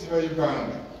abajulizi ba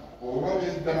Uganda oba b'e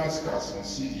Damascus mu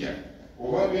Syria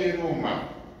oba b'e Roma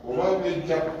oba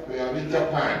ab'e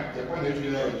Japan naye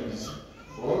tulina abajulizi,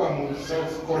 oba mu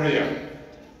South Korea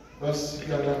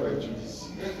basigala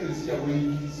abajulizi. Nga Kereziya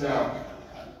bweyigiriza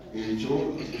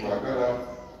ekyo twagala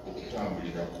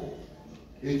okutambulirako.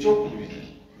 Ekyokubiri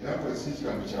era nkozesa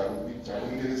ekigambo kya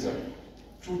Lungereza,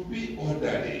 to be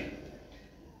orderly,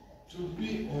 to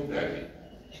be orderly,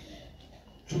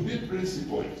 to be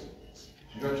principled,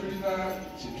 nga tulina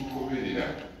kyetugoberera.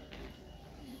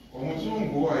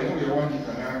 Omuzungu alina bwe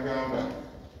yawandiika n'agamba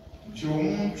nti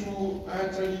omuntu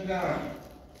atalina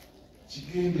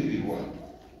kigendererwa,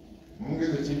 mu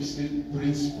Lungereza kyebise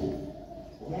principle,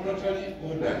 omuntu atali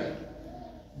orderly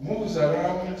moves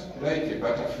around like a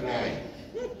butterfly.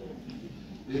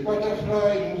 A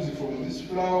butterfly moves from this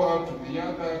flower to the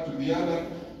other to the other.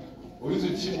 Oyinza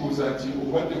okukibuuza nti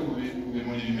obadde ku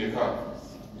bimuli bimeka?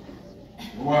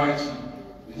 Lwaki?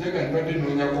 Ejaga nibadde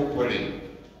noonyako pollen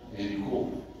eriko.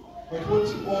 But what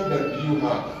order do you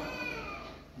have?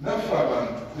 Naffe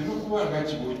abantu tulina okuba nga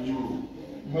kibojjulu,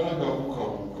 mala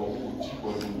gabukabuka buuti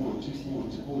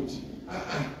buuti.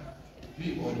 Be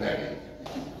orderly.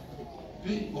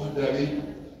 Be orderly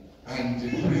and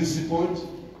principled,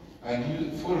 and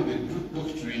you follow the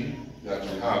doctrine that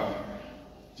we have.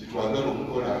 Kitwagala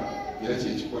okukola era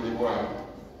kyekikolebwa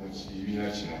mu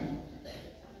kibiina kino.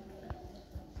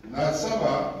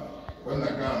 Nasaba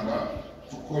banagamba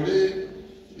tukole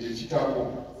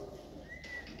ekitabo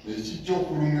ekijja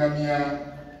okulungamya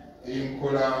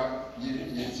enkola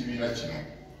y'ekibiina kino.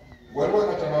 Waliwo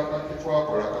akatabo akake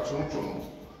twakola katonotono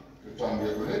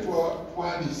tutambuleko naye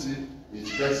twandiise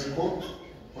ekigaziko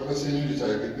pakasenyundo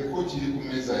kyayogeddeko kiri ku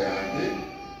mmeeza yange,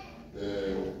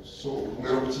 so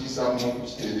okugera okukiyisaamu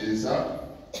n'okukitereeza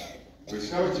bwe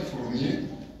kiraba kifulumye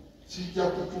kijja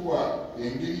kutuwa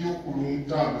engeri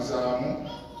y'okulutambuzaamu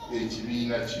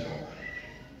ekibiina kino.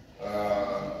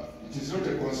 It is not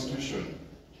a constitution,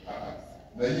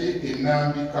 naye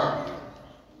ennambika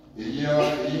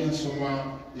ey'ensoma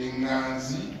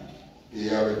eŋŋanzi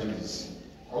ey'abajulizi.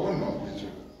 Awo nno ekyo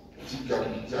kijja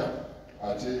kujja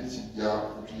ate kijja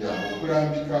kutuyamba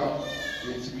okulambika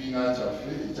ekibiina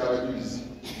kyaffe eky'abajulizi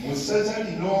mu ssaza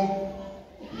lino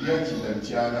erya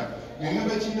Kiyinda-Mityana.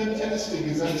 Ng'engamba Kiyinda-Mityana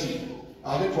kitegeeza nti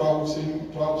ate twawuse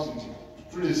nti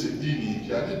tuleese eddiini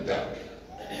empya nedda.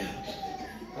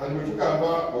 Kati bwe tugamba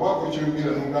obaako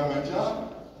kyoyogera n'ogamba nti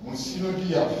mu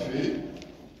sinodi yaffe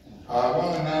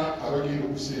abaana abagenda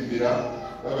okusembera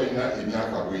babalina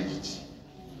emyaka bwegiti,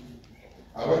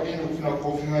 abagenda okufuna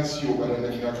konfirmasiyo balanda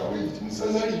emyaka bwegiti. Mu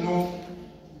ssaza lino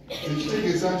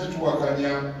ekitegeeza nti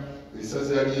tuwakanya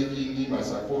essaza ly'Egindi,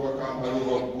 Masaka oba Kampala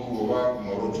oba Ggulu oba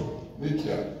Moroto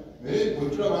nedda. Naye bwe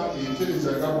tulaba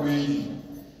entereza nga bweri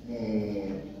mu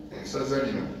ssaza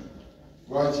lino,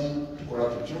 lwaki tukola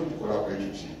tutyo tukola bwe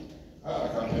tuti.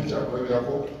 Akantu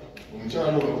ekyakulabirako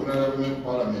omukyalo ono kunalaba mu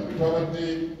palamenti twabadde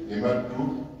emaddu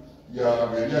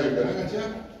yabwe Uganda nti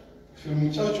ffe mu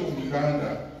kyakyo mu Uganda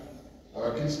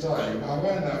abakristaayo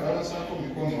abaana balasaako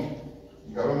mikono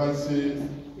nga bamaze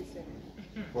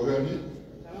ogambye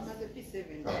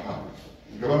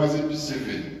nga bamaze P7.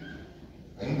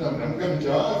 Namugambye nti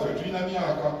ffe tulina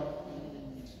myaka,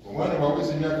 omwana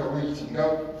bwaweza emyaka bwegiti nga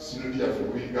sinodi yaffe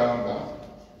bwegamba,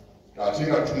 ate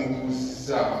nga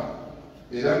tumubuuzizza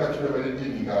era nga tulaba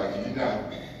n'eddiini ng'agirina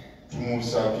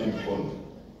tumuusaako emikono.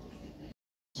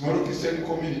 Small Christian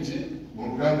community mu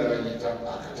Luganda bayita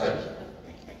akatabi,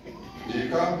 e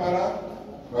Kampala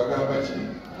bagamba ki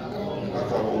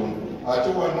akabondo, ate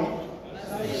wano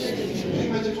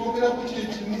nga kyetwogerako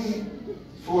kyekimu.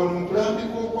 Ffe wano mu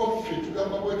kulambika okwaffe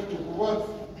tugamba bwetuti kuba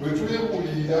bwe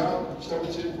twebuulirira ku kitabo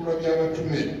ky'ebikolwa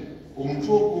by'abatume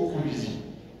omutwe ogwokubiri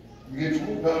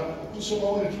ng'etukuga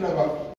tusomawo ne tulaba